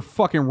out here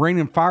fucking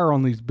raining fire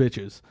on these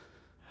bitches.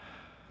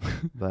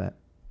 But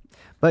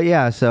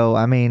yeah, so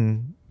I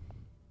mean,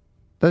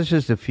 that's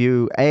just a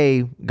few.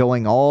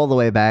 Going all the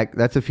way back,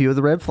 that's a few of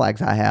the red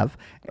flags I have,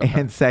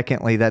 and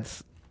secondly,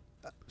 that's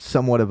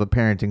somewhat of a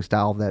parenting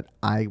style that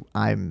I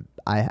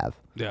have.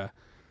 Yeah.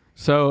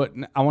 So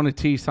I want to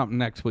tease something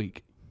next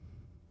week.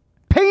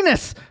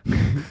 Penis.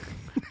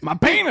 My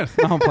penis.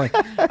 No, I'm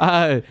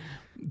playing.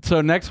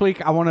 So next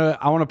week I want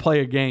to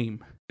play a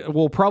game.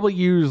 We'll probably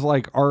use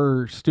like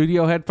our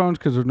studio headphones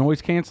because they're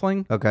noise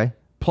canceling. Okay.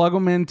 Plug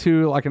them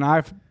into like an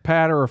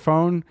iPad or a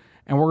phone,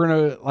 and we're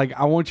gonna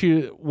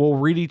we'll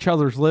read each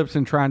other's lips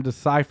and try and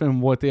decipher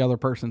what the other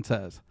person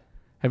says.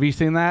 Have you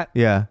seen that?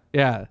 Yeah.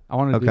 Yeah, I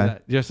want to do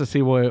that just to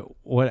see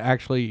what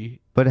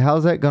actually. But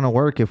how's that gonna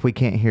work if we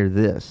can't hear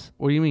this?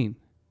 What do you mean?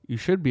 You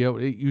should be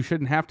able. You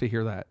shouldn't have to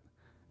hear that.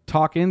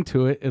 Talk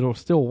into it; it'll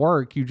still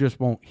work. You just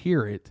won't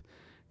hear it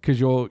because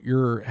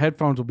your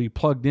headphones will be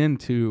plugged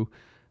into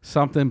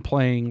something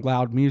playing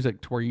loud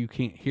music to where you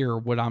can't hear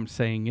what I'm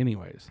saying,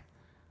 anyways.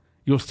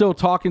 You'll still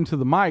talk into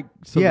the mic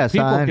so that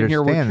people can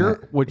hear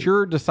what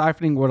you're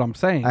deciphering what I'm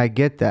saying. I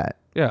get that.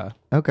 Yeah.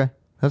 Okay.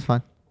 That's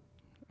fine.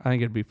 I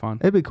think it'd be fun.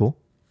 It'd be cool.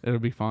 It'll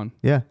be fun.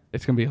 Yeah.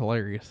 It's going to be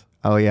hilarious.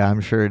 Oh, yeah,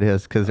 I'm sure it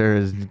is because there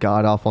is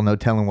god-awful no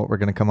telling what we're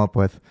going to come up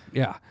with.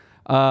 Yeah.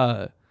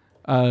 Go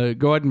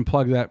ahead and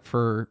plug that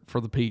for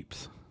the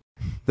peeps.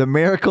 The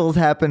Miracles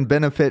Happen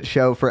benefit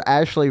show for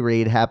Ashley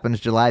Reed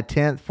happens July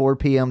 10th, 4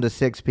 p.m. to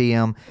 6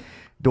 p.m.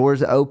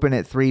 Doors open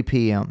at 3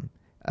 p.m.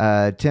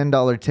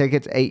 $10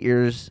 tickets, 8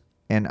 years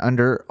and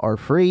under are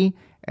free.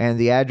 And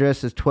the address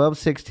is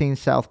 1216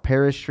 South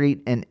Paris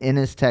Street in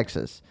Ennis,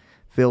 Texas.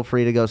 Feel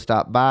free to go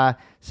stop by,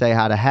 say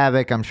hi to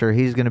Havoc. I'm sure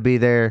he's going to be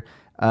there.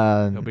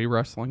 He'll be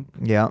wrestling.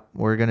 Yeah,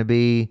 we're going to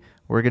be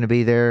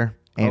there.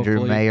 Andrew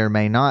Hopefully. may or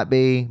may not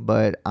be,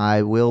 but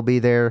I will be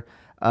there.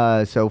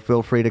 So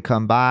feel free to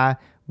come by.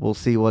 We'll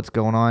see what's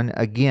going on.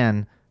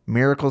 Again,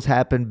 Miracles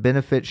Happen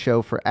benefit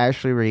show for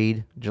Ashley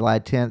Reed, July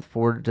 10th,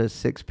 4 to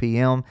 6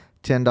 p.m.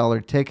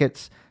 $10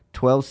 tickets,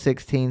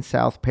 1216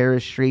 South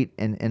Paris Street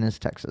in Ennis,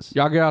 Texas.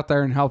 Y'all get out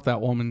there and help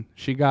that woman.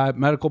 She got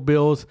medical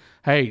bills.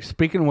 Hey,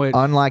 speaking of which...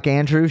 Unlike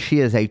Andrew, she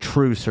is a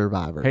true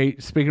survivor. Hey,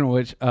 speaking of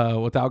which,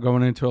 without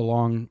going into a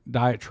long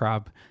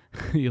diatribe,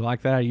 you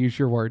like that? I use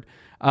your word.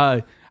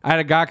 I had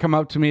a guy come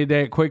up to me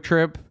today at Quick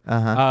Trip.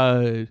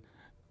 You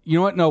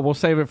know what? No, we'll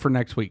save it for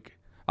next week.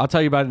 I'll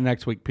tell you about it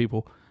next week,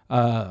 people.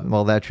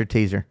 Well, that's your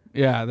teaser.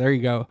 Yeah, there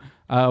you go.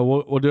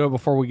 We'll do it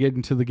before we get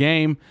into the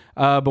game.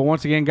 But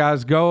once again,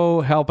 guys,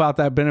 go help out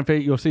that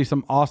benefit. You'll see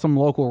some awesome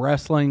local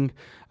wrestling.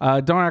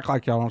 Don't act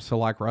like y'all don't still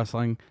like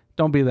wrestling.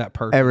 Don't be that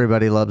person.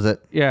 Everybody loves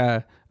it.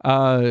 Yeah.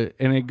 And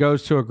it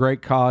goes to a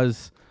great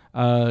cause.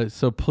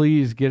 So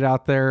please get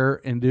out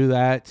there and do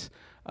that.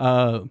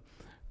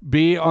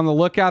 Be on the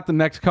lookout the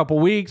next couple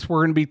weeks.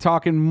 We're going to be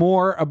talking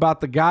more about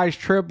the guys'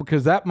 trip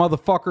because that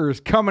motherfucker is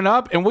coming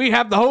up and we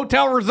have the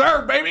hotel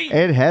reserved, baby.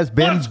 It has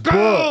been Let's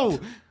go.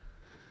 booked.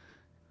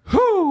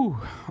 Whew.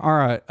 All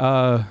right.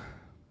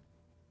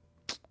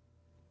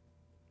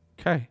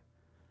 Okay.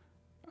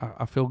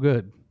 I feel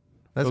good.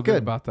 That's Feel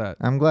good about that.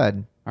 I'm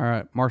glad. All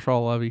right. Marshall,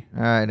 I love you.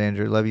 All right,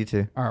 Andrew. Love you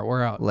too. All right.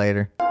 We're out.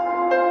 Later.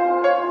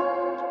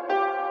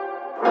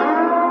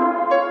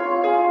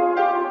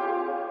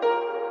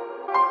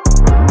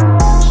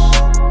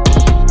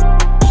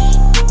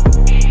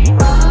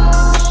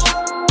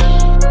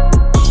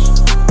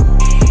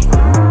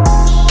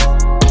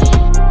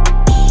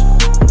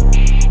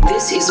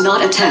 This is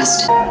not a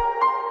test.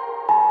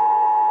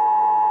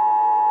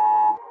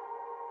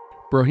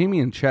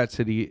 Bohemian Chat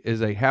City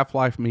is a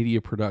Half-Life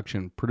Media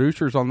production.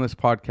 Producers on this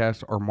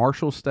podcast are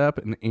Marshall Stepp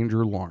and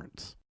Andrew Lawrence.